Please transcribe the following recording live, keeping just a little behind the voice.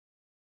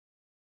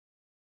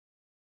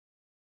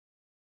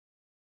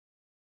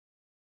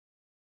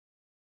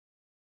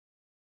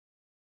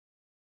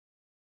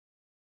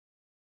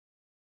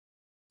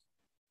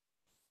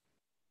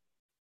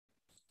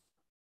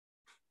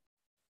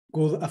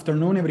Good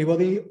afternoon,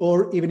 everybody,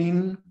 or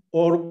evening,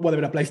 or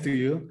whatever applies to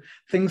you.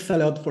 Thanks a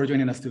lot for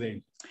joining us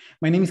today.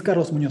 My name is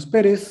Carlos Muñoz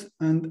Pérez,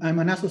 and I'm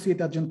an associate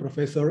adjunct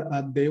professor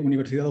at the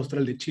Universidad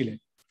Austral de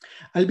Chile.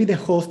 I'll be the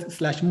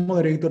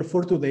host/moderator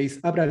for today's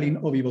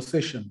Abralin O Vivo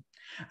session.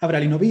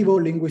 Abralin O Vivo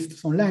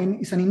Linguists Online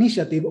is an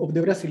initiative of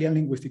the Brazilian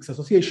Linguistics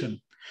Association.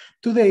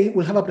 Today,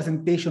 we'll have a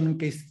presentation on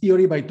case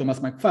theory by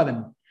Thomas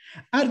McFadden.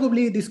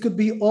 Arguably, this could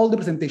be all the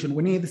presentation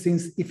we need,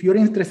 since if you're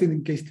interested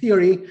in case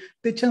theory,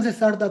 the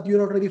chances are that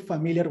you're already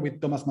familiar with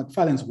Thomas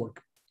McFadden's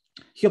work.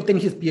 He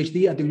obtained his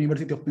PhD at the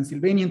University of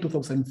Pennsylvania in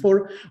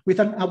 2004 with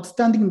an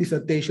outstanding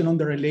dissertation on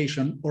the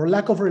relation or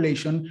lack of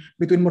relation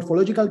between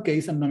morphological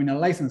case and nominal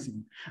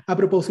licensing, a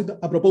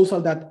proposal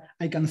that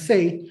I can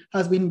say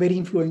has been very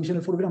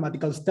influential for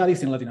grammatical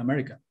studies in Latin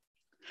America.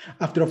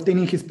 After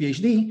obtaining his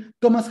PhD,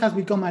 Thomas has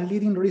become a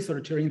leading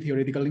researcher in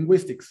theoretical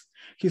linguistics.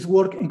 His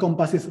work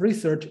encompasses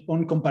research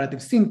on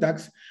comparative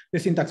syntax, the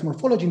syntax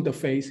morphology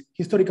interface,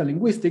 historical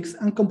linguistics,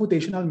 and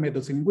computational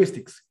methods in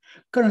linguistics.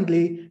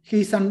 Currently,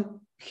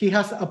 he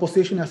has a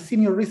position as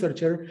senior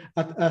researcher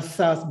at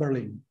SAS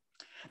Berlin.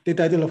 The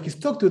title of his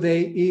talk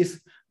today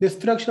is The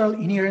Structural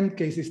Inherent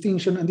Case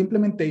Distinction and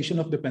Implementation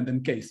of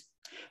Dependent Case.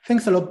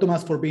 Thanks a lot,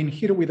 Thomas, for being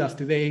here with us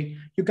today.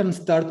 You can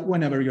start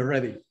whenever you're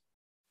ready.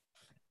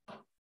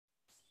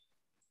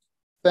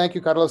 Thank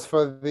you, Carlos,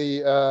 for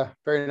the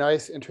very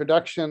nice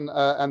introduction,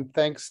 and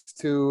thanks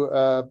to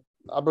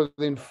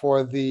Abralin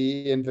for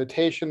the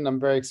invitation. I'm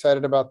very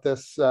excited about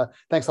this.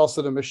 Thanks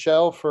also to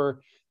Michelle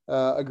for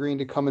agreeing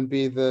to come and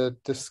be the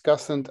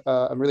discussant.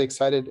 I'm really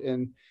excited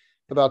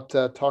about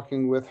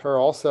talking with her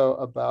also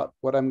about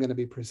what I'm going to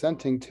be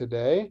presenting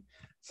today.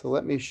 So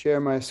let me share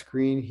my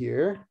screen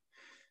here,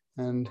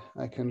 and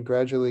I can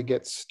gradually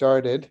get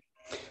started.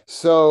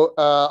 So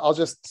I'll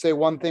just say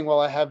one thing while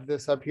I have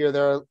this up here.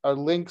 There are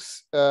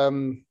links,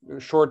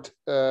 short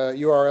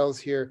URLs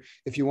here.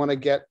 If you want to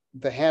get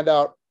the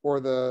handout or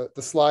the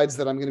slides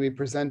that I'm going to be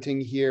presenting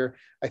here,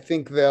 I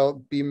think they'll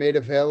be made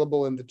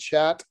available in the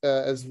chat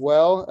as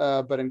well.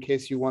 But in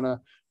case you want to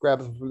grab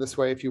them from this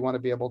way, if you want to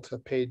be able to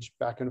page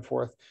back and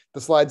forth,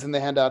 the slides in the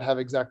handout have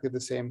exactly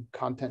the same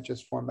content,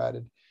 just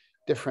formatted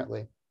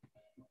differently.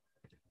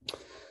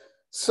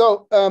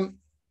 So,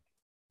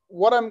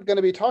 what I'm going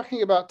to be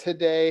talking about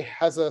today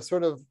has a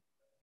sort of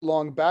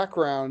long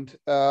background.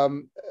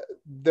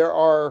 There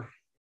are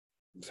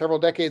several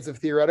decades of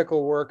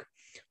theoretical work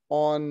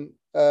on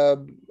a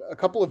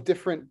couple of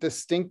different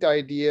distinct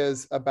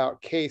ideas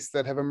about case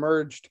that have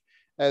emerged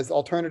as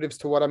alternatives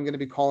to what I'm going to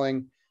be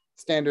calling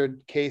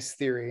standard case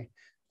theory.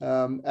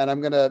 And I'm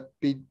going to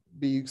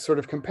be sort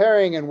of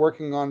comparing and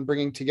working on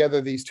bringing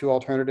together these two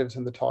alternatives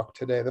in the talk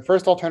today. The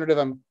first alternative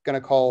I'm going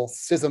to call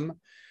SISM.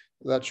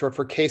 That's short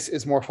for case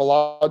is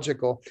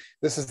morphological.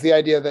 This is the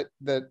idea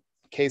that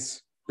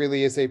case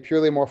really is a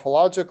purely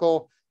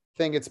morphological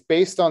thing. It's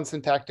based on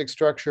syntactic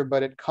structure,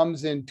 but it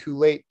comes in too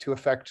late to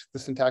affect the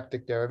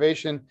syntactic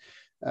derivation.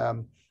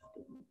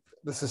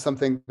 This is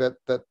something that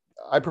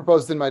I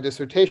proposed in my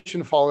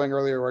dissertation following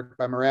earlier work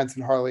by Marantz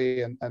and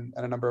Harley and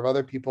a number of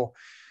other people.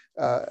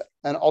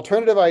 An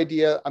alternative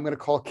idea I'm going to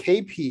call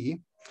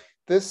KP.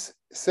 This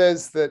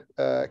says that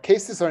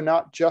cases are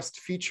not just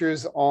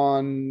features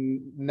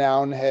on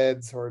noun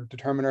heads or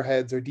determiner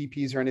heads or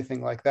DPs or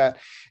anything like that.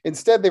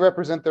 Instead, they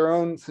represent their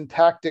own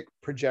syntactic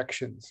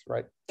projections,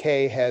 right?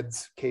 K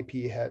heads,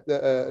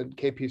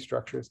 KP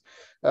structures.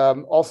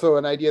 Also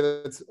an idea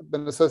that's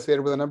been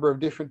associated with a number of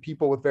different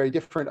people with very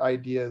different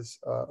ideas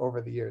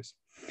over the years.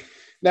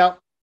 Now,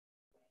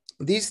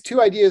 these two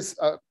ideas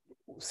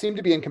seem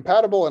to be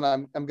incompatible, and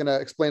I'm going to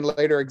explain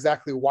later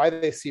exactly why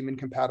they seem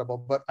incompatible,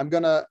 but I'm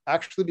going to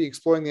actually be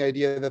exploring the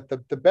idea that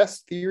the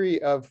best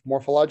theory of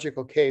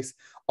morphological case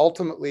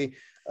ultimately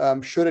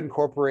should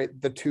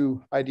incorporate the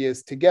two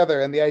ideas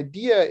together. And the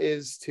idea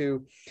is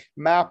to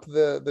map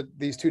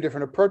these two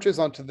different approaches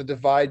onto the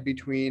divide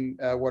between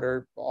what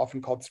are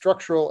often called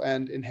structural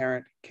and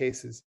inherent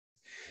cases.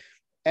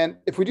 And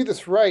if we do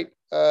this right,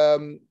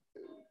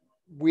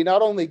 we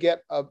not only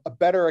get a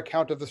better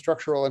account of the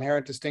structural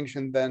inherent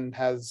distinction than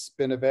has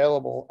been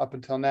available up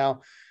until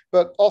now,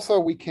 but also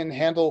we can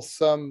handle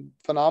some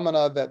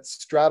phenomena that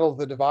straddle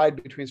the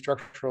divide between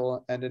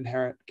structural and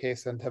inherent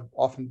case and have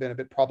often been a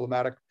bit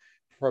problematic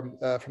from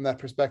that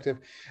perspective.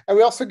 And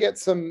we also get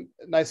some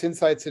nice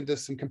insights into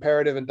some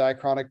comparative and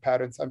diachronic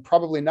patterns. I'm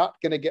probably not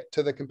going to get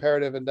to the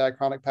comparative and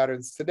diachronic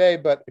patterns today,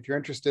 but if you're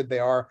interested, they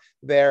are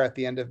there at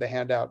the end of the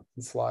handout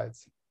and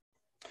slides.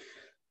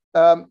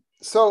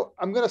 So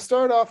I'm going to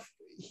start off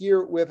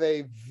here with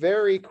a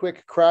very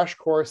quick crash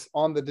course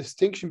on the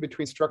distinction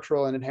between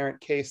structural and inherent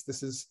case.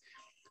 This is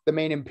the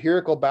main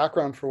empirical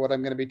background for what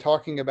I'm going to be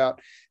talking about.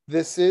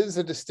 This is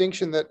a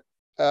distinction that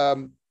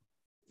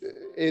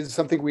is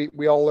something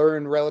we all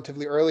learn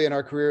relatively early in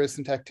our career as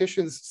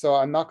syntacticians. So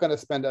I'm not going to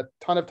spend a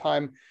ton of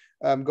time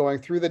going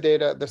through the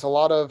data. There's a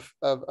lot of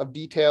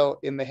detail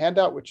in the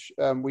handout, which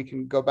we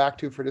can go back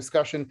to for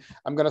discussion.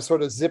 I'm going to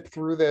sort of zip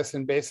through this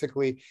and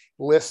basically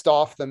list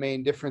off the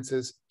main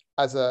differences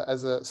as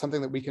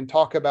something that we can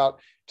talk about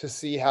to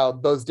see how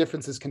those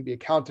differences can be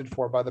accounted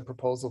for by the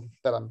proposal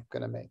that I'm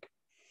going to make.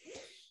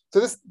 So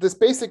this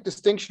basic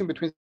distinction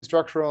between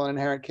structural and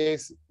inherent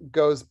case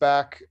goes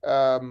back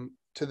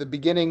to the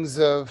beginnings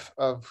of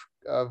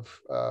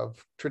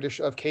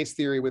case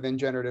theory within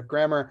generative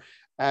grammar,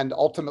 and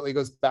ultimately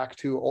goes back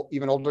to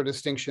even older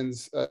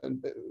distinctions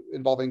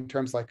involving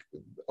terms like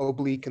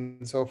oblique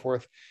and so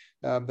forth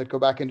that go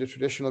back into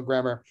traditional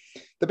grammar.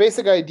 The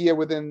basic idea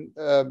within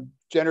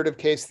generative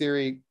case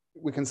theory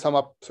we can sum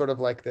up sort of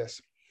like this.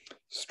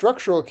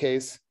 Structural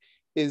case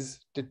is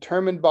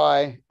determined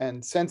by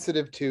and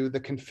sensitive to the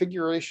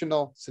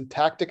configurational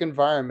syntactic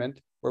environment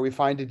where we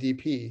find a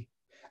DP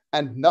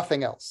and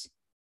nothing else,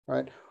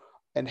 right?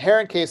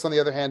 Inherent case, on the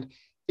other hand,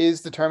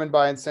 is determined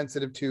by and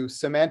sensitive to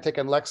semantic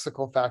and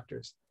lexical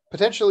factors,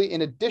 potentially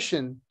in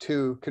addition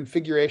to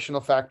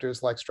configurational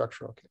factors like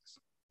structural case,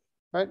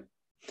 right?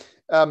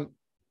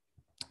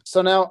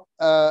 So now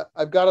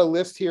I've got a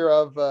list here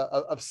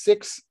of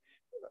 6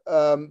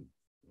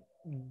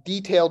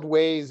 detailed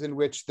ways in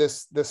which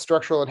this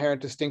structural inherent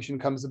distinction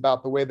comes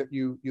about, the way that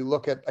you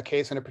look at a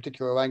case in a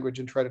particular language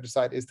and try to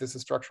decide, is this a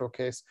structural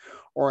case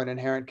or an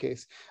inherent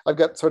case? I've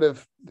got sort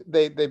of,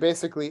 they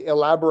basically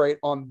elaborate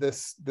on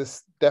this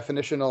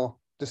definitional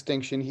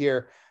distinction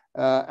here.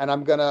 And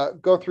I'm gonna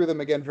go through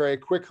them again very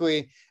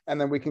quickly, and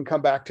then we can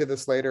come back to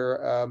this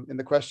later in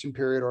the question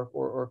period,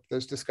 or if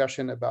there's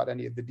discussion about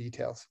any of the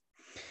details.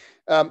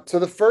 So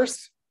the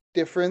first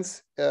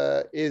difference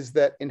is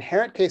that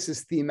inherent case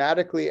is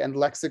thematically and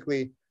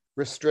lexically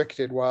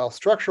restricted, while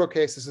structural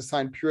case is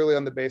assigned purely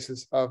on the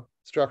basis of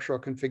structural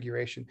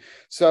configuration.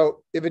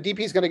 So if a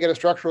DP is going to get a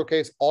structural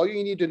case, all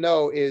you need to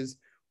know is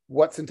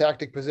what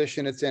syntactic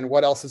position it's in,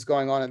 what else is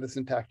going on in the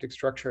syntactic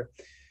structure.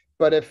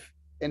 But if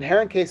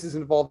inherent case is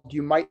involved,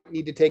 you might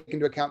need to take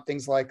into account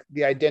things like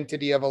the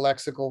identity of a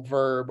lexical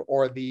verb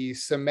or the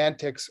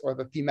semantics or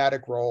the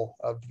thematic role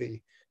of the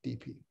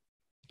DP.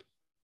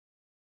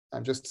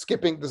 I'm just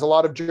skipping. There's a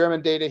lot of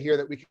German data here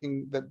that we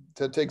can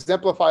to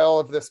exemplify all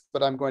of this,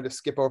 but I'm going to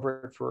skip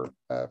over it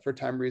for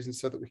time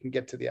reasons so that we can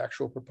get to the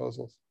actual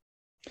proposals.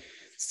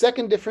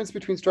 Second difference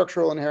between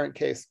structural and inherent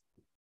case: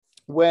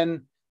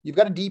 when you've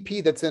got a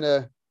DP that's in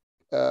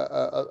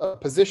a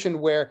position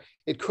where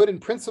it could, in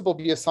principle,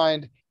 be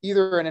assigned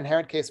either an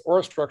inherent case or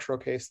a structural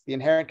case, the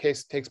inherent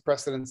case takes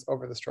precedence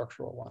over the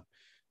structural one.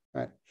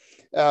 Right?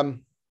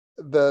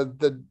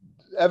 The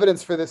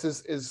evidence for this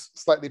is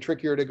slightly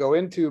trickier to go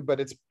into, but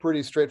it's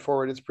pretty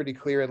straightforward. It's pretty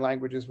clear in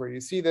languages where you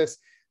see this.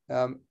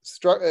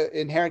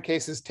 Inherent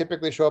cases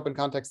typically show up in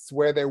contexts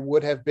where there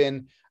would have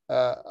been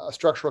a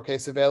structural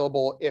case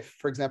available if,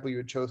 for example, you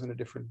had chosen a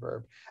different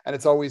verb. And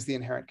it's always the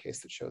inherent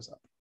case that shows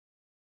up.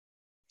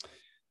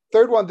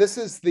 Third one, this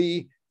is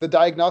the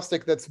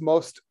diagnostic that's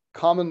most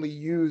commonly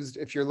used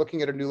if you're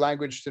looking at a new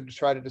language to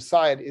try to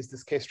decide, is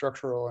this case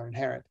structural or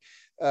inherent?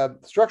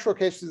 Structural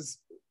cases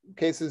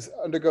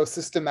undergo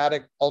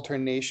systematic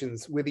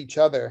alternations with each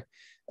other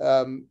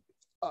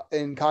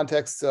in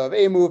contexts of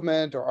a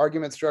movement or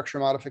argument structure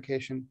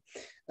modification.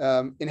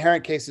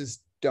 Inherent cases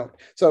don't.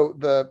 So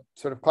the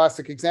sort of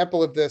classic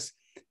example of this,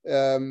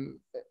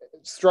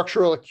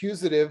 structural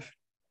accusative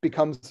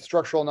becomes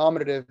structural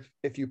nominative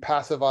if you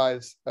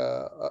passivize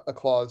a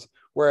clause,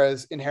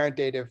 whereas inherent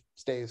dative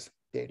stays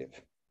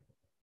dative.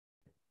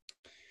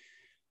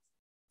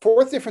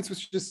 Fourth difference,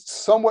 which is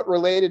somewhat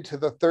related to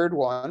the third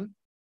one,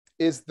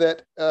 is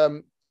that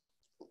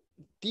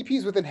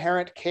DPs with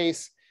inherent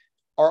case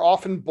are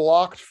often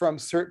blocked from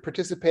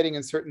participating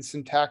in certain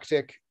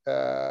syntactic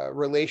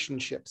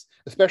relationships,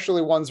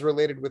 especially ones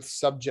related with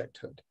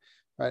subjecthood,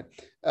 right?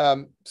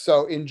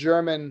 So in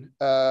German,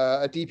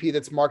 a DP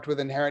that's marked with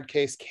inherent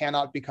case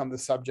cannot become the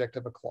subject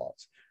of a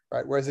clause,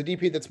 right? Whereas a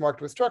DP that's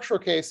marked with structural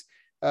case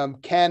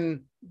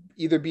can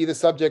either be the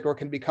subject or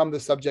can become the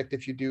subject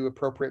if you do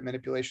appropriate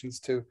manipulations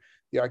to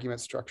the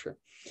argument structure.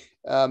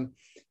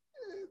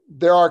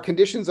 There are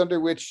conditions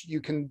under which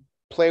you can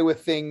play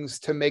with things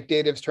to make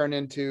datives turn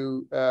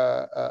into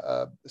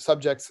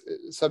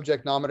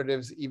subject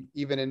nominatives,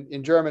 even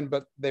in German,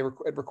 but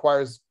it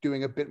requires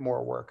doing a bit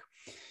more work.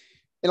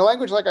 In a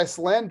language like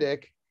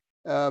Icelandic,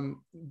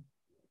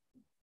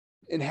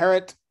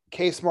 inherent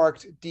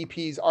case-marked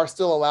DPs are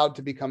still allowed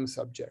to become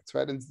subjects,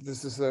 right? And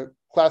this is a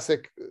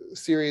classic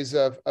series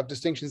of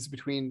distinctions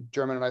between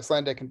German and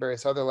Icelandic and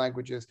various other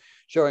languages,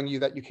 showing you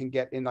that you can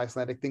get in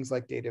Icelandic things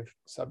like dative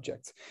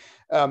subjects.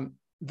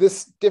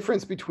 This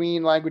difference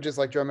between languages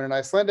like German and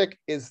Icelandic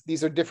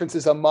these are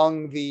differences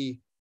among the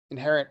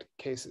inherent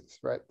cases,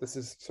 right? This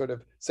is sort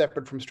of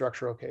separate from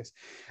structural case.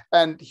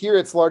 And here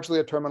it's largely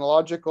a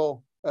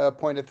terminological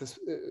point at this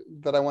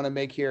that I want to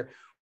make here.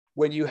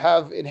 When you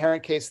have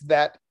inherent case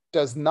that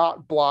does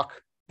not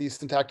block these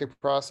syntactic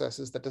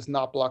processes, that does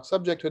not block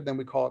subjecthood, then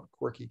we call it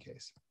quirky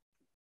case.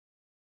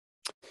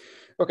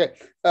 Okay,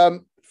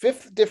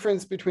 fifth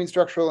difference between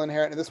structural and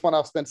inherent, and this one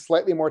I'll spend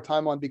slightly more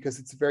time on because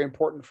it's very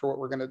important for what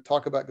we're going to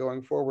talk about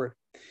going forward.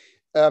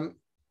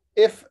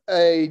 If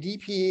a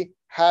DP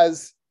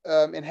has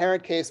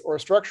inherent case or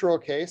structural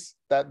case,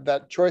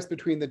 that choice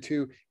between the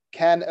two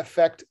can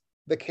affect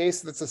the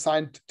case that's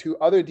assigned to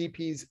other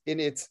DPs in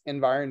its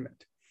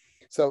environment.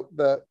 So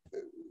the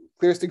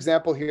clearest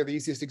example here, the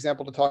easiest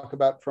example to talk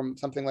about from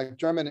something like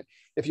German,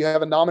 if you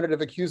have a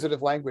nominative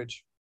accusative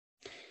language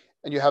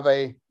and you have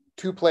a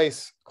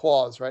two-place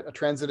clause, right, a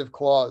transitive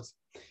clause,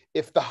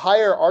 if the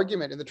higher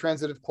argument in the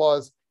transitive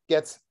clause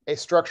gets a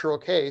structural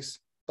case,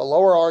 the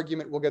lower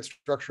argument will get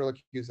structural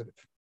accusative.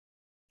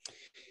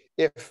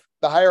 If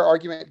the higher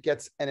argument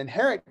gets an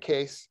inherent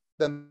case,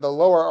 then the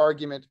lower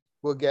argument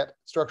will get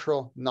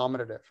structural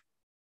nominative,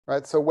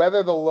 right? So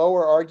whether the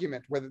lower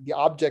argument, whether the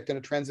object in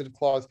a transitive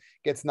clause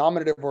gets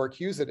nominative or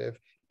accusative,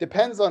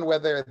 depends on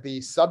whether the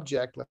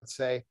subject, let's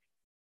say,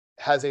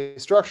 has a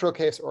structural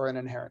case or an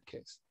inherent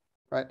case,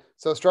 right?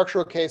 So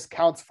structural case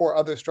counts for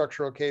other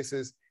structural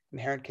cases,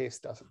 inherent case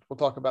doesn't. We'll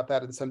talk about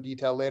that in some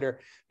detail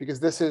later, because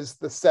this is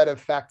the set of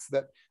facts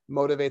that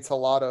motivates a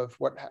lot of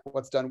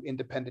what's done in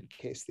independent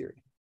case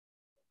theory.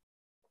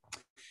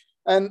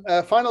 And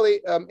finally,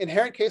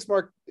 inherent case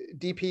mark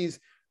DPs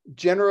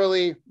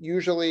generally,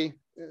 usually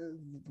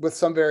with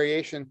some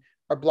variation,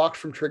 are blocked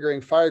from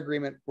triggering phi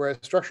agreement, whereas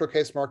structural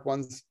case mark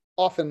ones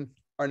often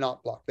are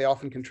not blocked. They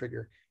often can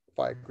trigger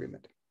phi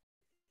agreement.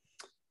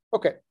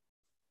 Okay,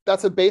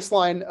 that's a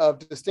baseline of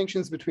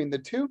distinctions between the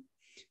two.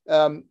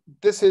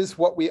 This is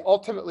what we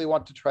ultimately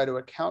want to try to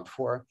account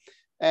for.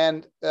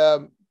 And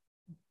to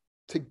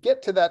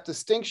get to that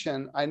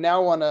distinction, I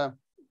now want to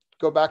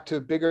go back to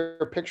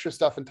bigger picture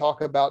stuff and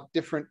talk about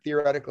different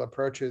theoretical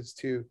approaches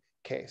to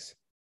case.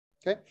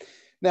 Okay.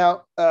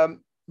 Now,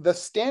 the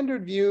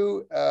standard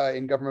view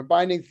in government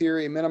binding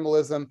theory,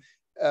 minimalism,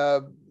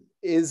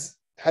 has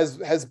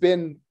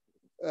been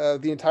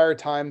the entire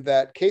time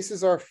that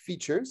cases are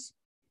features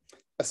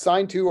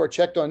assigned to or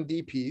checked on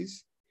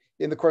DPs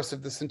in the course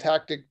of the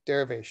syntactic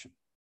derivation.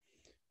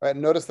 Right.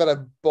 And notice that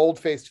I've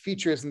bold-faced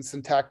features in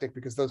syntactic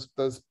because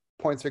those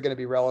points are going to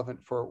be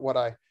relevant for what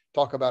I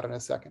talk about in a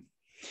second.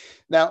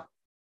 Now,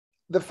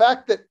 the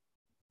fact that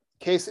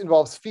case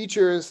involves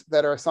features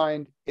that are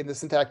assigned in the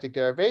syntactic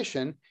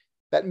derivation,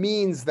 that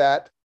means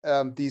that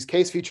these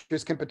case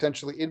features can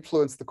potentially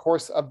influence the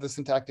course of the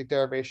syntactic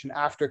derivation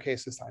after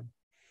case assignment,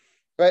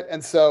 right?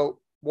 And so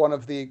one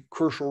of the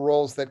crucial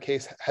roles that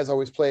case has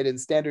always played in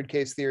standard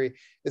case theory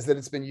is that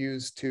it's been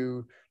used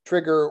to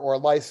trigger or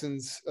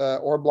license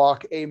or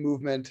block a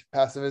movement,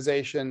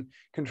 passivization,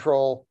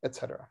 control,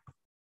 etc.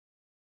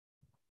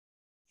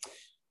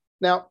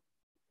 Now,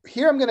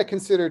 here I'm going to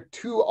consider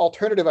two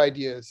alternative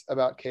ideas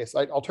about case,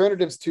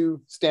 alternatives to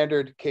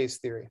standard case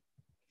theory.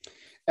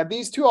 And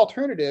these two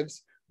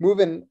alternatives move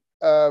in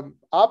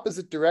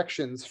opposite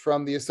directions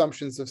from the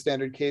assumptions of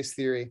standard case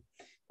theory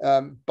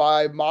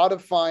by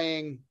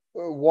modifying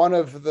one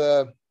of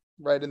the,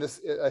 right, in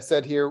this, I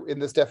said here in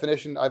this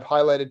definition, I've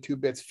highlighted two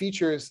bits,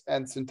 features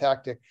and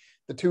syntactic.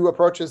 The two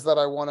approaches that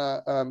I want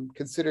to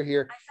consider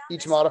here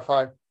each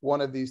modify one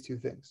of these two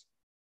things.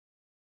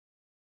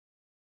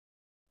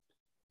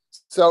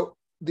 So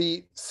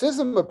the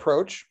SISM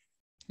approach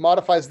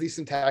modifies the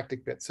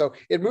syntactic bit. So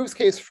it moves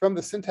case from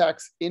the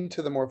syntax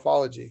into the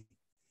morphology,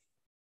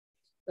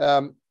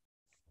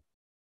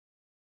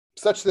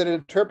 such that it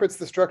interprets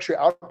the structure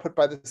output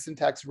by the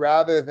syntax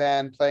rather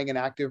than playing an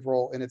active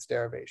role in its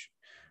derivation.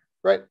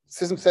 Right?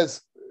 SISM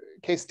says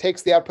case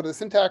takes the output of the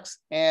syntax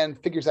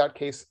and figures out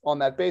case on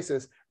that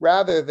basis,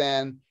 rather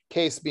than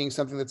case being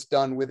something that's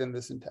done within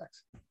the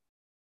syntax.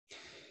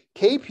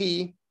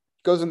 KP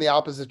goes in the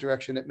opposite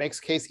direction. It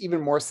makes case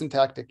even more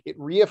syntactic. It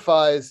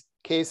reifies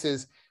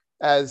cases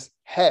as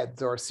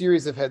heads or a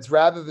series of heads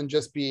rather than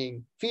just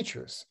being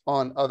features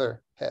on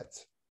other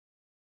heads.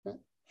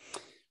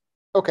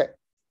 Okay,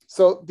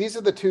 so these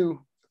are the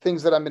two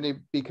things that I'm going to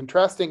be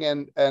contrasting.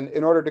 And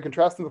in order to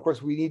contrast them, of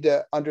course, we need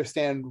to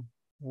understand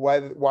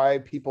why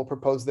people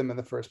propose them in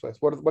the first place.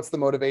 What's the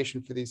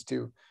motivation for these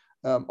two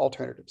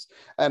alternatives?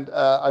 And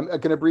I'm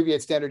going to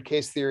abbreviate standard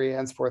case theory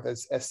henceforth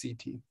as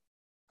SCT.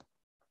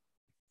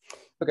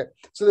 Okay,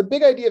 so the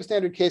big idea of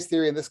standard case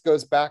theory, and this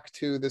goes back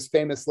to this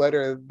famous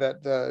letter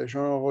that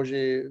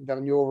Jean-Roger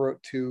Vergniaud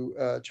wrote to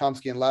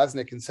Chomsky and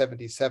Lasnik in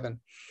 '77.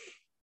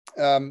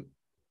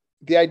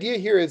 The idea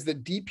here is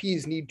that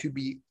DPs need to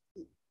be,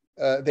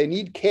 they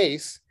need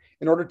case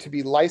in order to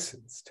be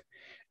licensed.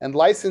 And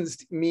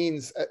licensed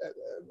means,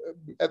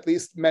 at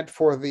least meant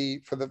for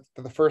the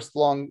first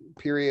long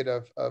period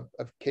of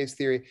case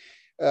theory,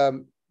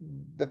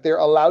 that they're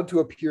allowed to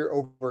appear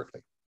overtly.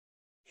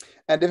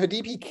 And if a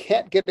DP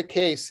can't get a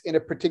case in a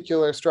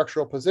particular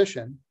structural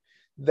position,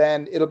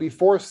 then it'll be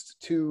forced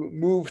to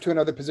move to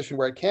another position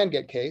where it can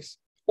get case.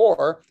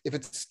 Or if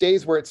it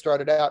stays where it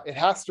started out, it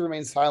has to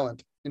remain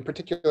silent, in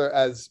particular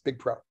as big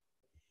pro.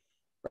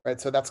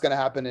 Right? So that's going to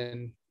happen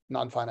in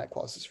non-finite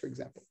clauses, for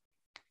example.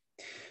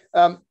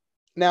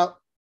 Now,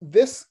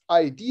 this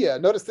idea,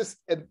 notice this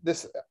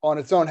on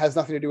its own has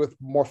nothing to do with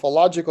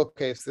morphological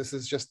case. This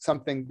is just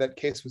something that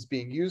case was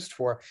being used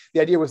for. The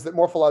idea was that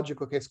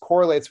morphological case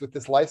correlates with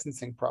this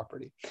licensing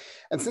property.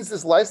 And since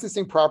this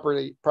licensing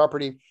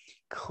property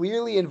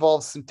clearly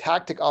involves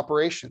syntactic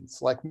operations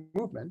like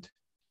movement,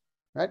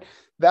 right,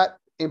 that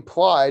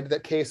implied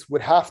that case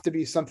would have to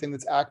be something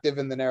that's active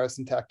in the narrow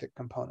syntactic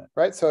component,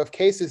 right? So if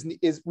case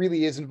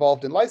really is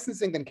involved in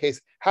licensing, then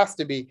case has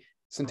to be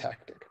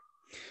syntactic.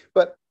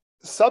 But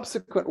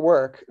subsequent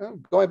work,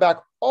 going back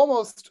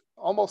almost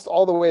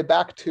all the way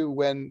back to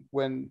when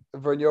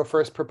Vergniaud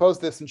first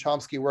proposed this and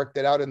Chomsky worked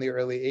it out in the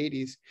early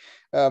 80s,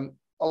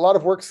 a lot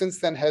of work since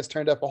then has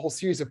turned up a whole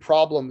series of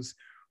problems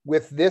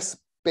with this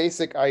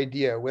basic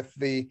idea, with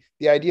the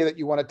idea that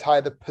you want to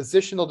tie the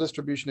positional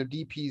distribution of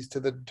DPs to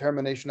the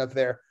determination of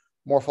their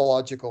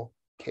morphological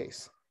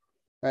case,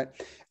 right?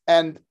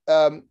 And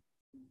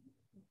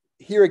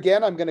here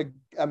again, I'm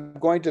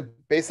going to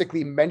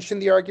basically mention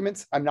the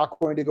arguments. I'm not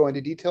going to go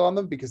into detail on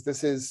them because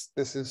this is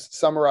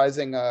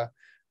summarizing a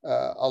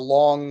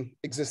long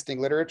existing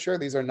literature.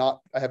 These are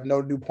not, I have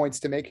no new points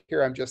to make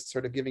here. I'm just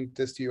sort of giving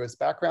this to you as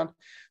background.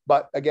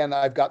 But again,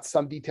 I've got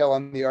some detail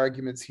on the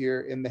arguments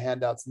here in the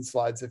handouts and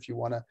slides if you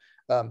want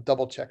to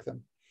double check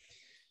them.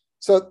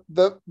 So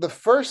the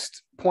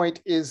first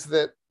point is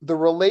that the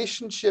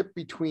relationship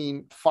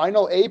between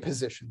final A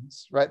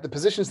positions, right? The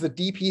positions that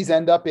DPs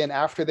end up in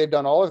after they've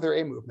done all of their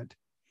A movement,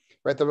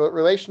 right? The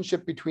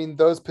relationship between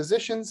those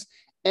positions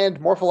and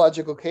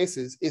morphological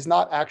cases is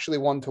not actually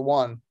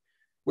one-to-one,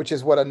 which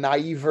is what a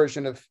naive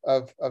version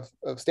of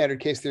standard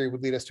case theory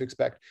would lead us to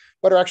expect,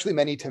 but are actually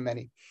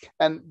many-to-many.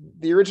 And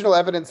the original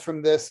evidence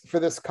for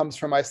this comes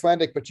from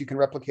Icelandic, but you can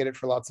replicate it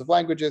for lots of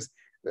languages.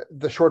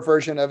 The short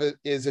version of it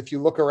is if you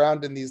look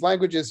around in these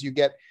languages, you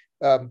get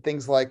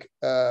things like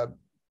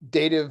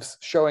datives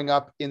showing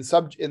up in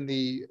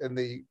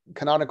the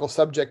canonical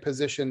subject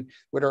position,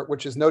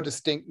 which is no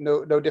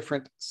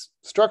different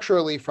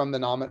structurally from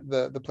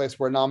the place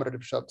where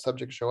nominative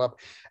subjects show up.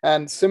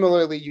 And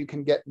similarly, you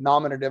can get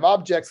nominative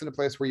objects in a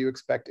place where you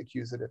expect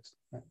accusatives.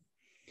 Right?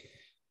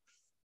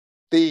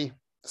 The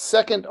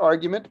second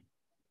argument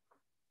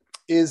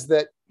is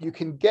that you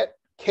can get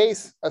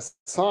case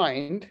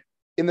assigned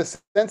in the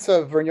sense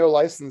of Vergniaud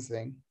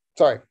licensing.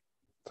 Sorry.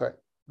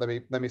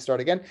 Let me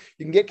start again.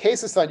 You can get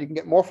case assigned, you can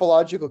get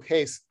morphological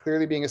case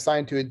clearly being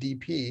assigned to a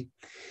DP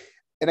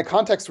in a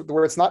context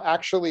where it's not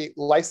actually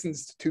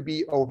licensed to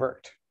be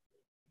overt.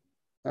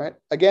 All right.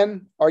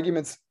 Again,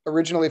 arguments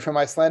originally from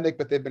Icelandic,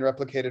 but they've been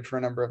replicated for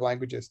a number of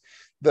languages.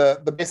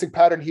 The basic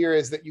pattern here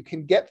is that you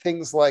can get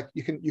things like,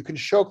 you can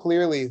show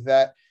clearly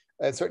that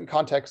in certain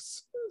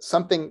contexts,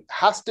 something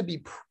has to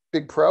be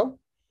big pro,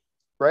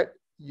 right?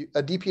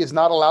 A DP is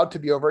not allowed to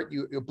be overt.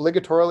 You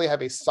obligatorily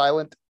have a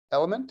silent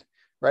element,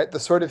 right? The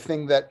sort of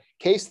thing that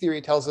case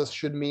theory tells us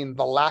should mean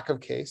the lack of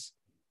case.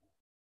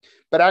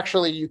 But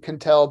actually, you can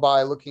tell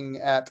by looking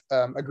at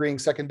agreeing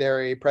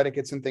secondary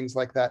predicates and things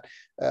like that,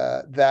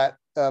 that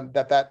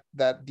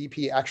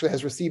DP actually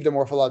has received a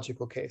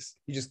morphological case.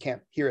 You just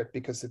can't hear it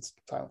because it's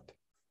silent.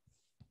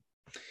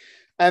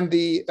 And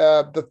the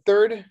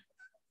third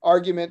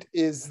argument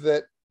is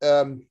that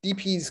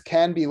DPs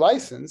can be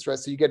licensed, right?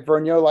 So you get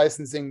Vergniaud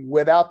licensing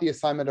without the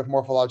assignment of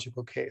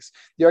morphological case.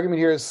 The argument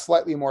here is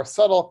slightly more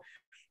subtle.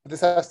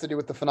 This has to do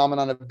with the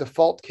phenomenon of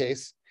default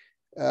case.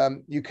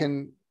 You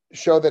can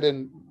show that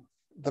in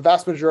the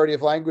vast majority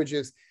of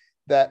languages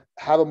that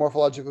have a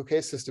morphological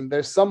case system,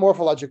 there's some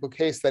morphological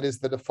case that is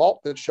the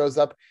default that shows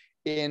up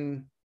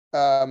in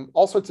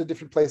all sorts of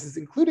different places,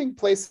 including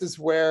places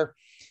where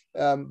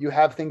you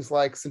have things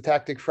like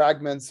syntactic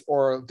fragments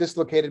or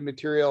dislocated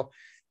material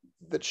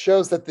that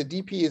shows that the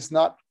DP is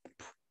not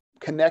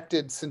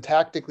connected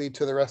syntactically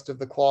to the rest of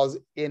the clause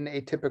in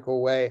a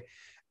typical way.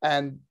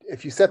 And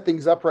if you set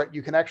things up right,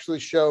 you can actually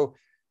show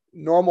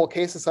normal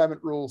case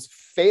assignment rules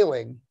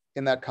failing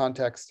in that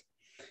context.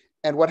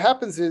 And what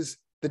happens is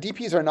the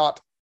DPs are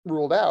not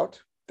ruled out.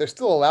 They're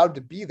still allowed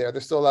to be there. They're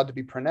still allowed to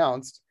be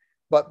pronounced.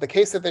 But the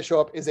case that they show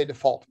up is a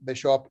default. They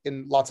show up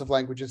in lots of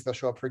languages. They'll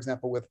show up, for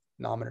example, with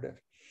nominative.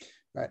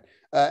 Right.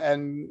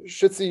 And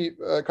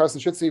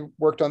Carsten Schütze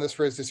worked on this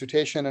for his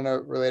dissertation in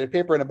a related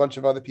paper, and a bunch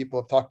of other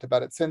people have talked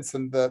about it since.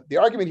 And the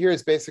argument here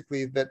is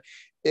basically that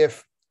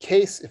if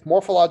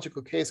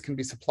morphological case can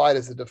be supplied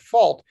as a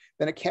default,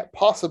 then it can't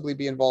possibly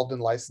be involved in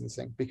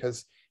licensing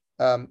because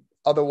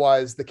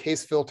otherwise the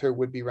case filter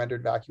would be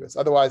rendered vacuous.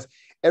 Otherwise,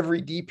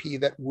 every DP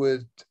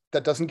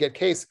that doesn't get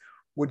case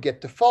would get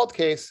default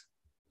case,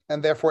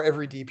 and therefore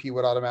every DP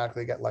would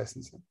automatically get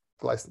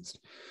licensed.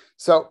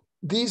 So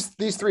these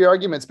three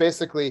arguments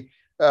basically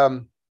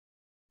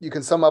you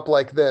can sum up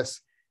like this: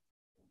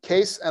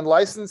 case and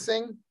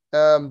licensing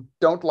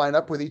don't line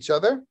up with each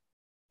other,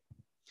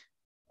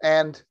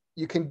 and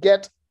you can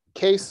get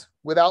case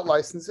without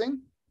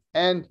licensing,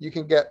 and you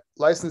can get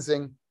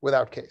licensing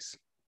without case.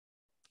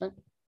 Okay?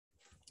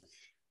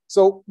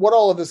 So what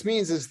all of this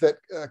means is that,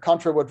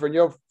 contra what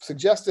Vergniaud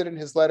suggested in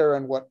his letter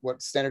and what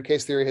standard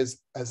case theory has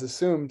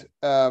assumed,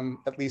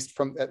 at least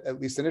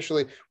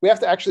initially, we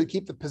have to actually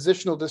keep the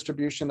positional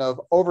distribution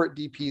of overt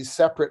DPs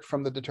separate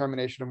from the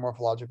determination of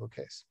morphological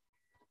case.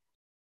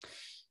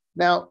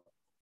 Now,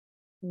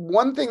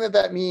 one thing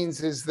that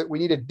means is that we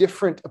need a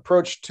different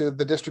approach to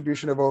the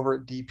distribution of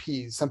overt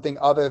DPs, something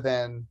other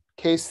than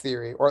case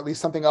theory, or at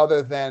least something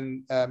other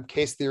than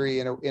case theory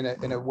in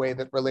a way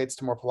that relates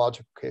to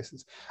morphological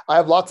cases. I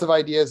have lots of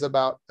ideas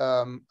about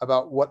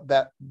what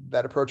that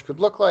approach could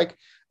look like.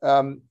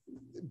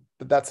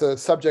 But that's a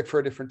subject for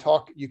a different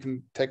talk. You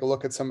can take a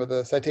look at some of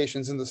the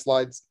citations in the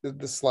slides,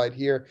 this slide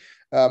here.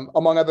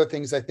 Among other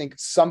things, I think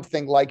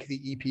something like the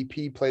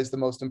EPP plays the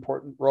most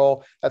important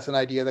role. That's an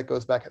idea that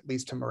goes back at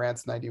least to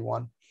Marantz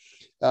 91.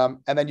 And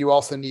then you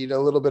also need a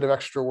little bit of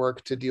extra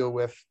work to deal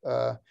with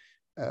the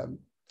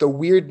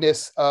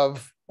weirdness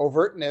of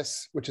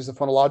overtness, which is a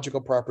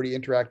phonological property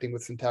interacting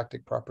with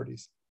syntactic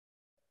properties.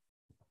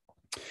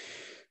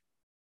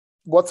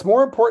 What's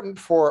more important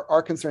for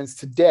our concerns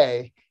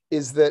today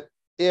is that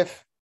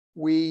if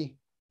we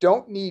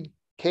don't need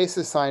case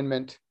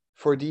assignment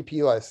for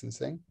DP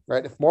licensing,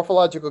 right? If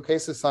morphological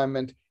case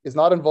assignment is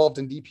not involved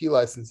in DP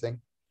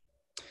licensing,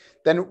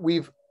 then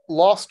we've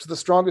lost the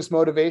strongest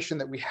motivation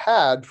that we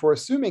had for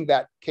assuming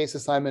that case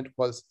assignment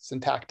was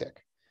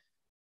syntactic,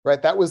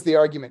 right? That was the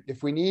argument.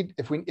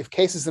 If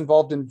case is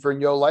involved in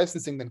Vergniaud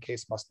licensing, then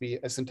case must be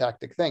a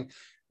syntactic thing.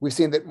 We've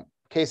seen that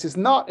case is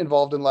not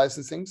involved in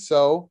licensing,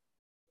 so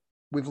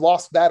we've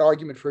lost that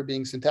argument for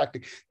being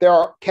syntactic.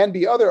 There can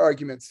be other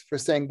arguments for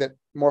saying that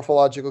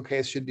morphological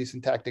case should be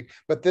syntactic,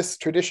 but this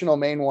traditional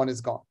main one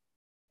is gone.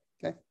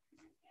 Okay,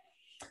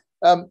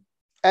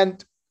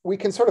 and we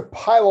can sort of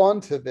pile on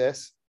to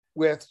this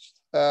with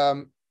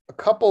a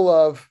couple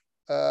of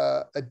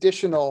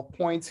additional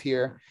points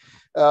here.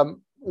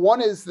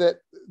 One is that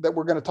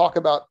we're going to talk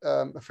about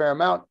a fair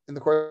amount in the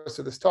course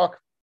of this talk.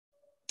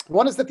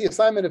 One is that the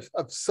assignment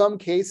of some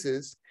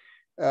cases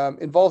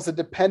involves a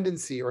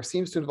dependency, or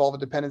seems to involve a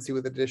dependency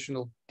with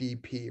additional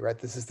DP, right?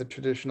 This is the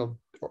traditional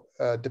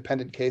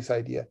dependent case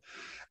idea.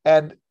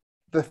 And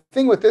the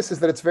thing with this is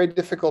that it's very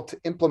difficult to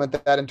implement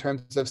that in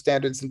terms of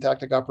standard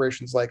syntactic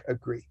operations like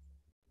agree,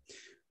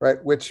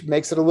 right? Which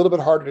makes it a little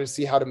bit harder to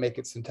see how to make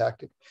it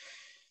syntactic.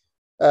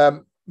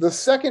 The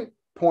second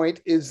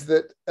point is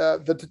that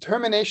the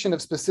determination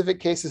of specific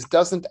cases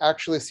doesn't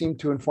actually seem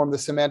to inform the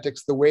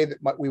semantics the way that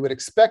we would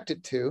expect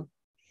it to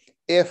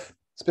if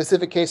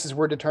specific cases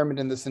were determined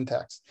in the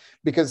syntax,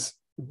 because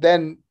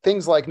then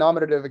things like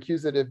nominative,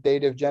 accusative,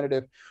 dative,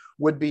 genitive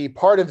would be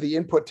part of the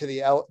input to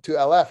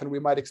LF, and we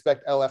might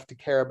expect LF to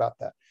care about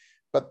that.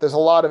 But there's a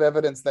lot of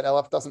evidence that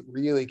LF doesn't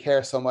really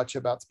care so much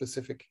about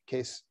specific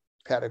case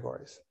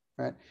categories,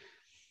 right?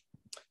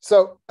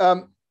 So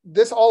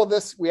all of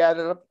this, we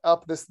added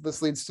up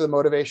this leads to the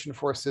motivation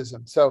for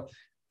schism. So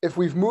if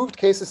we've moved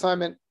case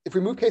assignment, if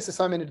we move case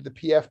assignment into the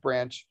PF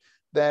branch,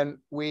 then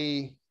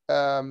we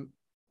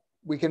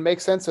can make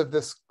sense of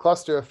this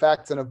cluster of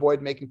facts and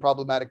avoid making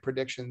problematic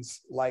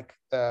predictions like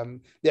the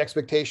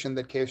expectation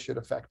that case should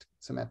affect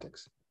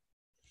semantics.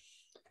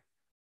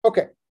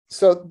 Okay,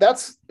 so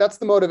that's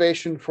the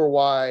motivation for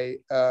why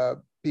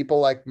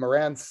people like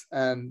Marantz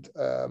and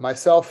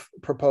myself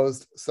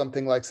proposed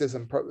something like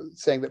schism,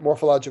 saying that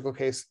morphological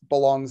case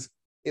belongs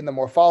in the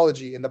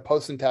morphology, in the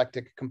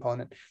post-syntactic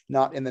component,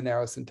 not in the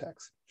narrow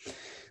syntax.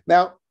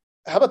 Now,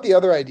 how about the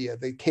other idea,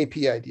 the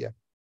KP idea?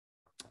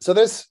 So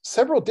there's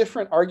several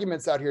different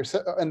arguments out here,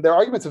 and they're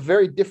arguments of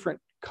very different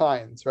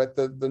kinds, right?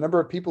 The number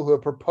of people who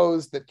have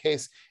proposed that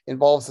case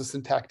involves a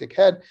syntactic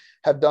head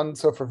have done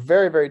so for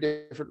very, very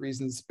different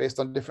reasons based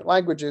on different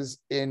languages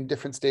in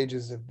different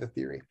stages of the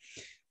theory.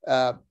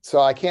 So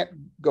I can't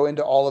go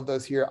into all of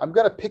those here. I'm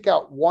going to pick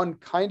out one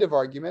kind of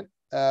argument,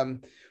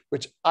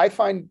 which I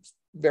find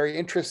very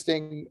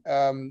interesting,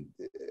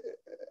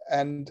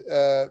 and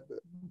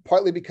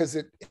partly because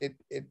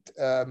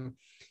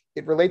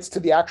it relates to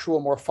the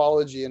actual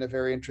morphology in a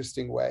very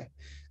interesting way.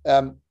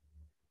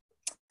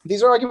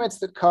 These are arguments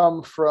that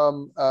come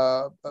from,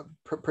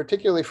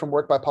 particularly from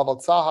work by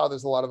Pavel Zaha.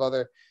 There's a lot of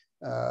other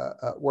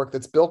work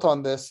that's built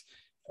on this.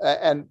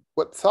 And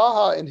what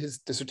Zaha in his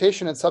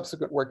dissertation and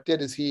subsequent work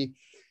did is he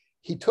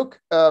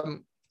took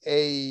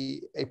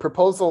a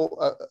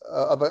proposal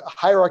of a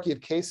hierarchy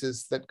of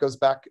cases that goes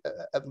back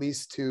at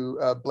least to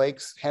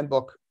Blake's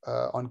handbook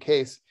on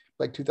case,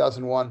 Blake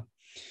 2001.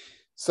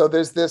 So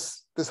there's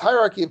this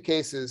hierarchy of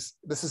cases.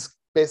 This is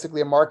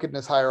basically a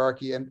markedness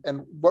hierarchy,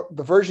 and what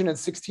the version in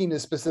 16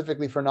 is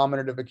specifically for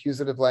nominative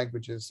accusative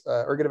languages.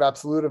 Ergative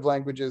absolutive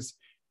languages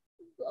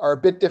are a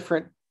bit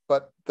different,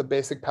 but the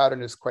basic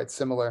pattern is quite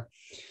similar.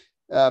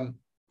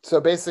 So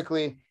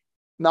basically,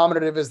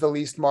 nominative is the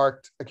least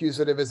marked,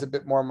 accusative is a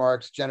bit more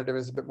marked, genitive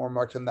is a bit more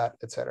marked than that,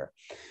 etc.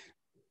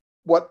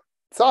 What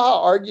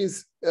Zaha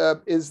argues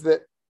is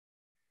that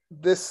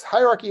this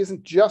hierarchy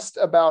isn't just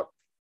about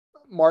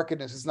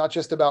markedness. It's not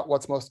just about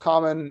what's most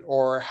common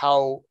or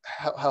how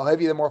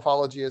heavy the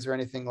morphology is or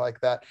anything like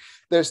that.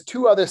 There's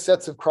two other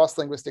sets of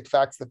cross-linguistic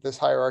facts that this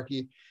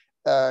hierarchy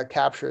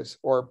captures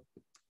or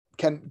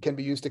can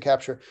be used to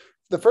capture.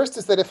 The first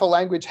is that if a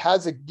language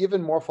has a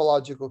given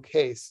morphological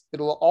case,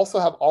 it'll also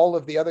have all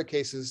of the other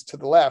cases to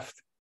the left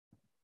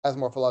as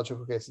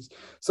morphological cases.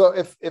 So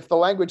if the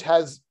language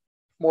has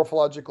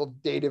morphological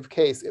dative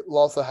case, it will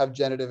also have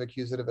genitive,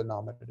 accusative, and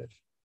nominative.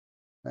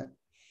 Right?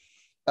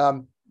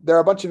 There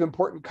are a bunch of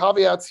important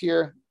caveats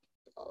here.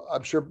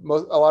 I'm sure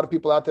a lot of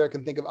people out there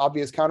can think of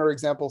obvious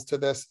counterexamples to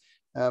this,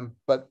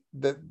 but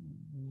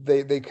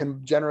they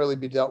can generally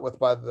be dealt with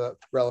by the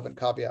relevant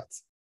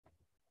caveats.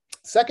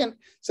 Second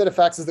set of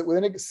facts is that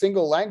within a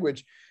single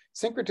language,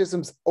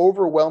 syncretisms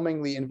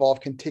overwhelmingly involve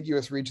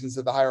contiguous regions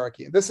of the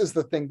hierarchy. And this is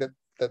the thing that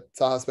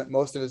Zaha spent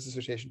most of his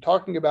dissertation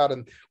talking about,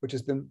 and which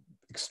has been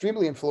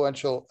extremely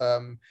influential,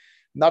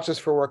 not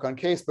just for work on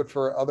case, but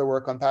for other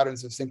work on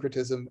patterns of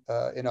syncretism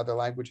in other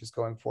languages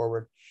going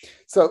forward.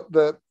 So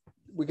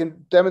we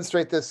can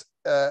demonstrate this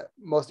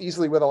most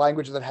easily with a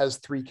language that has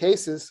three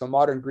cases. So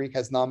modern Greek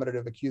has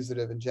nominative,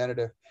 accusative, and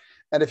genitive.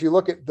 And if you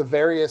look at the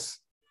various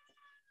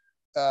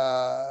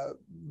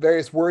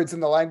words in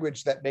the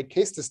language that make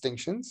case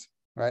distinctions,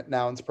 right?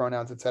 Nouns,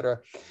 pronouns, etc.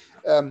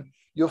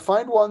 You'll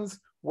find ones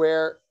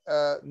where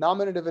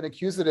nominative and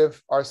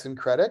accusative are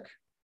syncretic.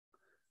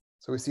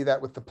 So we see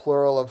that with the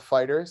plural of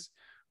fighters.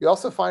 We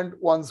also find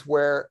ones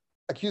where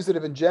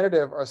accusative and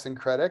genitive are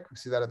syncretic. We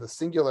see that of the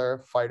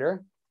singular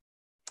fighter.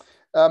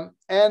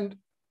 And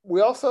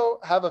we also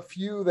have a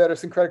few that are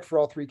syncretic for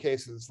all three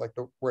cases, like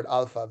the word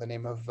alpha, the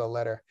name of the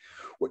letter.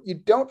 What you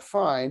don't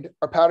find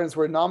are patterns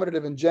where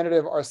nominative and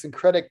genitive are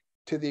syncretic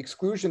to the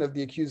exclusion of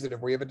the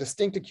accusative, where you have a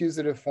distinct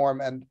accusative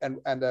form and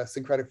a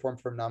syncretic form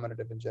for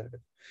nominative and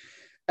genitive.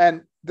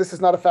 And this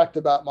is not a fact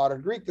about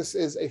modern Greek. This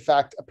is a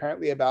fact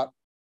apparently about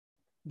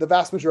the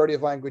vast majority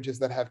of languages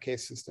that have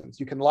case systems.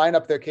 You can line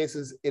up their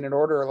cases in an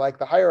order like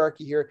the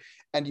hierarchy here,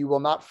 and you will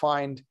not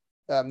find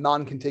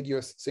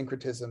non-contiguous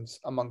syncretisms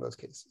among those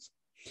cases.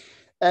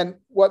 And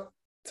what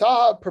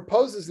Zaha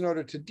proposes in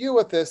order to deal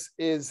with this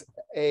is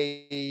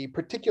a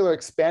particular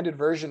expanded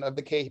version of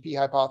the KP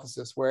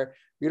hypothesis, where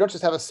you don't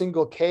just have a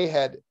single K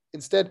head.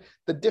 Instead,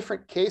 the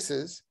different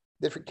cases,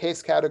 different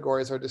case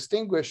categories are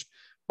distinguished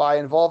by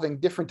involving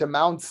different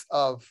amounts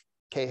of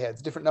K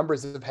heads, different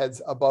numbers of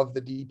heads above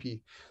the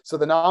DP. So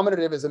the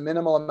nominative is a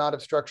minimal amount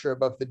of structure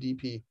above the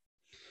DP.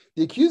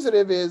 The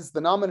accusative is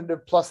the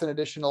nominative plus an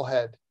additional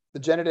head. The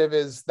genitive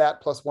is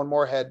that plus one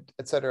more head,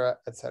 et cetera,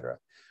 et cetera.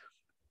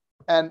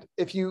 And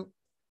if you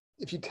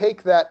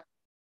take that,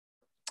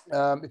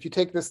 if you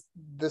take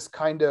this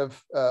kind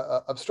of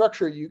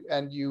structure,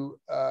 you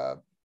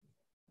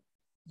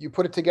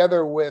put it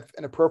together with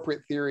an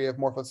appropriate theory of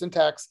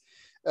morphosyntax,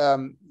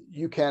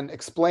 you can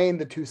explain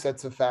the two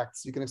sets of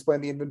facts. You can explain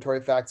the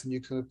inventory facts, and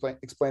you can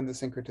explain the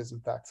syncretism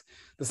facts.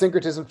 The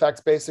syncretism facts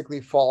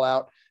basically fall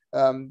out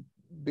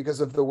because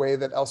of the way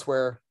that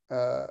elsewhere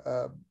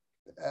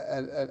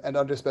and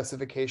under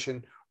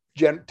specification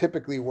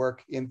typically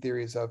work in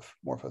theories of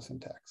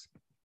morphosyntax.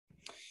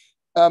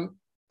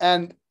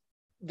 And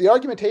the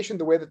argumentation,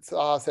 the way that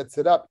Zaha sets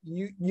it up,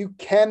 you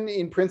can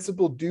in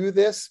principle do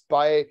this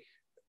by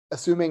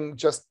assuming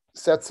just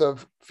sets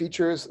of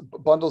features,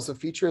 bundles of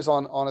features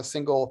on a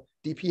single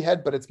DP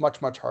head, but it's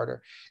much, much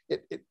harder.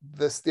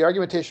 The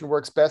argumentation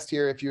works best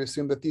here if you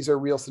assume that these are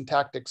real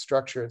syntactic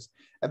structures,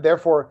 and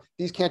therefore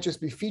these can't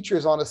just be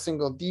features on a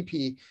single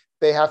DP,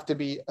 they have to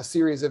be a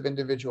series of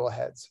individual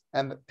heads,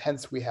 and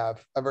hence we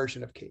have a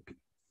version of KP.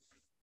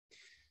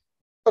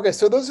 Okay,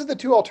 so those are the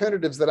two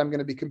alternatives that I'm going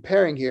to be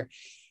comparing here.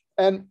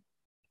 And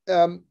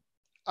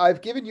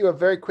I've given you a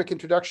very quick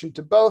introduction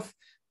to both.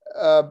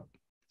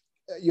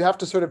 You have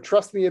to sort of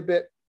trust me a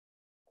bit,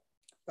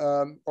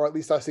 or at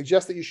least I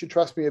suggest that you should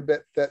trust me a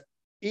bit, that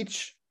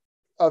each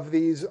of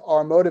these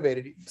are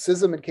motivated.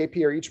 SISM and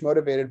KP are each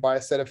motivated by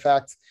a set of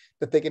facts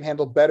that they can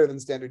handle better than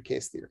standard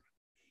case theory.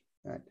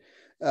 All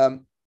right.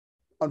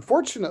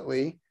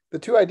 Unfortunately, the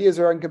two ideas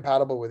are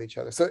incompatible with each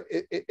other. So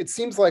it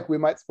seems like we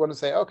might want to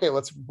say, okay,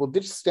 we'll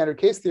ditch standard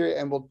case theory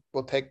and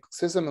we'll take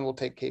SISM and we'll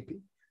take KP.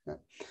 Right.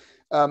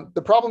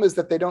 The problem is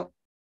that they don't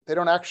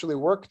actually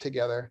work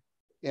together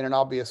in an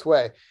obvious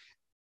way.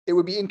 It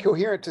would be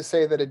incoherent to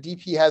say that a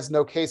DP has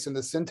no case in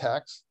the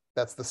syntax.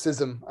 That's the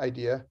SISM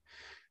idea.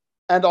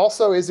 And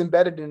also is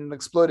embedded in an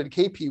exploded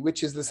KP,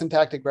 which is the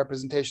syntactic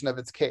representation of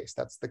its case.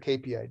 That's the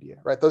KP idea,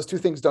 right? Those two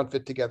things don't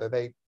fit together.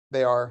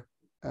 They are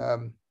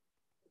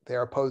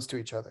opposed to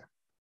each other.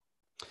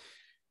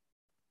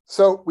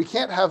 So we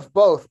can't have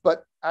both,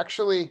 but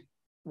actually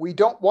we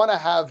don't want to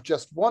have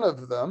just one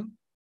of them,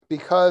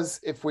 because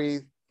if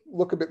we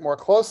look a bit more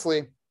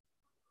closely,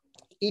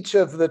 each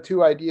of the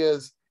two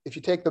ideas, if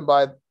you take them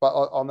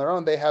on their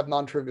own, they have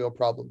non-trivial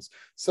problems.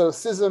 So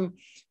SISM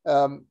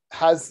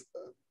has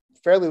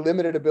fairly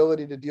limited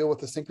ability to deal with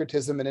the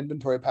syncretism and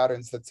inventory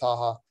patterns that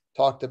Zaha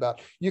talked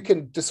about. You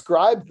can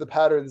describe the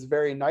patterns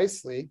very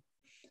nicely,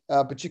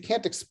 but you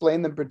can't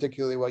explain them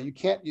particularly well.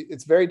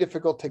 It's very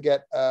difficult to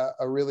get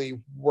a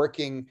really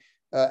working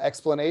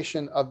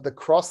explanation of the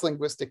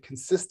cross-linguistic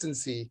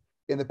consistency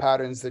in the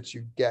patterns that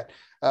you get.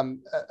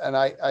 And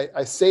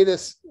I say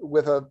this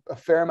with a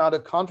fair amount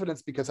of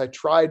confidence because I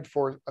tried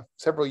for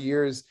several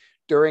years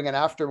during and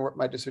after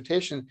my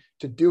dissertation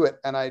to do it,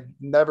 and I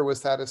never was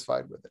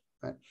satisfied with it.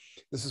 Right?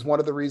 This is one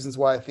of the reasons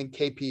why I think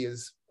KP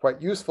is quite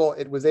useful.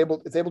 It's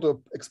able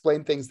to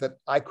explain things that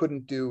I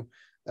couldn't do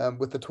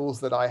with the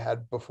tools that I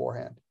had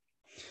beforehand.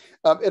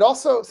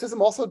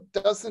 SISM also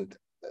doesn't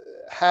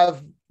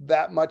have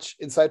that much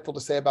insightful to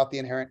say about the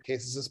inherent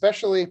cases,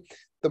 especially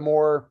the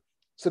more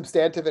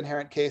substantive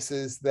inherent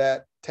cases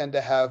that tend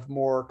to have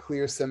more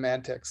clear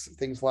semantics,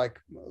 things like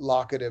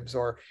locatives,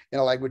 or in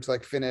a language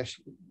like Finnish,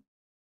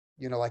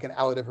 like an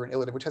allative or an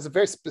illative, which has a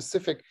very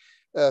specific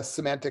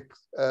semantic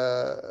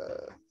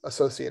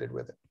associated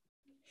with it.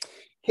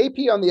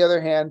 KP, on the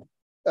other hand,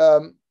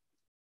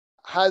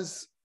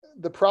 has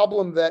the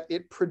problem that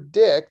it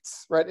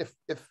predicts, right?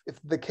 If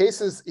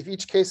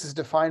each case is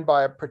defined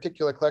by a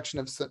particular collection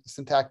of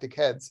syntactic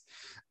heads,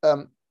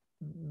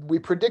 we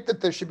predict that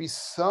there should be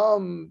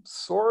some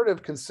sort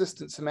of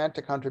consistent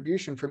semantic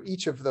contribution from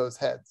each of those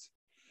heads,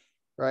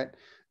 right?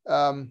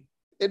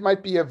 It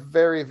might be a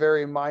very,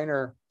 very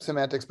minor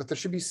semantics, but there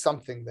should be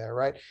something there,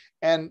 right?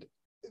 And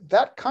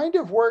that kind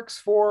of works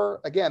for,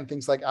 again,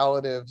 things like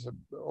allatives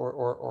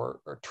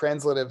or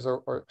translatives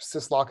or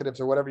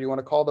cislocatives or whatever you want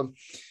to call them,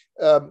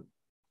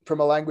 from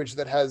a language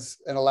that has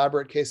an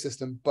elaborate case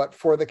system. But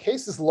for the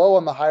cases low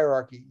on the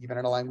hierarchy, even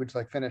in a language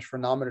like Finnish, for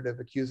nominative,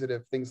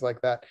 accusative, things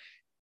like that,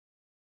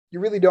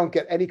 you really don't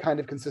get any kind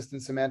of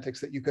consistent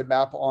semantics that you could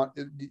map on,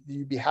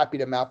 you'd be happy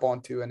to map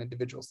onto an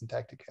individual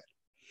syntactic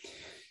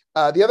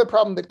head. The other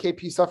problem that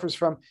KP suffers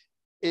from,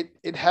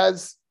 it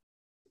has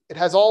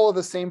all of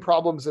the same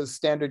problems as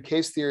standard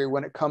case theory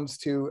when it comes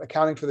to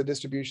accounting for the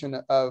distribution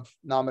of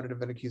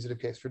nominative and accusative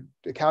case, for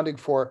accounting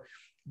for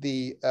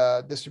the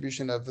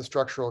distribution of the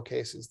structural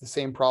cases, the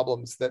same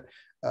problems that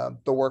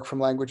the work from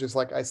languages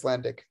like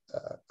Icelandic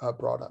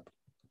brought up.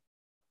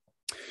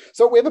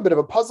 So we have a bit of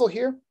a puzzle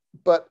here,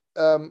 but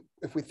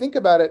if we think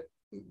about it,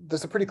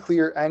 there's a pretty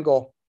clear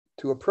angle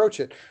to approach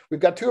it. We've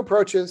got two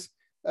approaches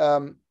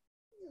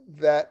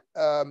that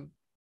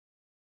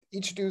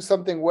each do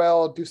something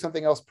well, do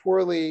something else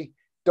poorly,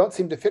 don't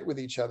seem to fit with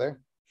each other.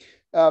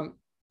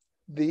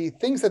 The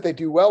things that they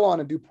do well on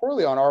and do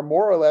poorly on are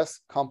more or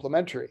less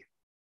complementary,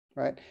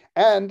 right?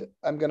 And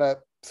I'm going to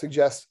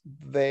suggest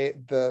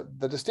the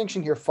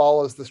distinction here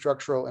follows the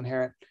structural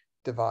inherent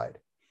divide.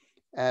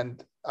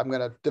 And I'm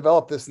going to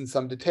develop this in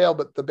some detail,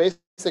 but the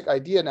basic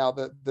idea now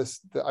that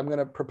I'm going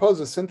to propose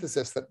a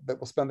synthesis that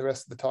we'll spend the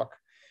rest of the talk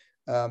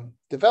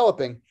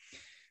developing.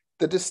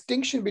 The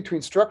distinction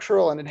between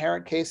structural and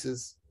inherent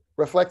cases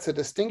reflects a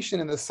distinction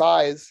in the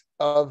size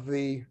of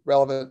the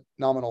relevant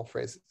nominal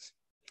phrases.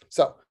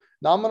 So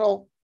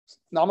nominals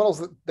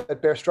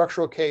that bear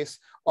structural case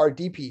are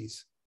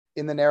DPs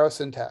in the narrow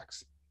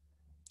syntax,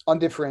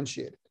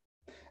 undifferentiated.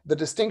 The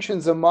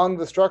distinctions among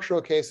the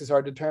structural cases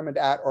are determined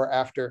at or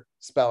after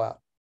spell out.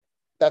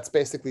 That's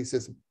basically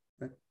schism.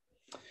 Right?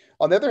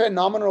 On the other hand,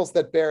 nominals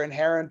that bear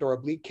inherent or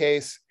oblique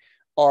case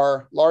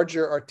are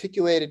larger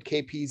articulated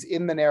KPs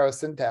in the narrow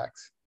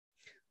syntax.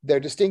 Their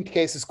distinct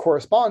cases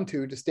correspond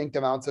to distinct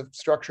amounts of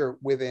structure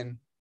within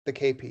the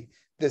KP.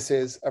 This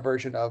is a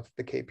version of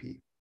the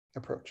KP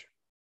approach.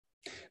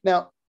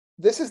 Now,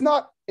 this is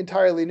not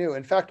entirely new.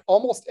 In fact,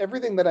 almost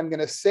everything that I'm going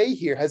to say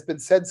here has been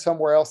said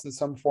somewhere else in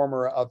some form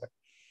or other.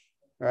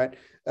 Right?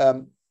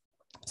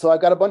 So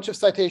I've got a bunch of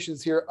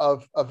citations here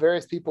of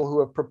various people who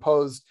have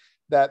proposed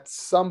that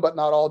some but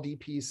not all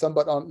DPs, some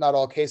but not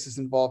all cases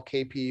involve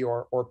KP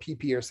or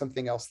PP or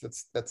something else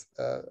that's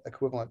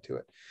equivalent to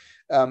it.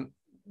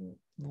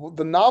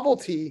 The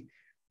novelty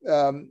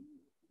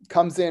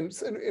comes in,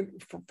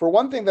 for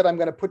one thing, that I'm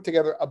going to put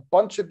together a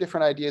bunch of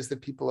different ideas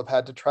that people have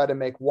had to try to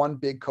make one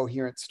big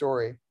coherent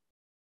story,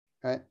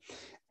 right?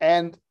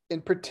 And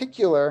in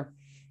particular,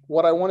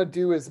 what I want to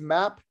do is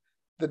map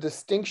the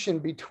distinction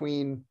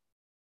between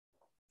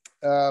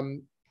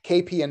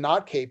KP and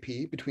not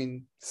KP,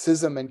 between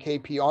schism and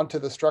KP, onto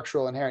the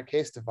structural inherent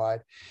case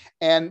divide.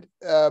 And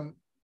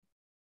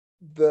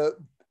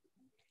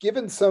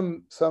given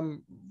some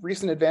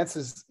recent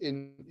advances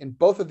in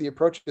both of the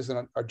approaches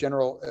and our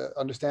general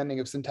understanding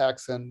of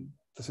syntax and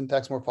the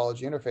syntax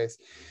morphology interface,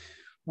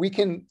 we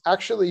can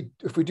actually,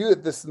 if we do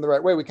this in the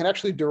right way, we can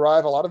actually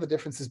derive a lot of the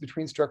differences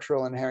between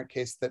structural and inherent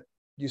case that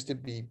used to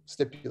be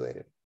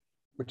stipulated,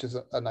 which is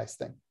a nice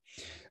thing.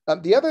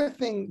 The other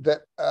thing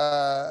that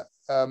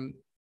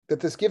that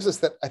this gives us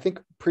that I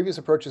think previous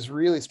approaches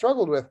really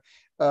struggled with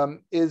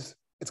is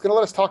it's going to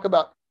let us talk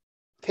about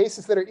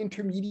cases that are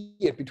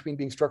intermediate between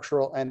being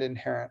structural and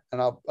inherent.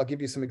 And I'll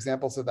give you some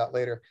examples of that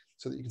later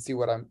so that you can see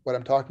what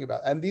I'm talking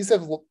about. And these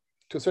have,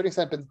 to a certain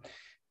extent, been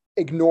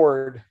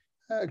ignored.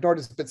 Ignored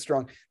is a bit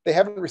strong. They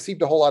haven't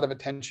received a whole lot of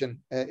attention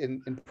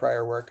in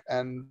prior work.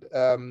 And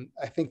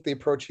I think the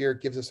approach here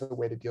gives us a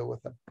way to deal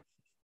with them.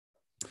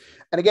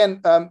 And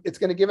again, it's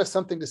going to give us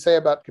something to say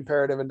about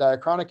comparative and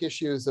diachronic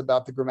issues,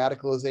 about the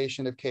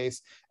grammaticalization of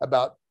case,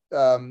 about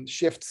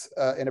shifts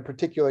in a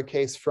particular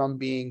case from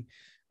being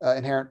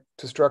inherent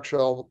to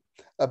structural,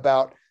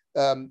 about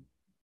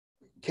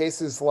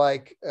cases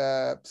like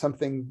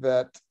something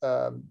that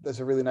there's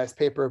a really nice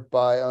paper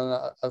by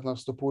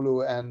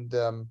Agnostopoulou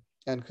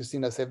and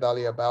Christina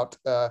Sevdali about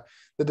the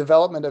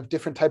development of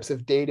different types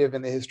of dative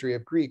in the history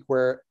of Greek,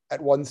 where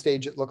at one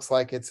stage it looks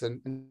like it's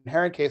an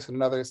inherent case, and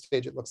another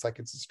stage it looks like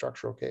it's a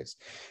structural case.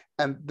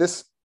 And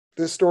this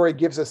story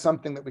gives us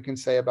something that we can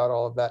say about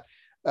all of that.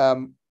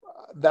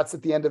 that's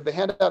at the end of the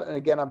handout. And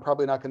again, I'm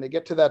probably not going to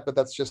get to that, but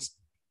that's just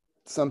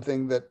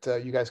something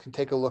that you guys can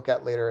take a look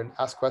at later and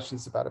ask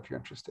questions about if you're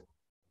interested.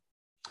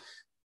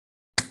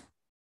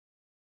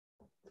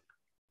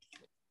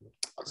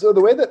 So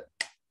the way that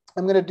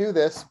I'm going to do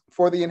this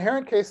for the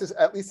inherent cases,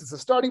 at least as a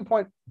starting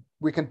point,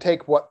 we can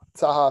take what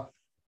Zaha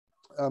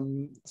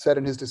said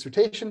in his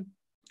dissertation.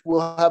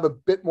 We'll have a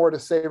bit more to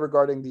say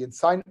regarding the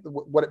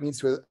what it means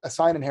to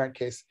assign inherent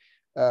case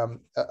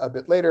a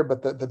bit later,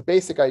 but the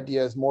basic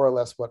idea is more or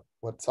less what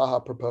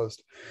Zaha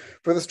proposed.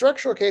 For the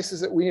structural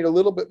cases, we need a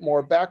little bit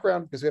more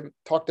background because we haven't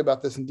talked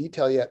about this in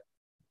detail yet.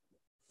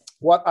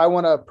 What I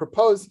want to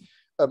propose,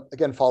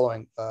 again,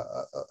 following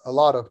a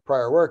lot of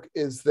prior work,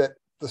 is that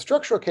the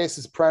structural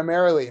cases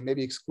primarily,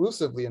 maybe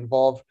exclusively,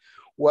 involve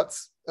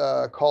what's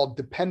called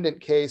dependent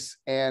case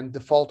and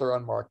default or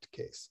unmarked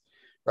case,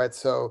 right?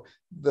 So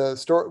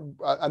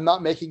I'm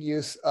not making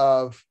use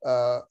of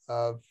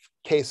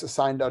case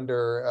assigned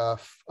under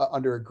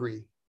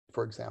agree,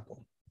 for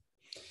example.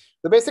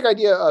 The basic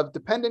idea of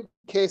dependent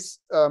case,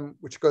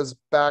 which goes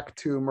back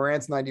to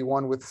Moran's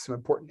 91 with some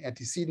important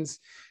antecedents,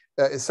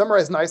 is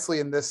summarized nicely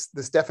in this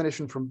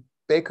definition from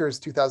Baker's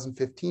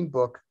 2015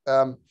 book.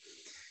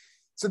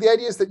 So the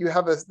idea is that you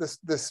have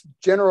this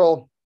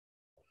general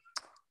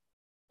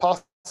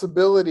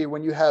possibility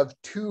when you have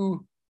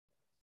two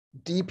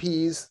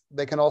DPs.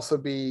 They can also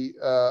be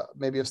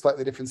maybe of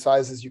slightly different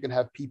sizes. You can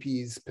have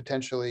PPs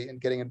potentially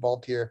and getting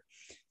involved here.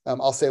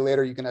 I'll say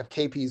later you can have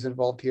KPs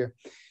involved here.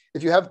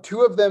 If you have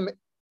two of them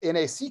in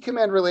a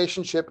C-command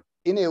relationship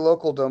in a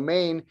local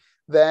domain,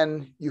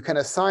 then you can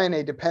assign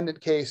a dependent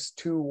case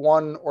to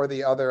one or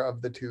the other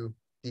of the two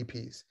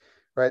DPs.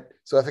 Right.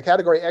 So if a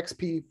category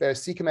XP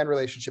bears C-command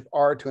relationship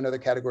R to another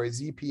category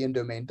ZP in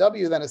domain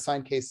W, then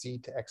assign case C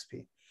to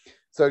XP.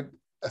 So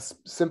a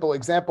simple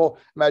example,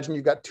 imagine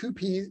you've got two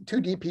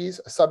DPs,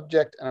 a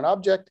subject and an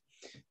object.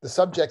 The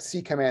subject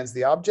C commands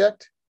the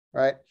object,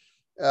 right?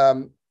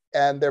 And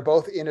they're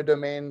both in a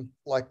domain,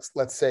 like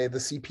let's say the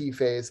CP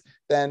phase.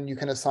 Then you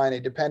can assign a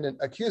dependent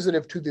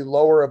accusative to the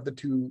lower of the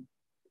two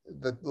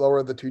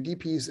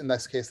DPs. In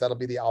this case, that'll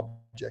be the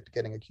object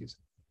getting accused.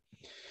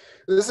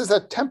 This is a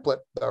template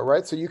though,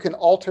 right? So you can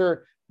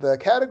alter the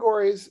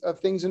categories of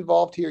things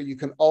involved here. You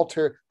can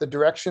alter the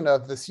direction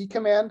of the C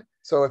command.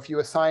 So if you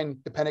assign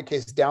dependent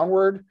case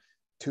downward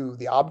to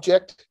the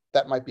object,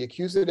 that might be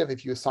accusative.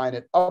 If you assign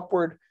it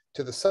upward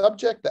to the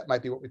subject, that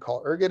might be what we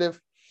call ergative.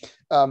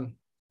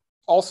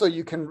 Also,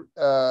 you can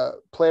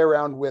play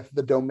around with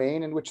the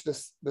domain in which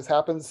this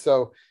happens.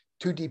 So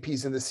two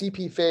DPs in the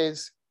CP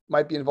phase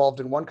might be involved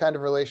in one kind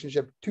of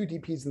relationship, two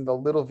DPs in the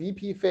little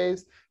VP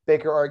phase.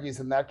 Baker argues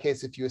in that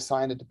case, if you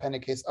assign a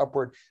dependent case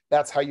upward,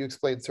 that's how you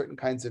explain certain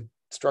kinds of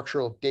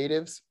structural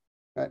datives,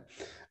 right?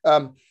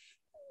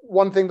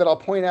 One thing that I'll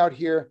point out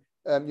here,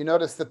 you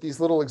notice that these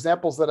little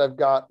examples that I've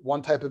got,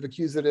 one type of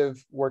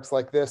accusative works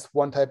like this,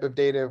 one type of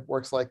dative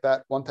works like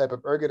that, one type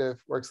of ergative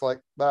works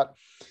like that.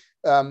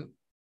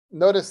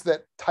 Notice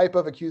that type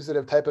of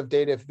accusative, type of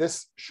dative,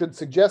 this should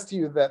suggest to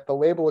you that the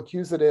label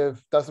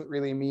accusative doesn't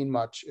really mean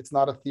much. It's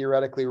not a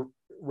theoretically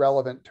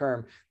relevant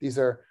term. These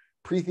are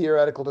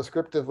pre-theoretical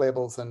descriptive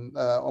labels, and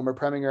Omer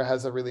Preminger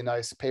has a really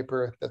nice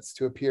paper that's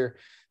to appear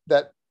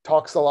that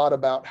talks a lot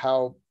about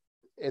how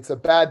it's a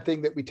bad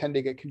thing that we tend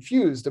to get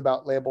confused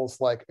about labels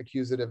like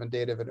accusative and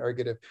dative and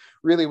ergative.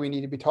 Really, we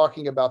need to be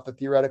talking about the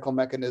theoretical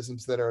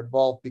mechanisms that are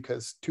involved,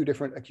 because two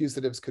different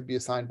accusatives could be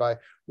assigned by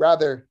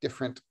rather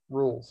different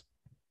rules.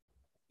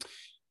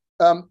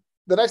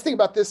 The nice thing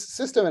about this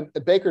system,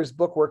 and Baker's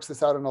book works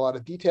this out in a lot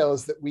of detail,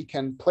 is that we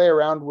can play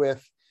around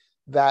with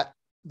that.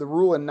 The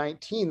rule in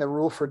 19, the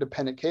rule for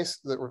dependent case,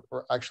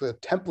 or actually a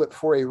template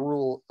for a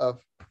rule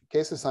of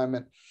case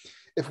assignment.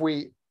 If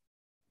we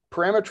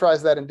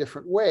parameterize that in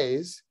different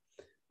ways,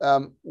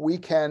 we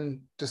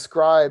can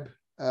describe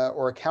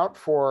or account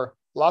for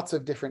lots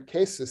of different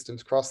case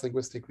systems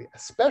cross-linguistically,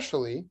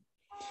 especially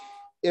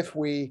if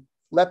we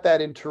let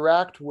that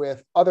interact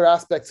with other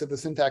aspects of the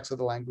syntax of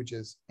the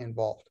languages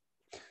involved.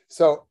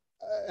 So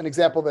an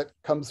example that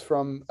comes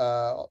from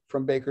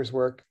Baker's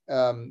work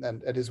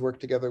and his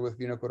work together with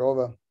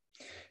Vinokurova.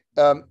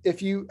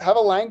 If you have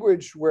a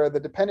language where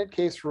the dependent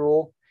case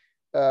rule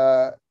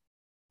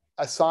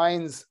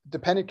assigns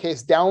dependent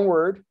case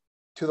downward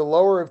to the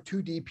lower of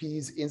two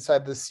DPs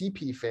inside the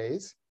CP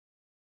phase,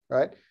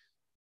 right?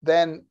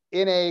 Then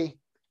in a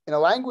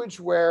language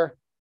where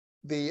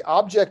the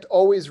object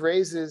always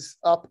raises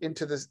up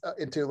into this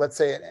into let's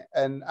say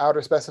an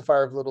outer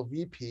specifier of little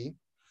VP,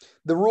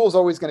 the rule is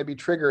always going to be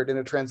triggered in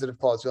a transitive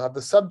clause. You'll have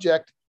the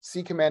subject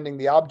C commanding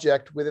the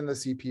object within the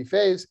CP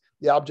phase.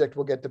 The object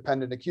will get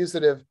dependent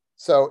accusative.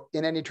 So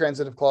in any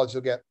transitive clause,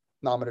 you'll get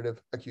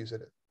nominative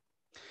accusative.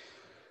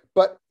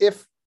 But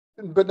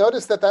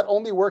notice that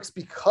only works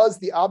because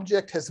the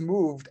object has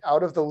moved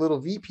out of the little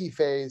VP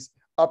phase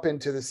up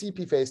into the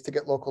CP phase to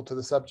get local to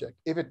the subject.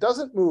 If it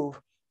doesn't move,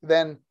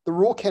 then the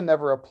rule can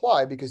never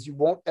apply, because you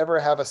won't ever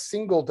have a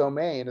single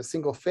domain, a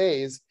single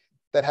phase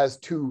that has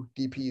two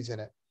DPs in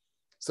it.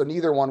 So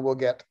neither one will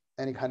get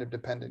any kind of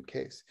dependent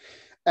case.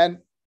 And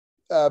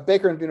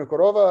Baker and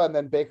Vinokurova, and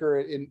then Baker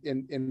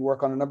in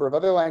work on a number of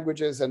other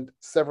languages, and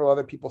several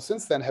other people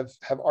since then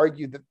have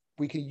argued that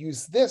we can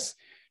use this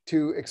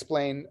to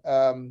explain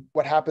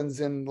what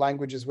happens in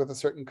languages with a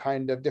certain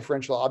kind of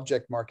differential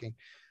object marking.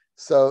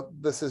 So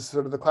this is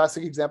sort of the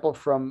classic example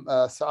from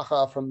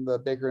Saha from the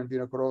Baker and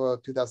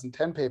Vinokurova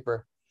 2010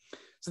 paper.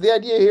 So the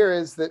idea here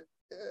is that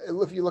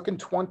if you look in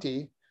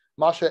 20,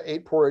 Masha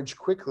ate porridge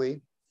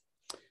quickly.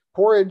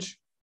 Porridge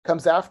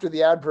comes after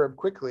the adverb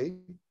quickly.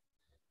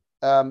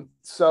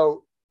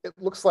 So it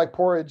looks like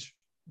porridge,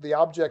 the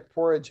object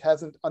porridge,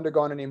 hasn't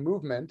undergone any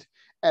movement.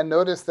 And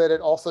notice that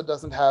it also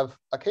doesn't have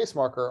a case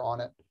marker on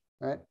it,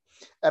 right?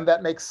 And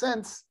that makes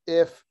sense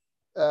if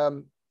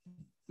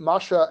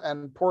Masha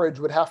and porridge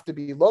would have to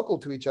be local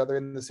to each other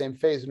in the same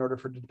phase in order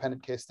for the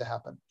dependent case to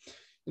happen.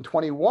 In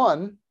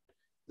 21,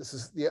 this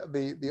is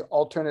the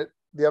alternate,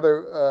 the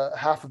other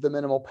half of the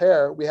minimal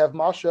pair, we have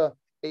Masha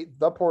ate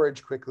the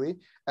porridge quickly,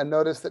 and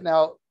notice that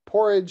now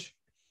porridge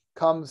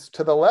comes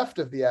to the left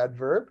of the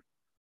adverb,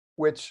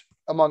 which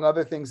among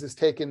other things is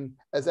taken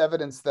as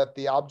evidence that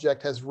the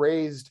object has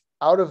raised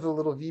out of the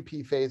little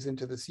VP phase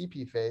into the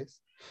CP phase.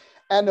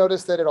 And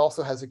notice that it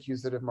also has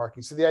accusative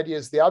marking. So the idea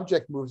is the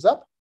object moves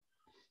up,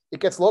 it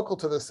gets local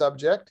to the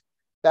subject,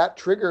 that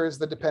triggers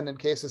the dependent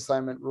case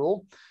assignment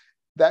rule.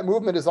 That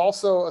movement is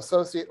also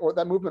associated, or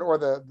that movement or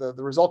the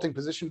resulting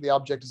position of the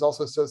object is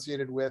also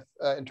associated with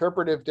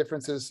interpretive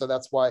differences. So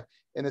that's why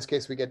in this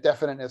case we get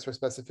definiteness or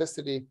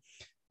specificity,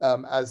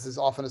 as is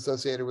often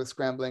associated with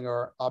scrambling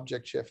or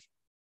object shift.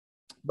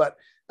 But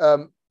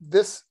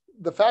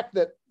the fact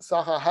that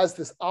Saha has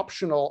this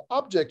optional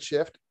object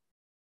shift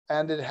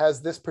and it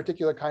has this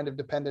particular kind of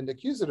dependent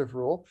accusative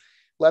rule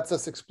lets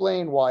us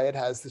explain why it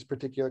has this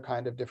particular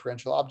kind of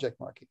differential object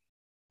marking.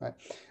 Right.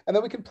 And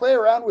then we can play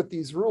around with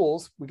these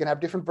rules. We can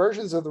have different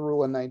versions of the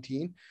rule in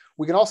 19.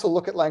 We can also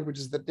look at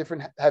languages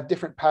that have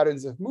different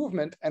patterns of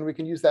movement, and we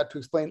can use that to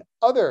explain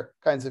other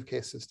kinds of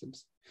case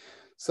systems.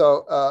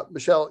 So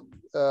Michelle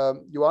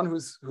Yuan,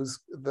 who's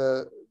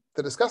the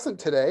discussant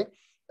today,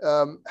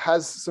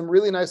 has some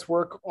really nice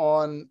work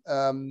on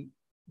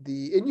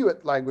the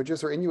Inuit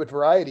languages or Inuit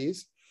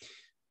varieties,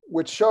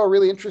 which show a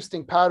really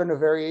interesting pattern of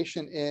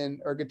variation in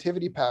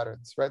ergativity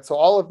patterns, right? So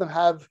all of them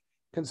have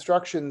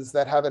constructions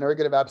that have an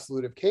ergative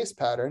absolutive case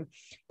pattern,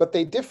 but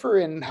they differ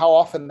in how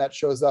often that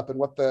shows up and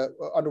what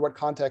under what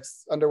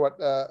contexts, under what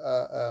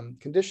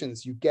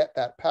conditions you get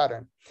that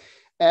pattern.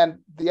 And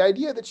the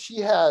idea that she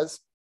has,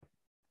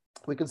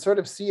 we can sort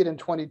of see it in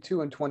 22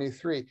 and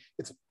 23.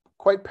 It's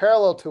quite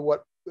parallel to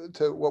what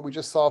we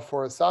just saw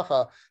for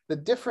Saha. The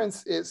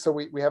difference is, so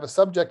we have a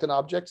subject and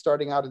object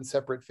starting out in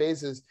separate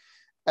phases,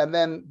 and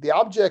then the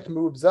object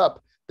moves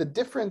up. The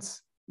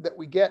difference that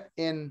we get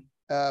in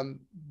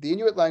the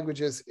Inuit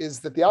languages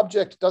is that the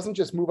object doesn't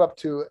just move up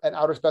to an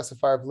outer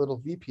specifier of little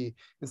VP.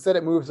 Instead,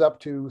 it moves up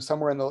to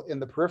somewhere in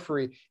the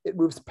periphery. It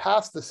moves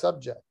past the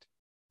subject.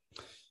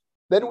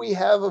 Then we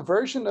have a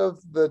version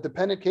of the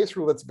dependent case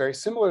rule that's very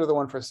similar to the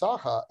one for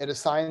Saha. It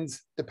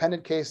assigns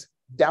dependent case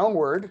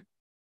downward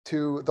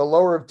to the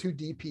lower of two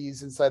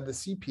DPs inside the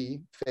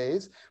CP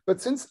phase.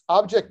 But since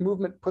object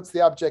movement puts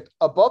the object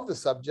above the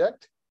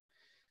subject,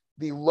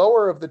 the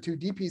lower of the two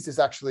DPs is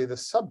actually the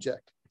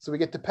subject. So we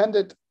get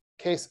dependent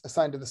case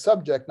assigned to the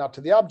subject, not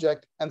to the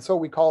object, and so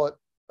we call it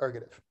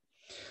ergative.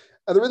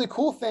 And the really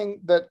cool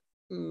thing that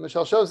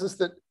Michelle shows is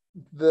that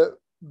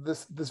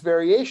this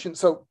variation.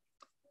 So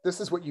this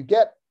is what you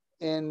get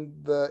in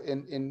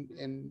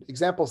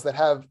examples that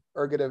have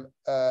ergative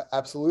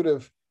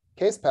absolutive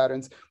case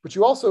patterns, but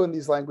you also in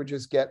these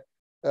languages get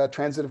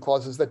transitive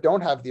clauses that don't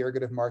have the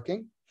ergative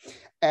marking,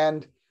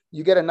 and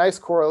you get a nice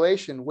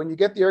correlation. When you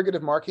get the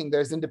ergative marking,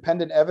 there's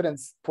independent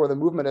evidence for the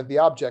movement of the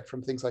object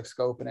from things like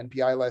scope and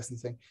NPI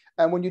licensing.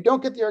 And when you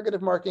don't get the ergative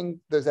marking,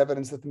 there's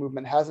evidence that the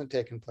movement hasn't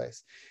taken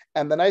place.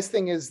 And the nice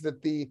thing is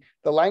that the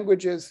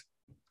languages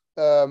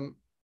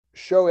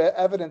show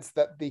evidence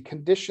that the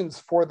conditions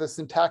for the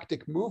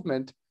syntactic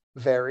movement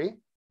vary,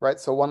 right?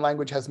 So one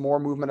language has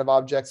more movement of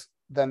objects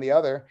than the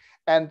other,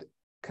 and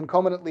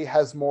concomitantly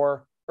has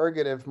more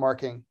ergative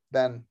marking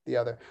than the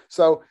other.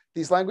 So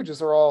these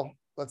languages are all,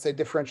 let's say,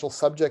 differential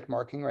subject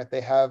marking, right?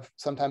 They have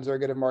sometimes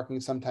ergative marking,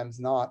 sometimes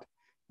not,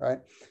 right?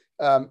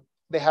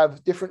 They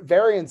have different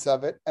variants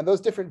of it, and those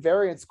different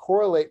variants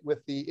correlate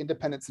with the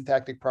independent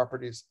syntactic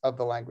properties of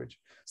the language.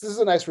 So this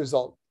is a nice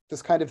result.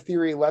 This kind of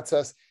theory lets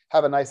us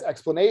have a nice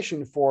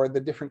explanation for the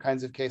different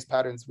kinds of case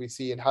patterns we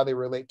see and how they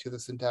relate to the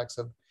syntax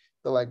of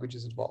the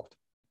languages involved.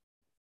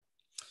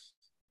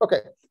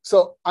 Okay,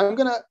 so I'm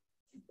gonna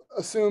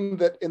assume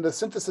that in the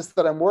synthesis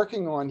that I'm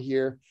working on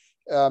here,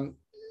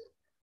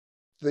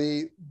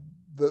 the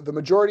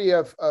majority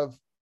of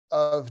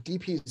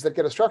DPs that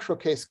get a structural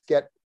case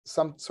get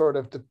some sort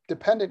of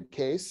dependent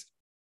case.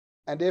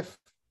 And if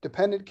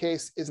dependent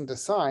case isn't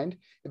assigned,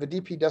 if a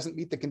DP doesn't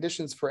meet the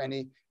conditions for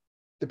any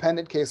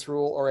dependent case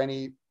rule or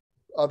any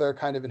other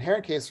kind of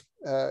inherent case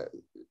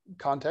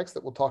context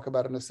that we'll talk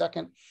about in a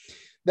second,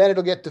 then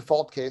it'll get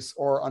default case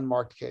or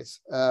unmarked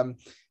case.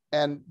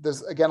 And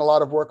there's, again, a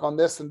lot of work on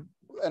this. And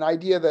an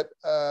idea that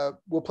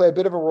will play a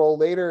bit of a role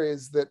later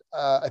is that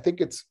I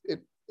think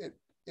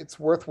it's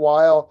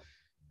worthwhile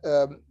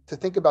to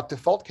think about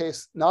default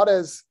case not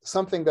as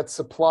something that's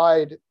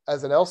supplied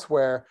as an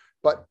elsewhere,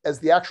 but as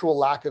the actual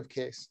lack of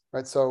case,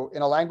 right? So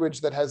in a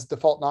language that has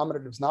default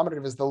nominatives,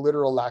 nominative is the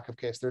literal lack of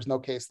case. There's no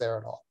case there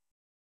at all.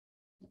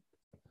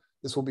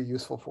 This will be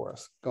useful for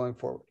us going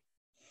forward.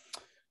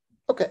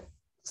 Okay,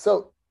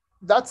 so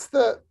that's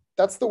the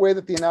way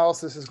that the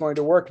analysis is going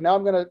to work. Now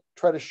I'm going to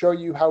try to show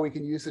you how we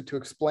can use it to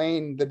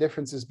explain the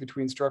differences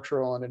between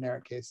structural and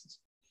inherent cases.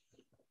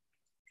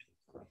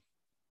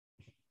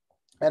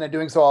 And in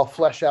doing so, I'll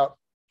flesh out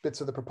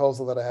bits of the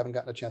proposal that I haven't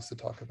gotten a chance to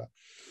talk about.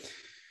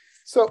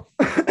 So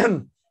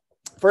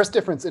first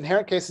difference,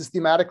 inherent case is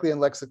thematically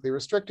and lexically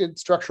restricted.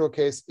 Structural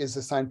case is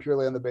assigned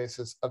purely on the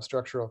basis of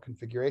structural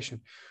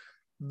configuration.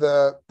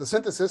 The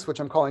synthesis, which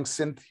I'm calling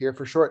synth here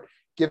for short,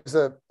 gives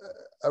a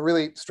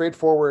really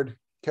straightforward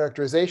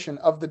characterization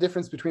of the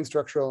difference between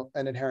structural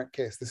and inherent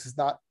case. This is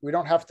not, we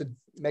don't have to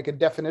make a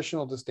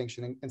definitional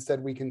distinction.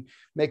 Instead, we can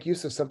make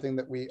use of something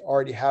that we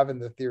already have in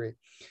the theory.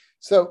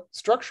 So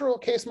structural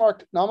case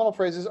marked nominal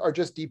phrases are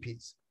just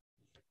DPs.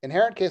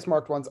 Inherent case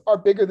marked ones are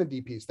bigger than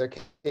DPs. They're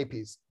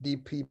KPs,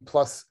 DP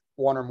plus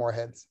one or more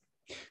heads.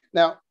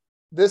 Now,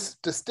 this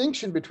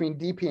distinction between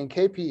DP and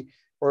KP,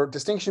 or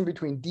distinction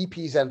between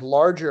DPs and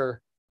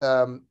larger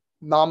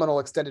nominal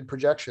extended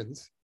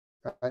projections,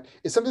 right,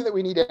 is something that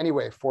we need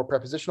anyway for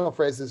prepositional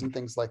phrases and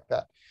things like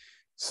that.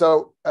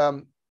 So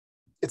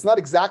it's not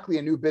exactly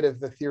a new bit of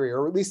the theory,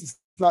 or at least it's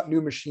not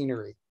new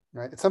machinery,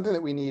 right? It's something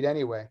that we need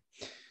anyway.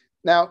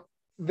 Now,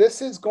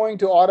 this is going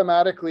to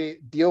automatically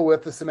deal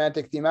with the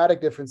semantic thematic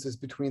differences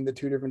between the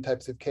two different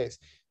types of case.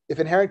 If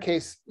inherent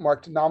case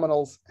marked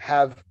nominals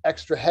have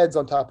extra heads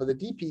on top of the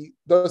DP,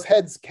 those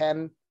heads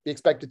can be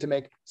expected to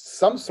make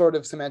some sort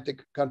of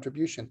semantic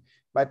contribution.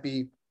 Might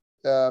be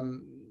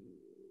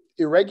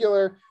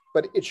irregular,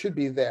 but it should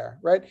be there,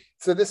 right?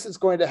 So this is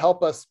going to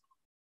help us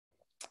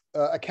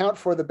account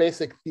for the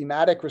basic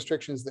thematic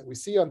restrictions that we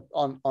see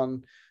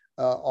on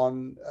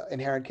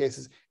inherent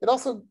cases. It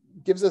also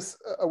gives us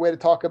a way to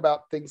talk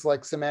about things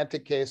like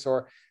semantic case,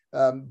 or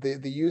the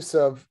use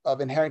of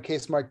inherent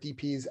case marked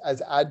DPs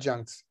as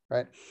adjuncts,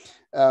 right?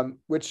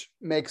 Which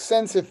makes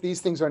sense if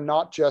these things are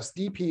not just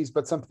DPs,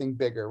 but something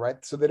bigger,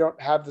 right? So they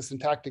don't have the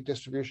syntactic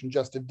distribution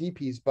just of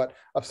DPs, but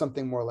of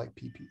something more like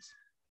PPs.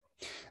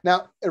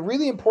 Now, a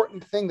really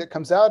important thing that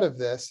comes out of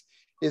this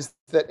is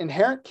that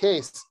inherent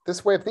case,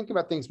 this way of thinking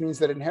about things means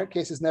that inherent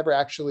case is never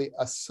actually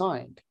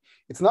assigned.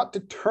 It's not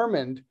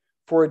determined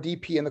for a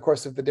DP in the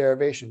course of the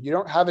derivation. You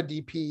don't have a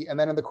DP and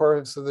then in the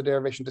course of the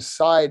derivation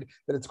decide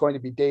that it's going to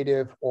be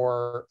dative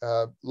or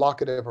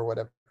locative or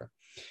whatever.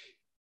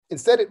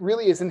 Instead, it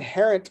really is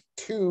inherent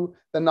to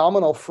the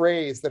nominal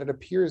phrase that it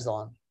appears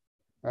on,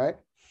 right?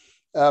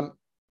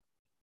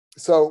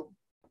 So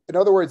in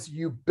other words,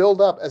 you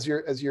build up, as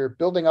you're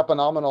building up a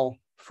nominal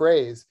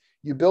phrase,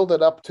 you build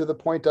it up to the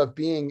point of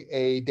being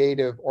a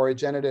dative or a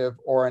genitive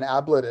or an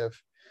ablative.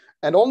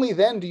 And only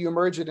then do you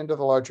merge it into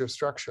the larger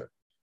structure,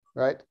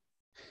 right?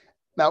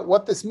 Now,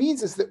 what this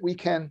means is that we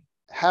can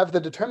have the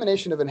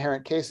determination of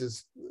inherent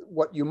cases.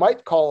 What you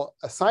might call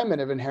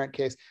assignment of inherent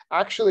case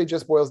actually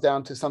just boils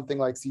down to something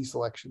like C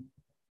selection.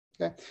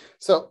 Okay,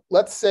 so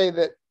let's say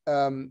that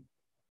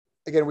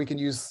again, we can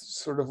use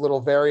sort of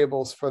little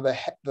variables for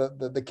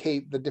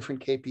the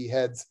different KP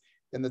heads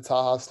in the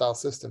Taha style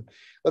system.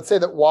 Let's say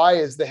that Y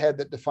is the head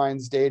that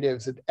defines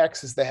datives, and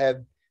X is the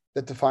head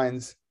that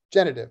defines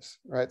genitives,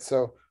 right?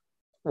 So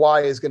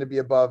Y is going to be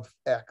above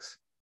X.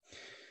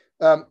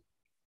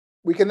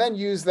 We can then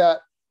use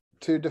that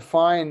to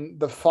define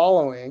the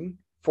following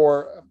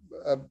for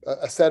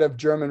a set of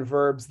German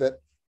verbs that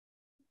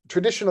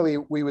traditionally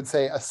we would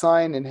say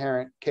assign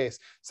inherent case.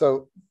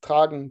 So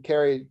tragen,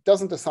 carry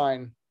doesn't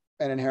assign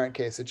an inherent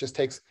case. It just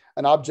takes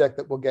an object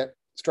that will get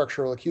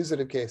structural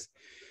accusative case.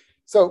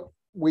 So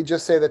we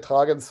just say that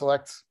tragen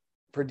selects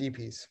for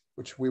DPs,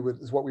 which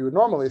is what we would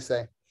normally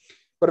say.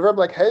 But a verb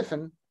like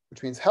helfen,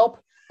 which means help,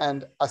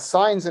 and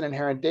assigns an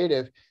inherent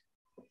dative,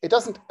 it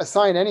doesn't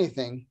assign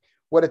anything.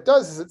 What it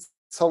does is it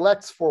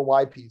selects for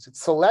YPs. It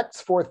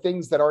selects for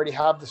things that already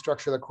have the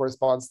structure that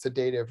corresponds to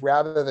dative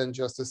rather than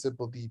just a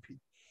simple DP.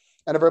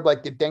 And a verb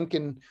like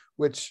gedenken,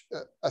 which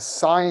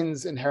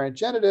assigns inherent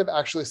genitive,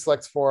 actually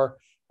selects for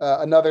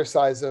another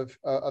size of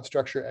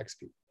structure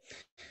XP.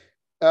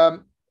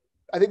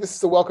 I think this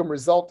is a welcome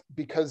result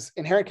because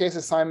inherent case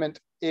assignment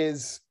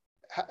is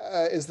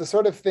the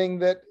sort of thing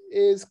that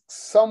is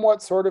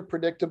somewhat sort of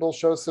predictable,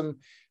 shows some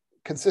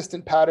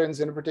consistent patterns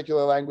in a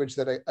particular language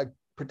that a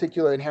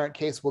particular inherent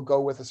case will go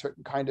with a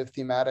certain kind of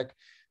thematic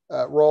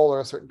role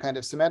or a certain kind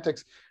of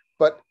semantics,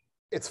 but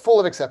it's full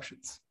of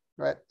exceptions,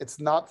 right? It's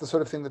not the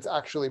sort of thing that's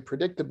actually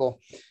predictable.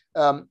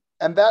 And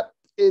that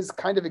is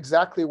kind of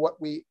exactly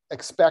what we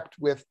expect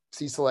with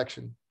C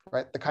selection,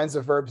 right? The kinds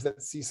of verbs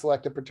that C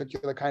select a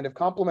particular kind of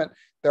complement,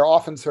 there are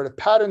often sort of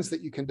patterns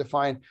that you can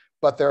define,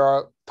 but there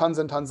are tons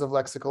and tons of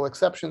lexical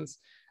exceptions.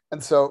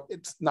 And so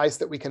it's nice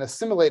that we can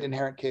assimilate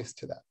inherent case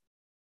to that.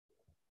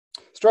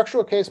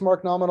 Structural case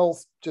marked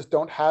nominals just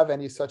don't have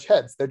any such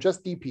heads. They're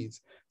just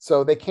DPs.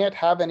 So they can't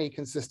have any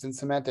consistent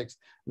semantics.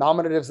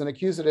 Nominatives and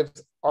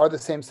accusatives are the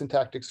same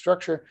syntactic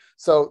structure.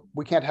 So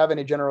we can't have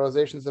any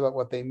generalizations about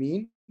what they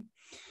mean.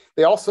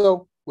 They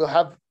also will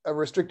have a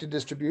restricted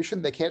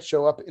distribution. They can't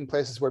show up in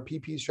places where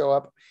PPs show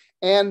up,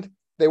 and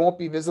they won't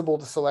be visible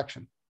to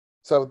selection.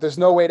 So there's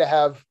no way to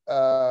have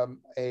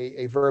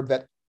a verb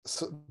that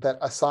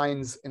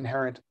assigns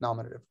inherent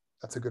nominative.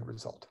 That's a good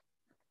result.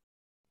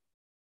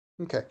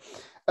 Okay.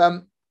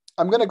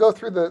 I'm going to go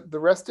through the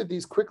rest of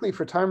these quickly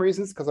for time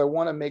reasons, because I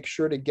want to make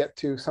sure to get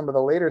to some of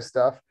the later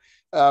stuff.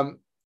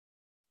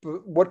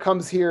 What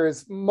comes here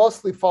is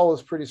mostly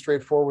follows pretty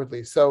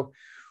straightforwardly. So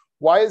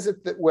why is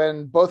it that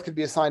when both could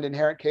be assigned,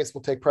 inherent case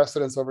will take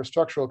precedence over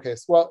structural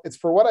case? Well, it's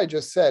for what I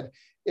just said.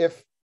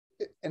 If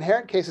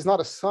inherent case is not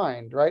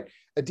assigned, right?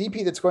 A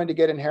DP that's going to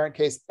get inherent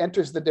case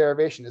enters the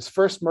derivation, is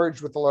first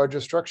merged with the larger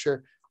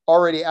structure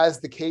already as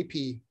the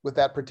KP with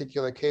that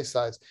particular case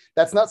size.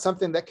 That's not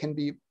something that can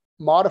be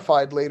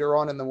modified later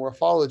on in the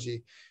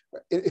morphology.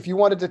 If you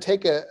wanted to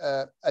take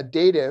a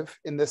dative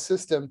in this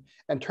system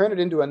and turn it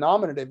into a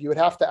nominative, you would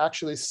have to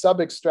actually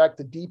sub-extract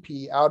the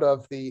DP out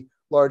of the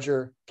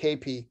larger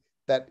KP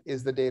that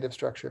is the dative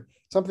structure,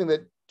 something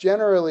that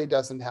generally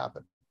doesn't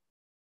happen.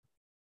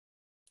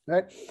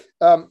 Right?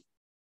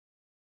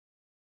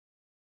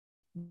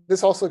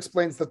 This also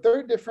explains the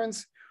third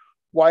difference,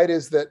 why it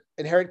is that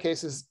inherent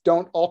cases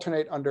don't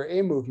alternate under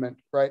a movement,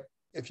 right?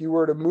 If you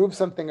were to move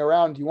something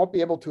around, you won't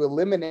be able to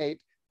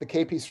eliminate the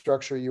KP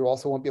structure. You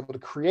also won't be able to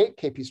create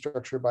KP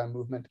structure by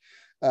movement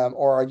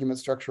or argument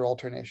structure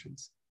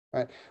alternations,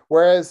 right?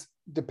 Whereas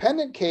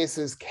dependent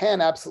cases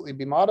can absolutely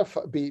be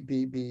modified,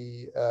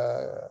 be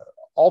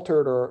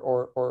altered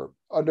or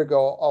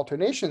undergo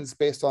alternations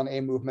based on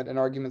a movement and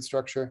argument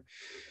structure.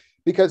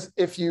 Because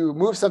if you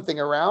move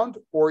something around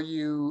or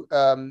you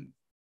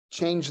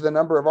change the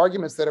number of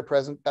arguments that are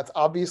present, that's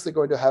obviously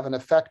going to have an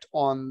effect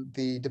on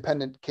the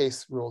dependent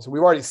case rules.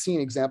 We've already seen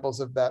examples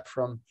of that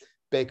from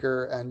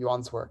Baker and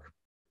Yuan's work.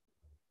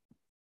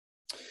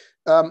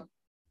 And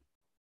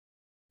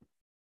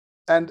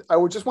I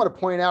would just want to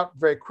point out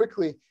very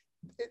quickly,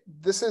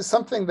 this is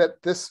something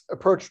that this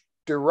approach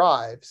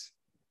derives,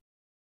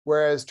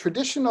 whereas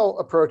traditional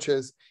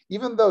approaches,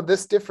 even though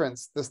this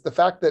difference, the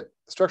fact that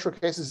structural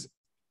cases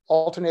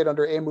alternate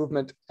under a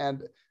movement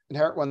and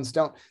inherent ones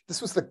don't,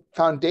 this was the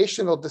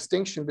foundational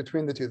distinction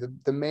between the two,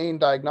 the main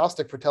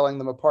diagnostic for telling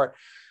them apart.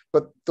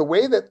 But the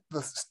way that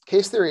the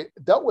case theory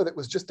dealt with it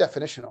was just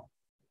definitional,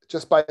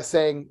 just by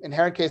saying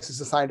inherent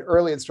cases assigned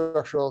early and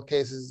structural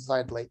cases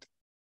assigned late.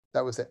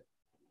 That was it.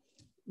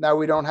 Now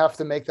we don't have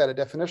to make that a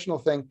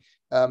definitional thing.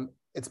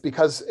 It's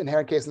because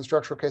inherent case and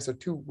structural case are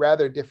two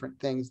rather different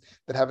things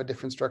that have a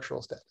different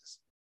structural status.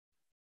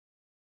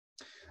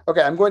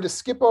 Okay, I'm going to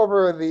skip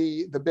over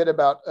the bit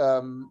about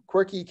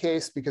quirky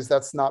case because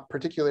that's not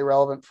particularly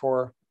relevant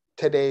for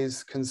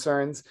today's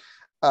concerns.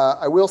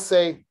 I will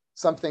say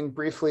something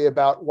briefly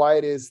about why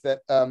it is that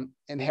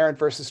inherent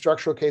versus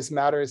structural case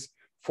matters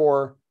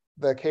for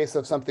the case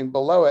of something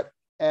below it.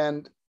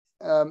 And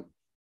I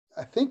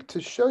think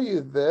to show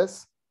you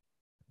this,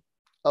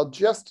 I'll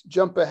just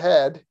jump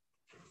ahead.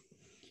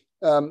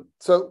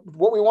 So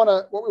what we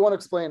want to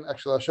explain,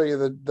 actually, I'll show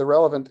you the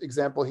relevant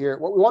example here.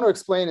 What we want to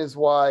explain is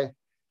why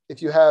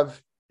if you have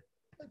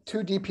two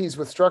DPs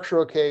with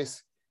structural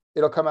case,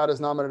 it'll come out as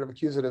nominative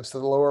accusative.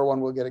 So the lower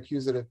one will get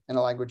accusative in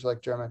a language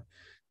like German.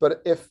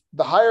 But if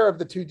the higher of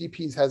the two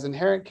DPs has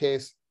inherent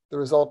case, the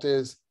result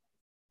is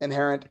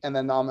inherent and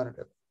then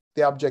nominative.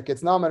 The object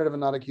gets nominative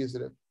and not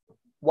accusative.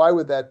 Why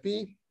would that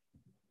be?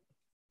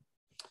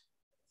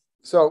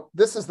 So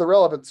this is the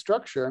relevant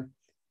structure.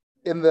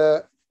 In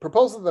the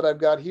proposal that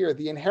I've got here,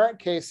 the inherent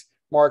case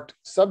marked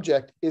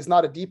subject is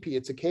not a DP,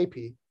 it's a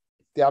KP.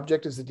 The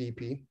object is a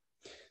DP.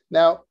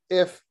 Now,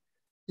 if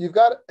you've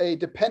got a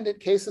dependent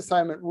case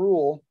assignment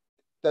rule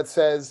that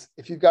says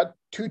if you've got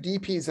two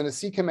DPs in a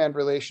C command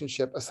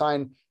relationship,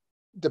 assign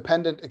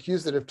dependent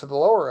accusative to the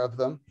lower of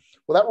them,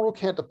 well, that rule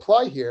can't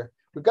apply here.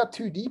 We've got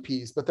two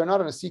DPs, but they're not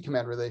in a C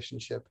command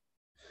relationship.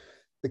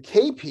 The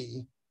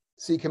KP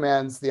C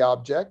commands the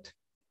object,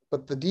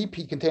 but the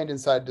DP contained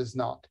inside does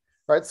not,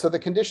 right? So the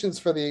conditions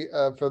for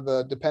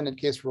the dependent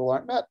case rule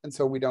aren't met, and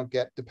so we don't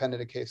get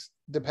dependent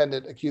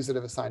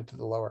accusative assigned to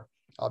the lower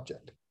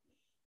object.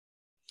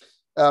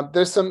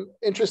 There's some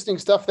interesting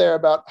stuff there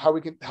about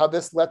how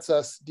this lets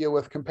us deal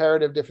with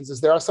comparative differences.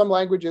 There are some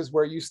languages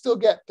where you still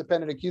get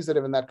dependent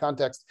accusative in that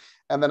context,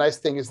 and the nice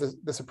thing is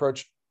this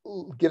approach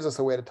gives us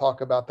a way to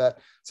talk about that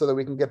so that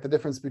we can get the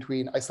difference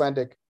between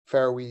Icelandic,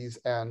 Faroese,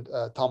 and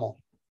Tamil.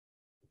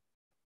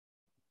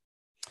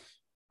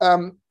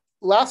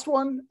 Last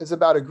one is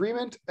about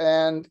agreement,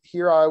 and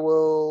here I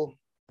will,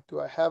 do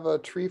I have a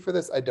tree for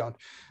this? I don't.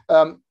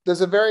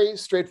 There's a very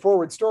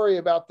straightforward story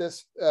about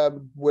this,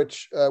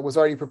 which was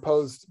already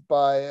proposed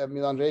by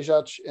Milan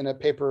Rejac in a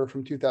paper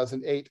from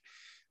 2008.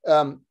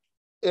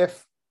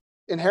 If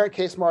inherent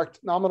case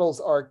marked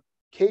nominals are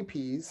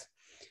KPs,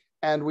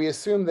 and we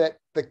assume that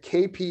the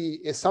KP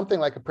is something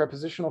like a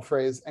prepositional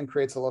phrase and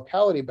creates a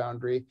locality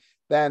boundary,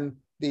 then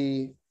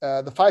the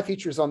 5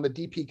 features on the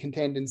DP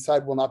contained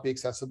inside will not be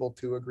accessible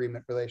to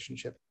agreement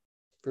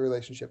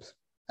relationships.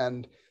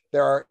 And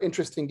there are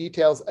interesting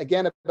details,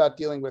 again, about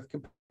dealing with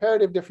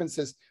comparative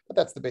differences, but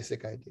that's the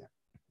basic idea.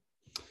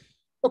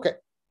 Okay,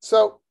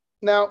 so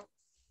now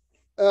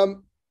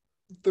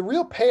the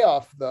real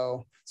payoff,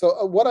 though,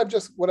 so what I've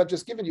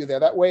just given you there,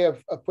 that way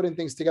of putting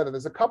things together,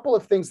 there's a couple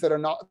of things that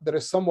are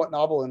somewhat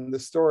novel in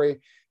this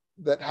story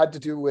that had to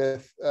do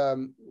with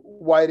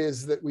why it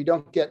is that we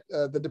don't get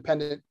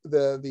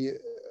the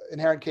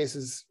inherent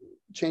cases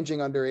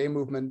changing under a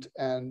movement,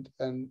 and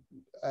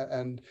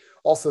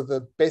also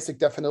the basic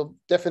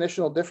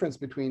definitional difference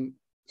between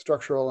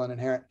structural and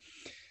inherent.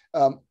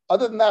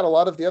 Other than that, a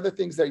lot of the other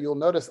things that you'll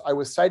notice, I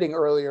was citing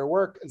earlier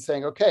work and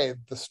saying, okay,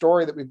 the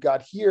story that we've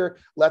got here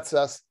lets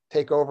us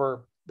take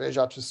over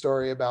Béjac's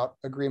story about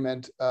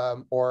agreement,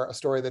 or a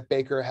story that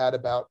Baker had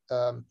about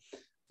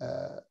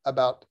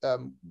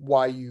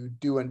why you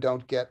do and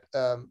don't get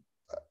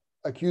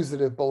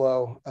accusative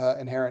below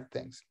inherent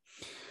things.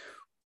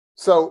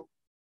 So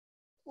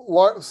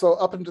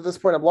up until this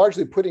point, I'm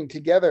largely putting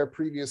together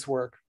previous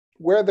work.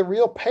 Where the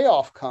real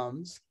payoff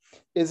comes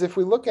is if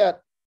we look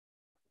at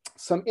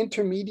some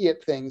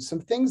intermediate things, some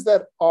things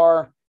that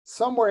are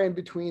somewhere in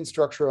between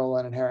structural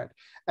and inherent.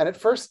 And at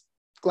first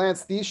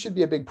glance, these should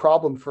be a big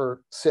problem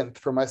for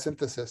my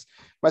synthesis.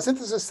 My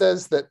synthesis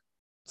says that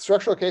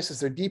structural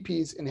cases are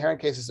DPs, inherent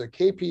cases are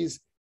KPs.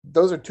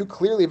 Those are two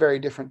clearly very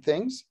different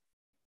things.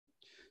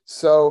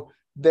 So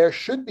there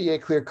should be a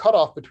clear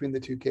cutoff between the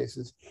two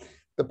cases.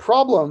 The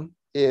problem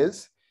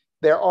is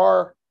there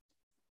are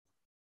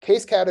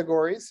case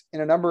categories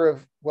in a number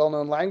of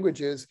well-known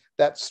languages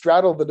that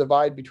straddle the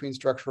divide between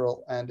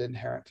structural and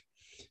inherent.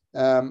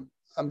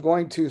 I'm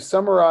going to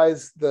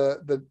summarize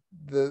the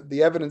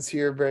evidence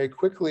here very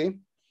quickly.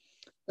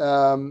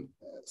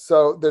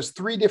 So there's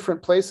 3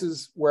 different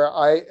places where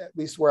at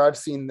least where I've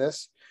seen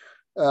this.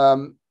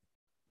 The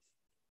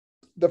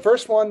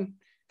first one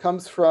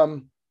comes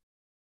from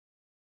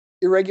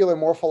irregular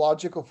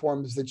morphological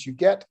forms that you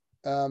get.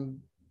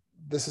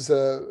 This is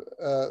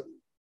a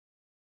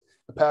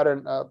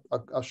pattern.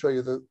 I'll show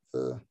you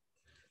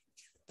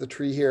the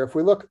tree here. If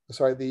we look,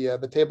 sorry,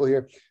 the table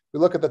here, we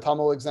look at the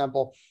Tamil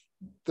example.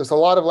 There's a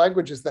lot of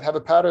languages that have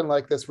a pattern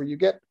like this, where you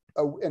get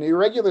an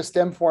irregular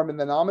stem form in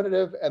the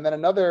nominative, and then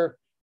another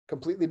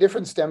completely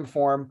different stem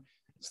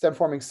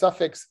forming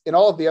suffix in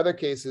all of the other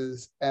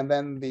cases, and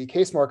then the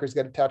case markers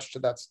get attached to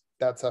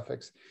that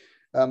suffix.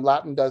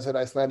 Latin does it,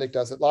 Icelandic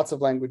does it, lots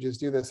of languages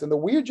do this. And the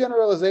weird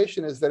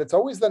generalization is that it's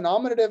always the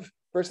nominative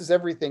versus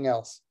everything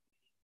else.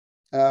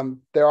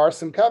 There are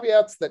some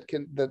caveats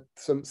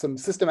some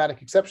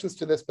systematic exceptions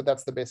to this, but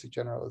that's the basic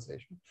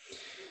generalization.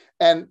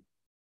 And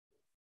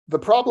the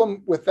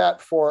problem with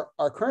that for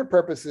our current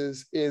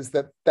purposes is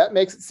that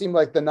makes it seem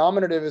like the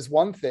nominative is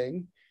one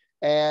thing,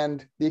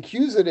 and the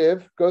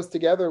accusative goes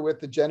together with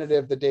the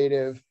genitive, the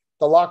dative,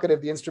 the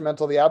locative, the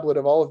instrumental, the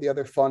ablative, all of the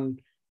other fun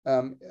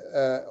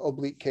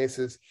oblique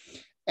cases.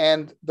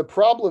 And the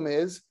problem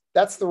is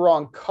that's the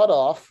wrong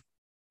cutoff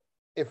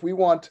if we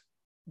want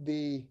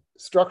the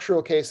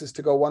structural cases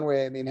to go one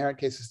way and the inherent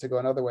cases to go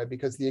another way,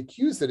 because the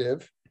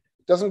accusative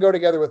doesn't go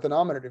together with the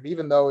nominative,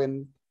 even though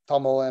in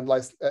Tamil and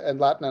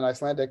Latin and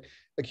Icelandic,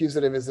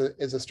 accusative is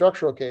a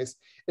structural case.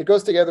 It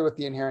goes together with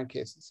the inherent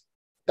cases.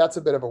 That's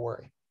a bit of a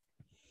worry.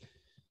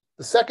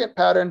 The second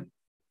pattern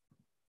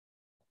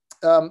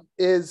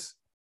is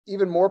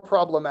even more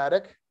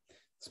problematic.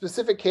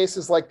 Specific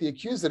cases like the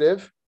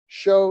accusative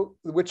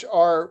which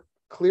are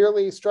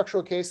clearly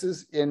structural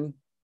cases in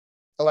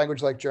a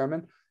language like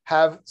German,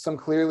 have some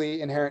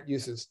clearly inherent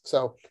uses.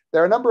 So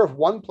there are a number of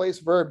one-place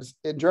verbs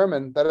in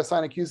German that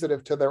assign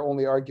accusative to their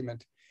only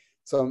argument.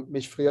 So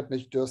mich friert,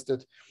 mich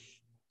dürstet.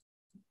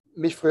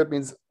 Mich friert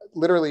means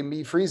literally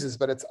me freezes,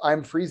 but it's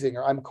I'm freezing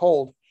or I'm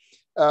cold.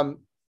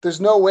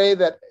 There's no way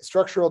that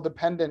structural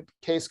dependent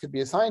case could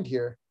be assigned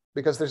here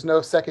because there's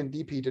no second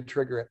DP to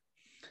trigger it.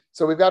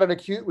 So we've got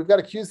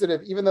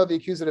accusative, even though the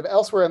accusative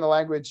elsewhere in the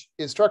language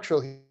is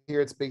structural,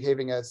 here it's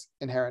behaving as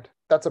inherent.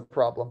 That's a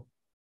problem.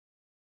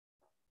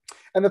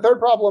 And the third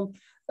problem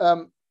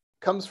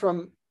comes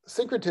from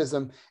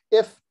syncretism.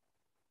 If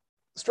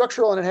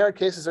structural and inherent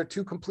cases are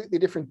two completely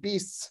different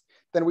beasts,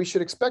 then we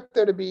should expect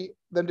them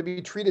to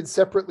be treated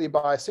separately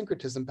by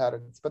syncretism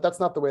patterns, but that's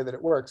not the way that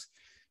it works.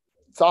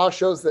 Zaha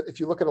shows that if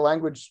you look at a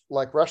language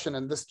like Russian,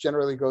 and this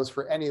generally goes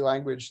for any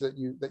language that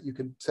you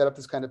can set up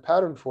this kind of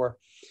pattern for,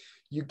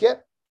 you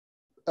get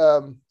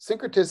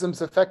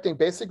syncretisms affecting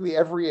basically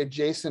every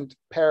adjacent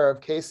pair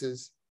of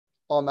cases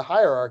on the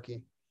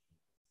hierarchy.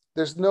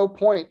 There's no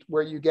point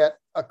where you get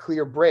a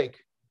clear break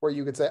where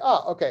you could say,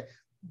 okay,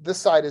 this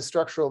side is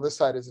structural, this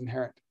side is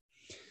inherent.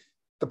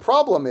 The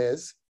problem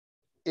is,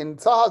 in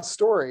Zaha's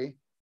story,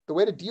 the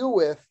way to deal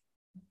with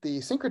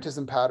the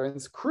syncretism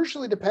patterns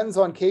crucially depends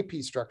on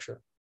KP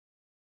structure.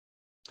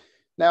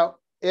 Now,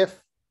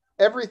 if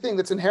everything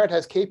that's inherent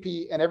has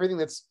KP and everything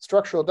that's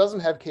structural doesn't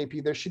have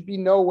KP, there should be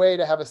no way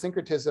to have a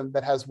syncretism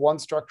that has one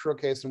structural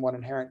case and one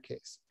inherent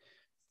case.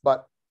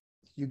 But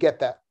you get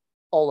that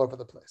all over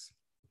the place.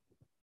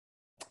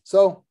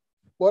 So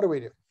what do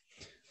we do?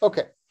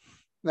 Okay,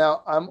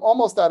 now I'm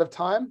almost out of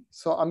time,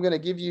 so I'm going to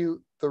give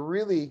you the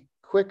really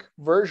quick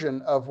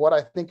version of what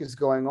I think is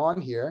going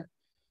on here.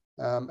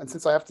 And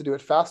since I have to do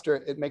it faster,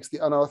 it makes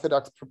the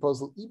unorthodox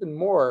proposal even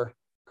more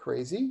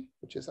crazy,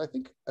 which is, I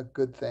think, a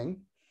good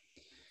thing.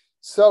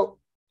 So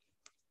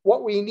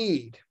what we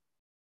need,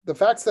 the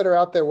facts that are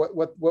out there,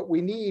 what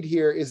we need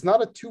here is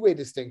not a two-way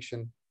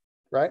distinction,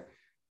 right?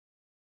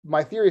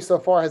 My theory so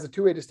far has a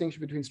two-way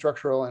distinction between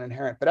structural and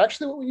inherent, but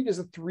actually what we need is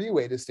a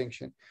three-way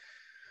distinction.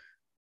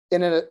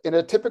 In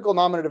a typical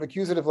nominative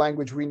accusative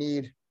language, we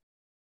need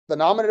the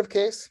nominative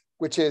case,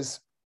 which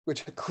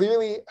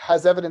clearly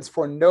has evidence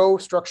for no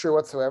structure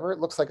whatsoever. It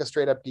looks like a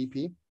straight up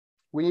DP.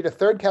 We need a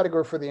third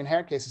category for the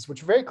inherent cases,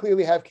 which very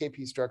clearly have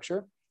KP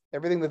structure.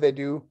 Everything that they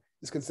do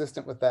is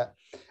consistent with that.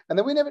 And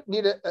then we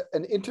need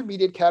an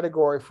intermediate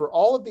category for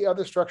all of the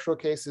other structural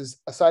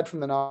cases aside from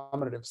the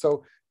nominative.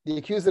 So the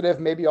accusative,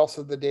 maybe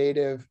also the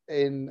dative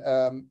in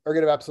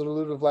ergative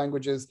absolutive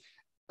languages,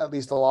 at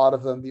least a lot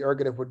of them, the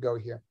ergative would go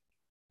here,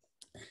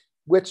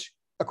 which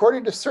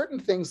according to certain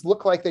things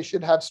look like they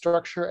should have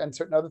structure and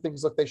certain other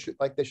things look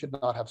like they should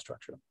not have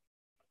structure.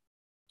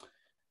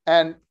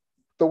 And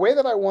the way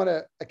that I want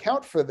to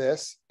account for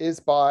this is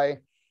by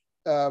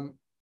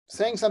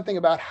saying something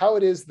about how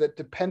it is that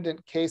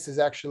dependent case is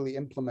actually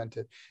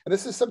implemented. And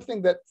this is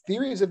something that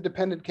theories of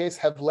dependent case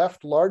have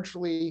left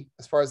largely,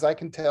 as far as I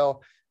can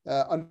tell,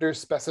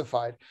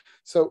 underspecified.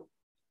 So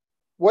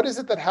what is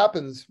it that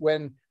happens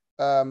when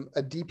a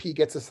DP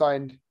gets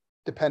assigned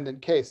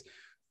dependent case?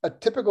 A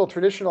typical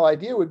traditional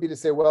idea would be to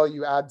say, well,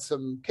 you add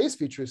some case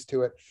features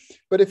to it.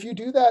 But if you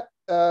do that,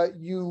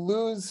 you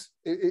lose,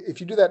 if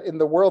you do that in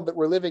the world that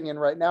we're living in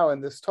right now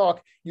in this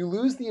talk, you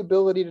lose the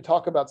ability to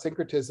talk about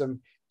syncretism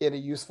in a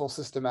useful,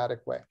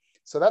 systematic way.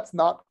 So that's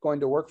not going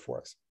to work for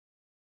us.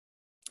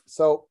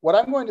 So what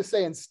I'm going to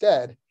say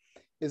instead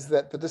is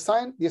that the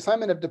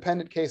assignment of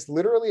dependent case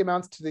literally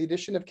amounts to the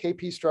addition of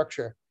KP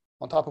structure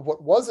on top of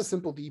what was a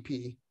simple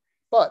DP,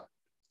 but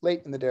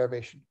late in the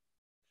derivation.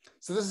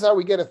 So this is how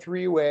we get a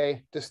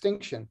three-way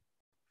distinction.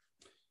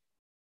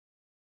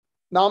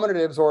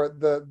 Nominatives, or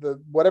the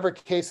whatever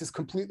case is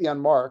completely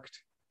unmarked,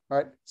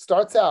 right,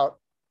 starts out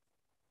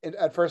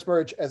at first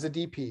merge as a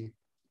DP,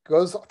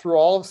 goes through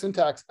all of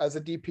syntax as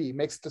a DP,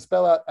 makes it to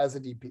spell out as a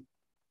DP,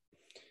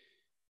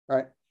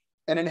 right?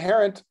 An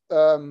inherent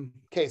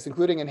case,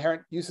 including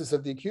inherent uses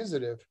of the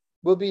accusative,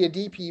 will be a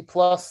DP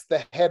plus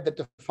the head that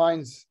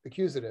defines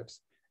accusatives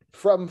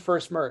from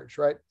first merge,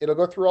 right? It'll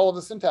go through all of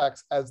the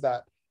syntax as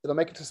that. It'll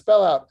make it to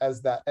spell out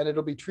as that, and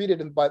it'll be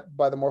treated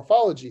by the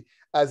morphology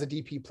as a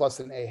DP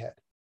plus an A head.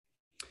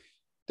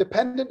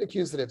 Dependent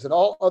accusatives and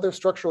all other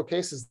structural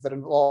cases that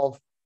involve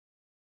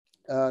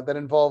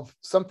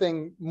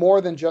something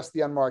more than just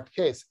the unmarked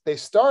case, they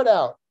start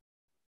out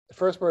at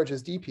first merge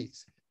as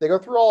DPs. They go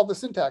through all of the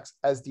syntax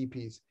as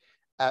DPs.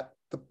 At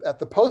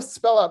the post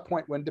spell out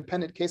point, when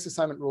dependent case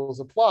assignment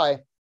rules apply,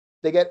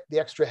 they get the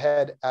extra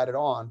head added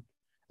on.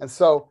 And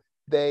so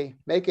they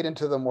make it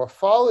into the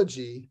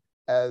morphology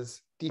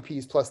as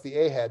DPs plus the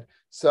A head.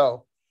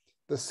 So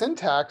the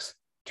syntax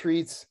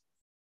treats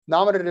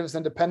nominatives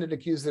and dependent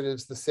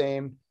accusatives the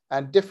same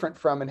and different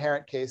from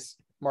inherent case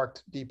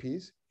marked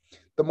DPs.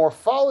 The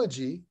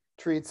morphology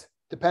treats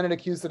dependent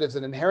accusatives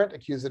and inherent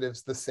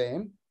accusatives the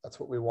same. That's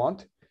what we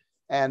want.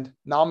 And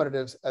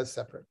nominatives as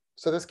separate.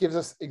 So this gives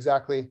us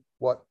exactly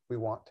what we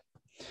want.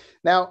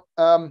 Now,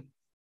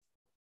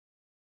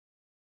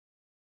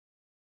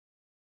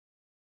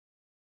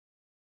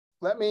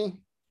 let me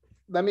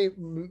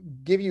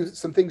give you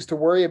some things to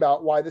worry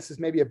about why this is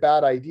maybe a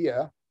bad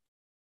idea.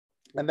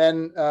 And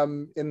then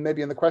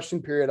maybe in the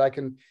question period, I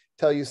can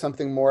tell you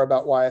something more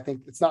about why I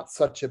think it's not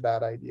such a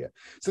bad idea.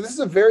 So this is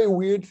a very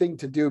weird thing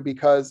to do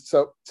because,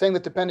 so saying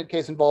that dependent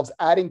case involves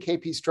adding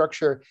KP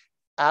structure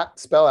at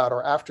spell out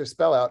or after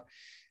spell out,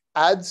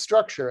 adds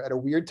structure at a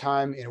weird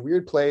time, in a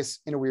weird place,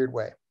 in a weird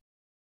way,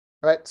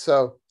 right?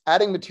 So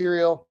adding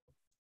material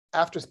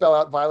after spell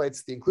out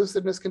violates the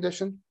inclusiveness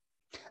condition.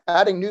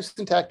 Adding new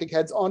syntactic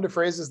heads onto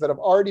phrases that have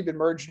already been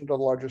merged into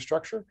the larger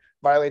structure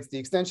violates the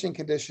extension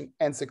condition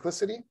and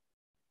cyclicity.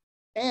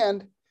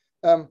 And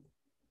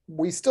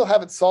we still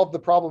haven't solved the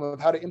problem of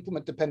how to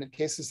implement dependent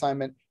case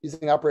assignment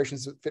using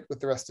operations that fit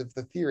with the rest of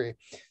the theory.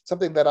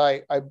 Something that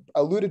I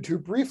alluded to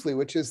briefly,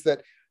 which is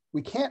that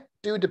we can't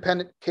do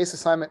dependent case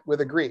assignment with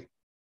agree.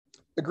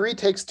 Agree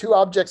takes two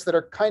objects that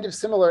are kind of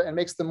similar and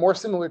makes them more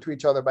similar to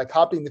each other by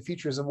copying the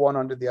features of one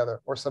onto the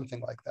other or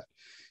something like that.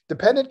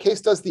 Dependent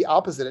case does the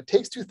opposite. It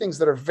takes two things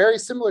that are very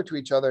similar to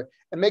each other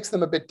and makes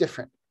them a bit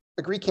different.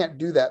 Agree can't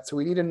do that. So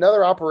we need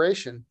another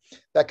operation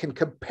that can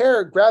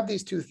grab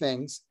these two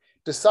things,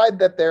 decide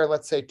that they're,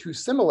 let's say, too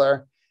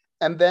similar,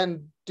 and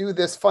then do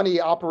this funny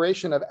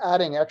operation of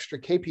adding extra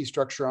KP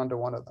structure onto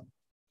one of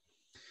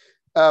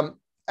them.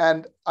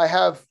 And I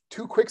have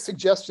two quick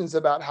suggestions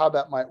about how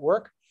that might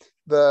work.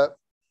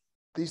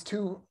 these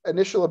two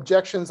initial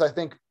objections, I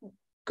think,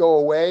 go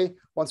away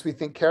once we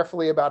think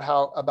carefully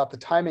about the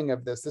timing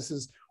of this. This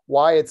is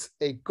why it's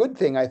a good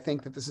thing, I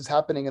think, that this is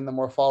happening in the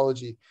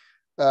morphology.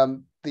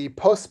 The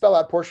post-spell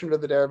out portion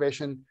of the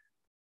derivation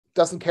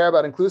doesn't care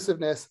about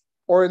inclusiveness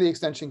or the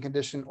extension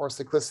condition or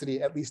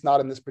cyclicity, at least not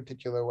in this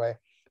particular way.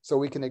 So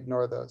we can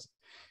ignore those.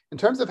 In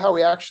terms of how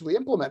we actually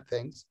implement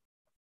things,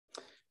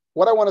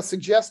 what I want to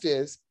suggest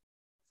is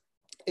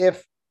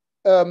if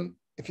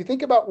you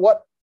think about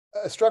what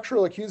a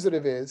structural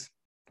accusative is,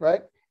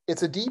 right?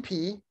 It's a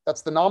DP,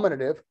 that's the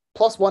nominative,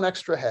 plus one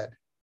extra head.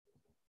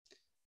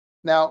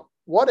 Now,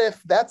 what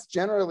if that's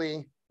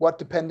generally what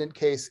dependent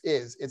case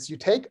is? It's you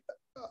take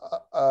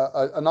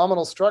a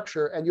nominal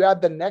structure and you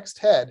add the next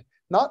head,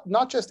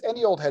 not just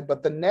any old head,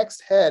 but the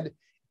next head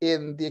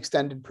in the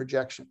extended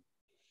projection.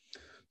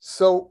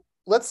 So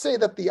let's say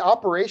that the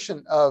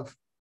operation of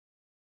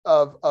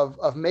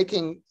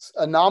making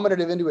a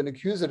nominative into an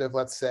accusative,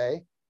 let's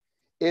say,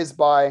 is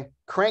by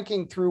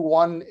cranking through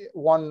one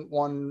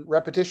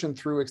repetition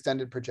through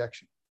extended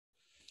projection.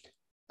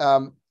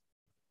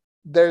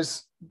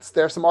 There's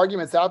some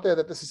arguments out there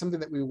that this is something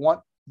that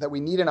we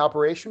need an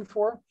operation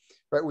for,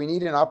 right? We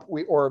need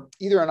either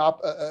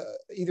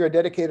a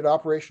dedicated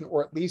operation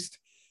or at least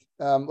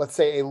let's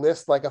say a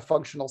list like a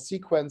functional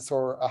sequence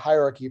or a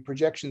hierarchy of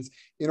projections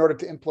in order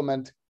to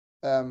implement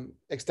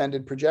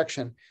extended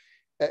projection.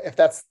 If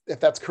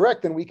that's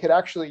correct, then we could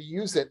actually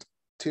use it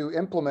to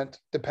implement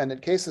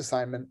dependent case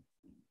assignment.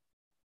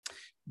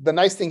 The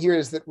nice thing here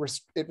is that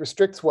it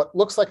restricts what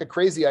looks like a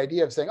crazy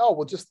idea of saying, oh,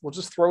 we'll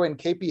just throw in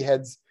KP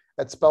heads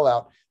at spell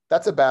out.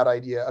 That's a bad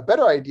idea. A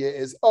better idea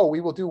is, oh,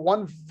 we will do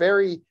one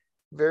very,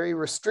 very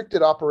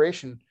restricted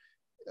operation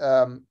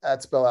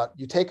at spell out.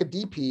 You take a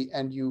DP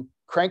and you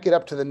crank it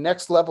up to the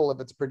next level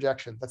of its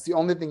projection. That's the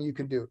only thing you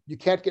can do. You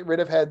can't get rid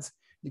of heads.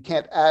 You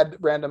can't add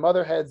random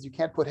other heads. You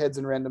can't put heads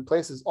in random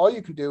places. All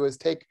you can do is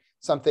take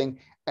something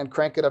and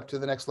crank it up to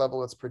the next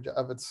level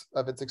of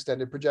its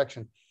extended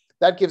projection.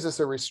 That gives us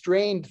a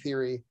restrained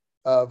theory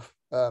of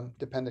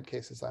dependent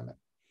case assignment.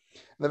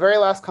 And the very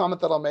last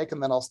comment that I'll make,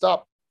 and then I'll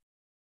stop,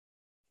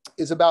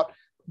 is about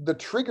the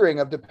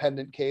triggering of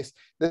dependent case.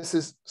 This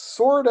is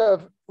sort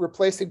of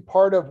replacing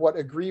part of what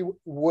agree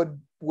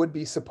would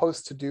be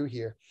supposed to do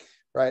here,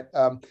 right?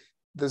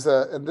 This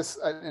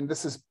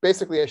is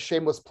basically a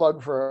shameless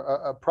plug for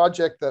a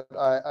project that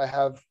I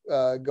have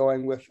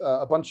going with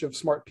a bunch of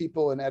smart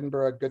people in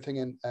Edinburgh,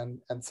 Göttingen,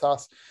 and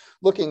SAS,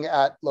 looking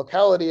at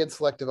locality and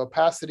selective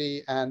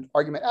opacity and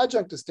argument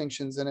adjunct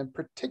distinctions. And in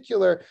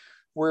particular,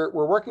 we're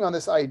working on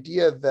this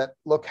idea that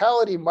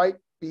locality might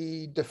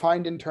be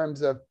defined in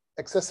terms of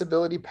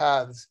accessibility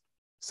paths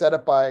set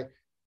up by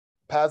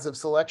paths of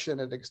selection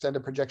and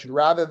extended projection,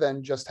 rather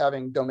than just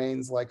having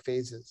domains like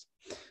phases.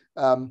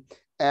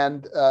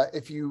 And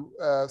if you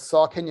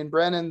saw Kenyon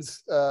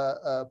Brennan's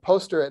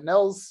poster at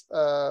Nell's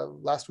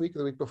last week or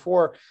the week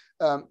before,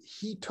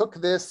 he took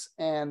this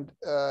and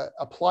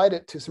applied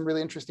it to some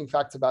really interesting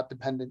facts about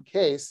dependent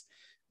case,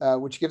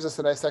 which gives us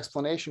a nice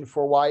explanation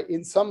for why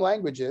in some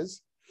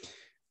languages,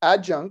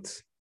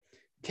 adjuncts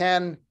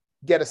can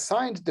get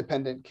assigned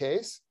dependent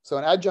case. So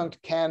an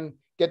adjunct can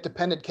get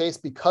dependent case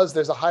because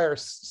there's a higher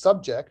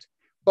subject,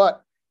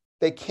 but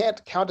they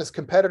can't count as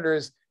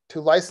competitors to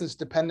license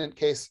dependent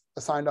case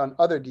assigned on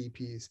other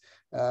DPs.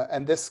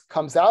 And this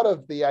comes out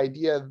of the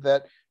idea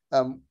that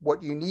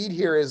what you need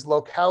here is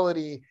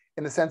locality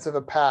in the sense of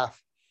a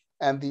path.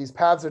 And these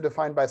paths are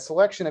defined by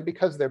selection. And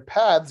because they're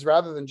paths,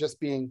 rather than just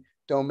being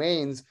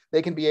domains,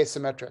 they can be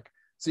asymmetric.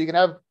 So you can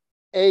have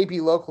A be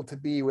local to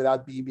B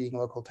without B being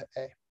local to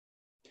A.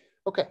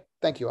 Okay,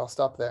 thank you. I'll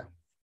stop there.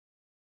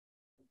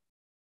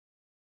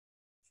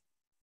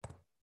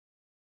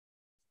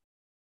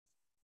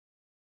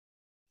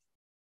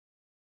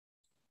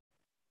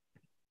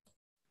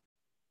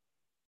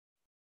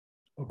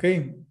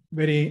 Okay,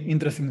 very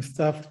interesting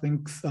stuff.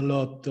 Thanks a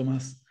lot,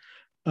 Thomas.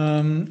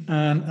 And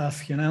as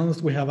he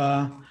announced, we have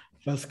a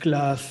first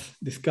class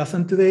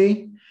discussant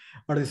today.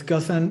 Our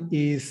discussant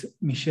is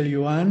Michelle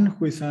Yuan,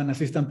 who is an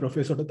assistant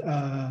professor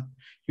at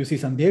UC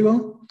San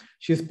Diego.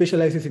 She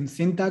specializes in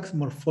syntax,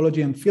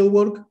 morphology, and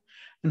fieldwork,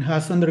 and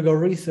has undergone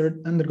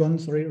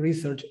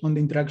research on the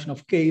interaction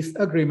of case,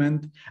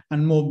 agreement,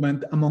 and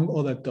movement, among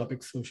other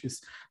topics. So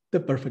she's the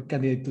perfect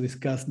candidate to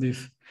discuss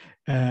this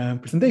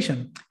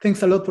presentation.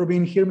 Thanks a lot for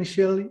being here,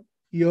 Michelle.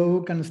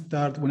 You can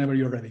start whenever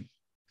you're ready.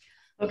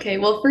 Okay,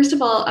 well, first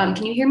of all,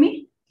 can you hear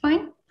me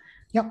fine?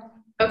 Yeah.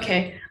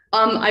 Okay.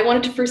 I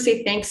wanted to first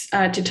say thanks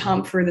to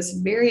Tom for this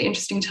very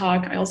interesting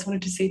talk. I also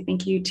wanted to say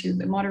thank you to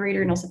the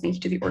moderator and also thank you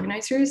to the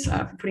organizers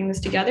for putting this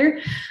together.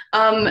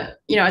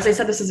 You know, as I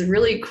said, this is a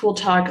really cool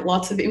talk,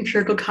 lots of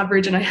empirical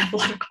coverage, and I have a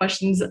lot of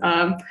questions,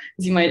 as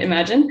you might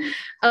imagine.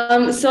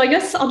 So I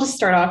guess I'll just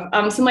start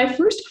off. So my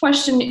first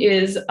question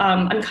is,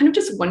 I'm kind of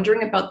just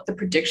wondering about the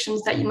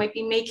predictions that you might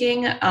be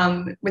making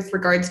with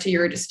regards to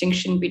your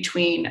distinction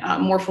between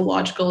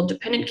morphological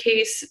dependent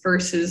case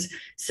versus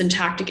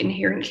syntactic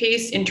inherent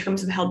case in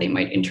terms of how they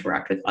might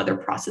interact with other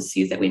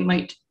processes that we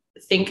might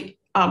think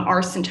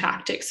are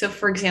syntactic. So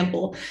for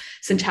example,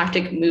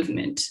 syntactic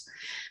movement.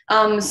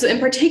 So in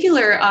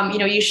particular,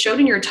 you showed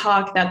in your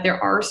talk that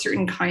there are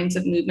certain kinds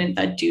of movement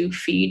that do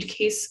feed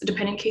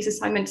dependent case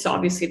assignments. So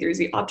obviously there's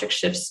the object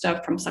shift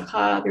stuff from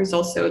Sakha. There's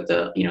also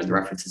the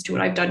references to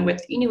what I've done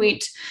with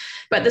Inuit.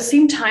 But at the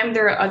same time,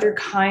 there are other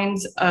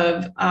kinds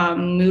of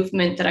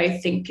movement that I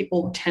think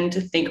people tend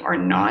to think are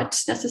not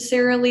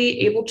necessarily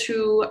able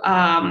to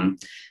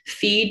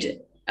feed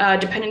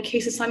dependent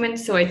case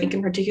assignments. So I think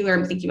in particular,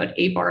 I'm thinking about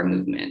A-bar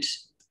movement,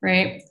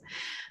 right?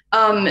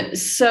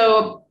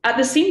 So at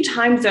the same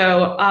time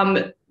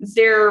though,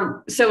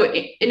 so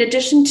in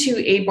addition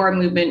to A-bar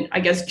movement, I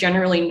guess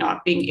generally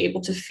not being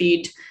able to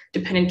feed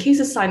dependent case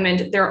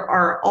assignment, there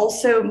are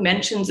also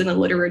mentions in the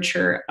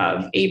literature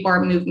of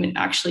A-bar movement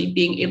actually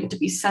being able to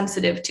be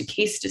sensitive to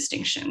case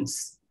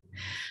distinctions.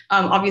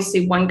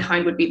 Obviously, one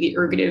kind would be the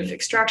ergative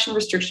extraction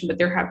restriction, but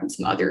there have been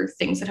some other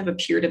things that have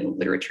appeared in the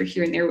literature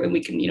here and there, and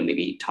we can,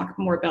 maybe talk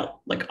more about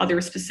like other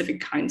specific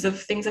kinds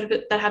of things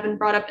that have been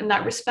brought up in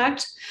that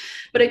respect.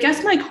 But I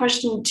guess my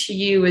question to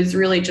you is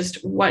really just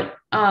what,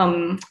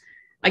 I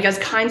guess,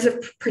 kinds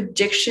of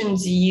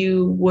predictions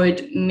you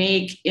would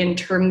make in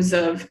terms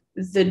of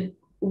the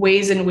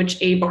ways in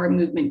which A-bar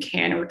movement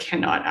can or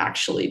cannot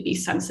actually be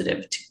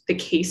sensitive to the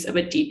case of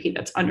a DP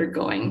that's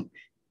undergoing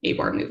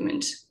A-bar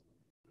movement.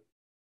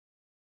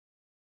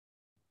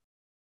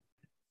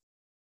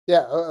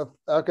 Yeah.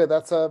 Okay.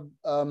 That's a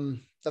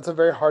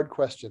very hard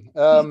question.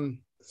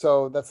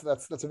 So that's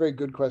a very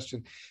good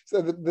question.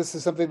 So this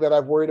is something that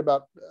I've worried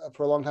about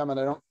for a long time, and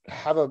I don't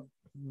have a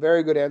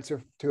very good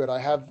answer to it. I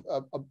have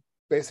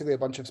basically a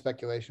bunch of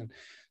speculation.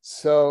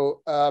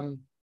 So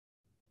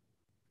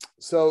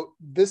so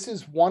this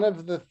is one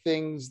of the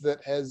things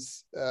that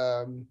has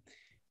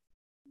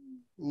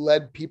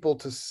led people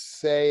to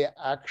say,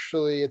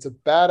 actually, it's a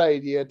bad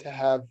idea to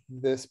have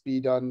this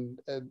be done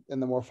in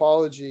the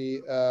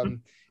morphology.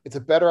 It's a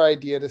better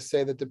idea to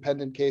say that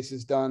dependent case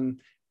is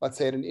done, let's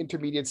say, at an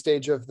intermediate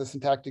stage of the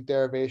syntactic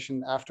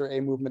derivation after A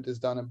movement is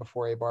done and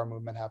before A bar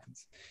movement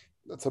happens.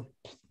 That's a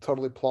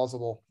totally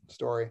plausible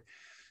story.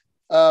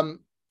 So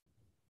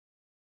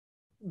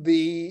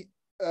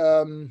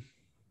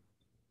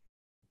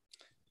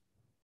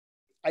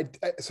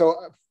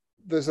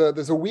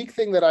there's a weak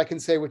thing that I can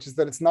say, which is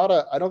that it's not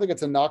I don't think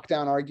it's a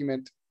knockdown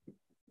argument.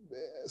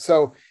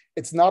 So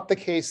it's not the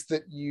case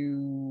that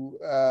you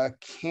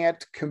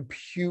can't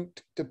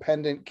compute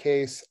dependent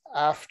case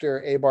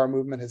after A bar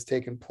movement has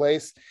taken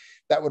place.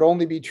 That would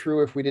only be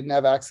true if we didn't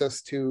have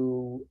access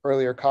to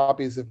earlier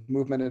copies of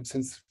movement. And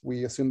since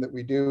we assume that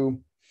we do,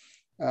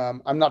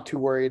 I'm not too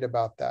worried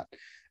about that.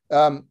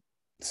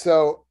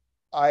 So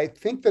I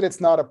think that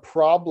it's not a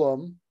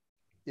problem.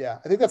 Yeah,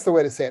 I think that's the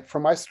way to say it. For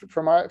my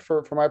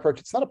approach,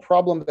 it's not a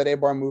problem that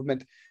A-bar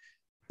movement,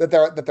 that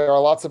there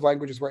are lots of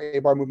languages where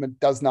A-bar movement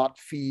does not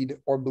feed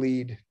or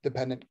bleed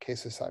dependent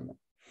case assignment.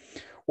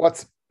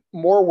 What's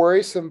more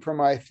worrisome for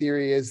my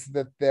theory is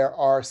that there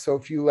are so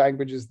few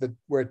languages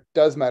where it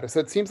does matter. So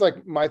it seems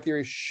like my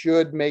theory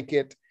should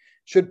lead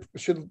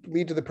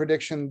to the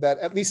prediction that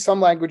at least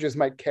some languages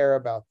might care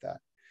about that.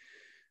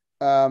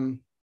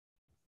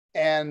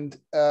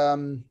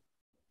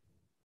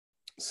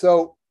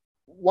 So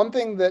one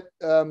thing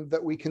that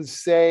we can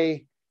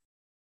say,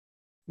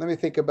 let me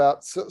think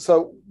about.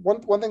 So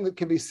one thing that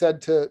can be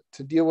said to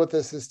deal with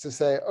this is to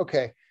say,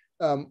 okay,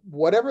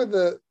 whatever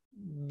the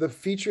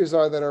features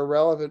are that are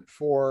relevant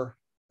for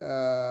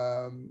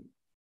A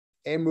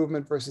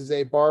movement versus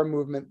A bar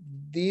movement,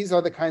 these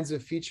are the kinds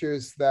of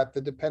features that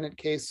the dependent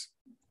case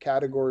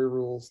category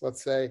rules,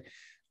 let's say,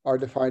 are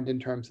defined in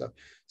terms of.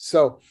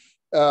 So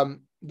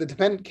the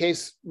dependent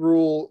case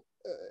rule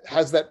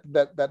has that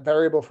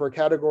variable for a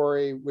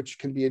category, which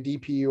can be a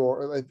DP,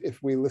 or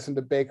if we listen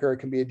to Baker, it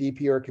can be a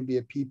DP or it can be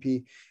a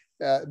PP.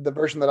 The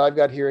version that I've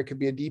got here, it could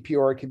be a DP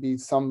or it could be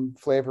some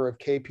flavor of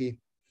KP.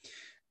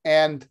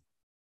 And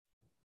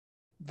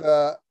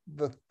the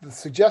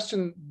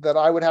suggestion that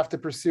I would have to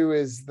pursue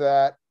is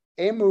that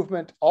A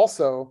movement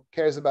also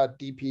cares about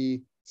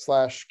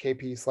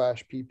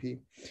DP/KP/PP,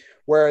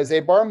 whereas A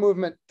bar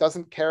movement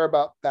doesn't care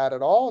about that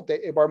at all.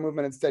 A bar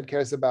movement instead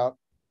cares about,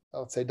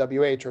 let's say,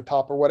 WH or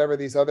top or whatever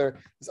this other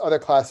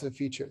class of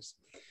features.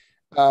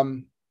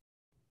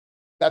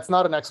 That's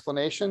not an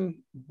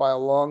explanation by a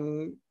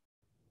long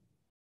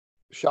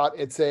shot.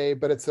 It's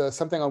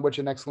something on which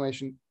an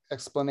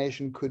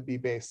explanation could be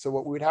based. So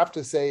what we'd have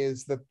to say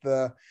is that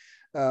the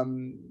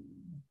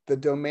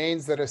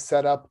domains that are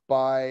set up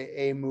by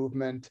A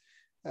movement,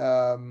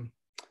 no,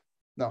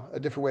 a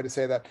different way to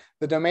say that.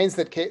 The domains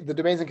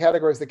and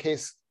categories that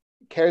case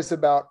cares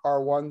about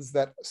are ones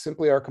that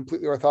simply are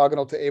completely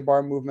orthogonal to A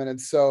bar movement.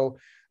 And so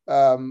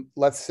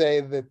let's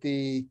say that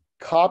the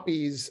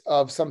copies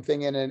of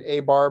something in an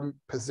A bar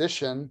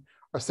position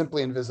are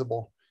simply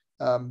invisible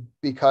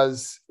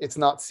because it's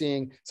not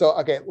seeing. So,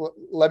 okay,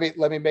 let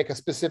me make a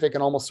specific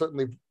and almost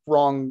certainly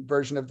wrong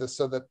version of this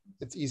so that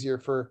it's easier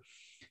to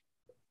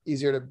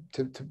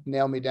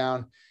nail me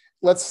down.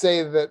 Let's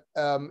say that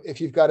if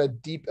you've got a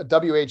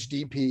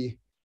WHDP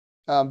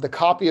the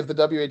copy of the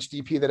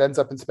WHDP that ends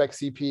up in spec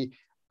CP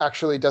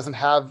actually doesn't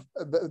have,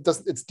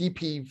 its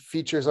DP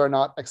features are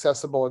not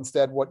accessible.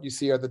 Instead, what you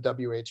see are the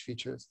WH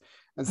features.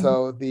 And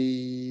so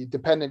the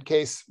dependent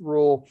case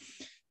rule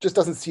just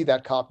doesn't see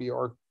that copy,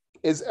 or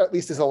is at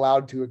least is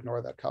allowed to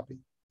ignore that copy.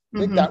 I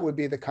think that would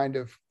be the kind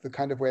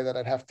of way that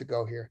I'd have to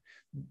go here.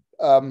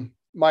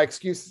 My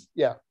excuse,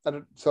 yeah.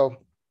 So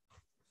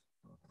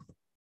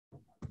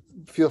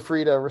feel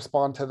free to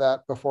respond to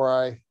that before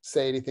I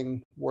say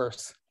anything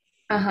worse.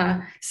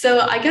 So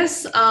I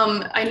guess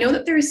I know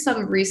that there's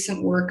some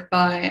recent work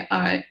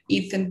by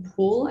Ethan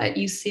Poole at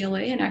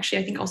UCLA, and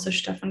actually I think also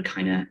Stefan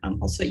kind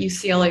of also at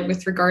UCLA,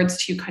 with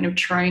regards to kind of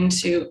trying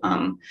to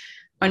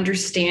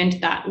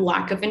understand that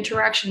lack of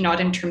interaction,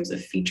 not in terms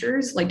of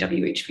features like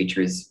WH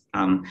features,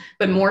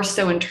 but more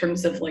so in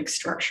terms of like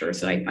structure.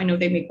 So I know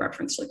they make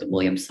reference to like the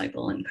Williams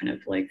cycle and kind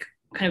of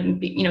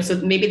be, you know, so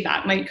maybe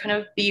that might kind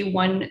of be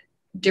one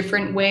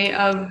different way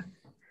of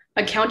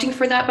accounting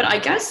for that. But I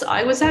guess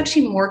I was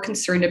actually more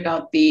concerned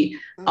about the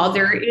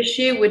other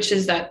issue, which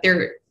is that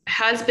there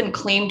has been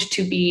claimed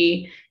to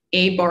be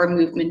a bar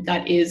movement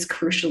that is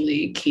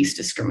crucially case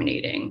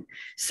discriminating.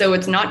 So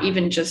it's not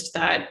even just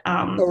that.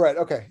 Oh, right.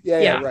 Okay.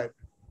 Yeah. Right.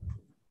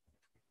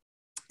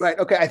 Right.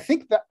 Okay. I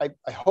think that I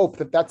hope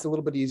that that's a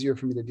little bit easier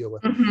for me to deal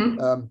with.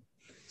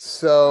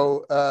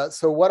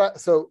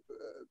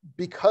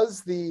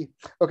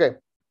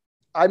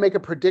 I make a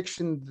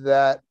prediction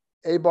that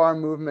a bar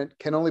movement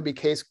can only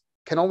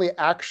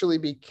actually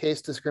be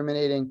case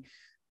discriminating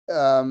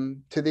to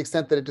the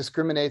extent that it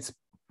discriminates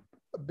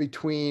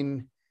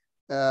between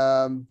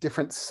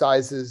different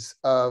sizes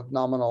of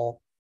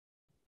nominal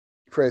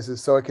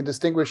phrases. So it can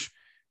distinguish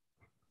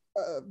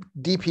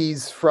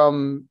DPs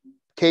from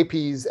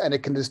KPs, and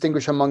it can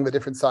distinguish among the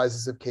different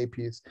sizes of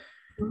KPs.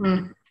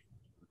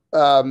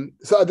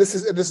 So this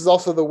is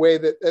also the way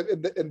that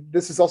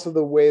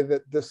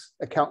this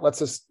account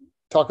lets us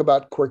talk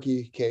about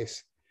quirky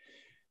case.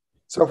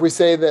 So if we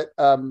say that,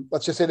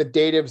 let's just say the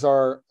datives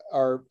are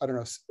I don't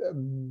know,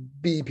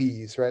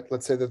 BPs, right?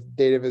 Let's say the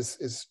dative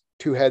is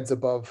two heads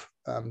above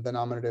the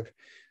nominative.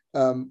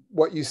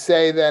 What you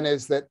say then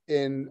is that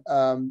in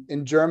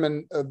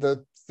German,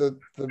 the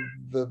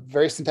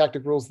very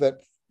syntactic rules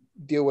that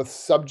deal with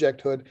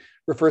subjecthood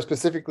refer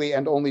specifically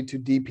and only to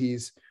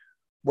DPs,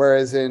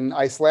 whereas in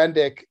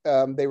Icelandic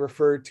they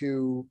refer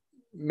to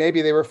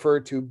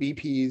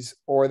BPs,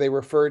 or they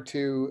refer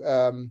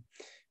to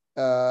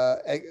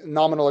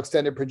nominal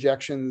extended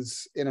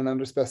projections in an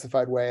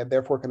underspecified way, and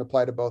therefore can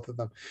apply to both of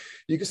them.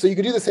 So you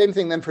could do the same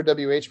thing then for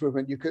WH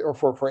movement. You could, or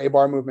for a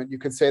bar movement, you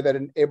could say that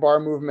an a bar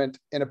movement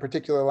in a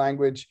particular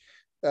language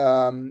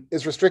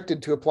is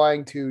restricted to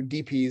applying to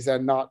DPs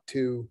and not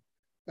to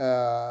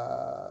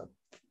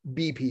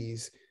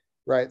BPs,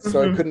 right?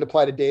 So it couldn't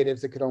apply to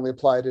datives. It could only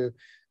apply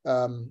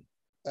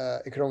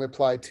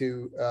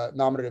to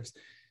nominatives.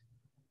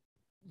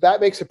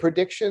 That makes a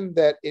prediction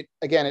that it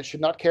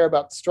should not care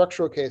about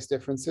structural case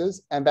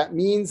differences. And that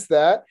means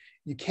that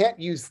you can't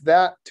use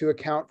that to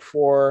account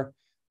for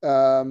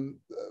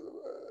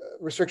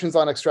restrictions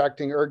on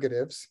extracting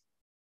ergatives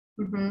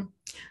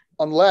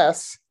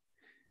unless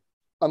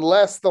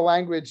the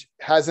language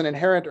has an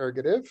inherent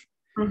ergative.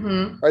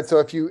 Right. So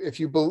if you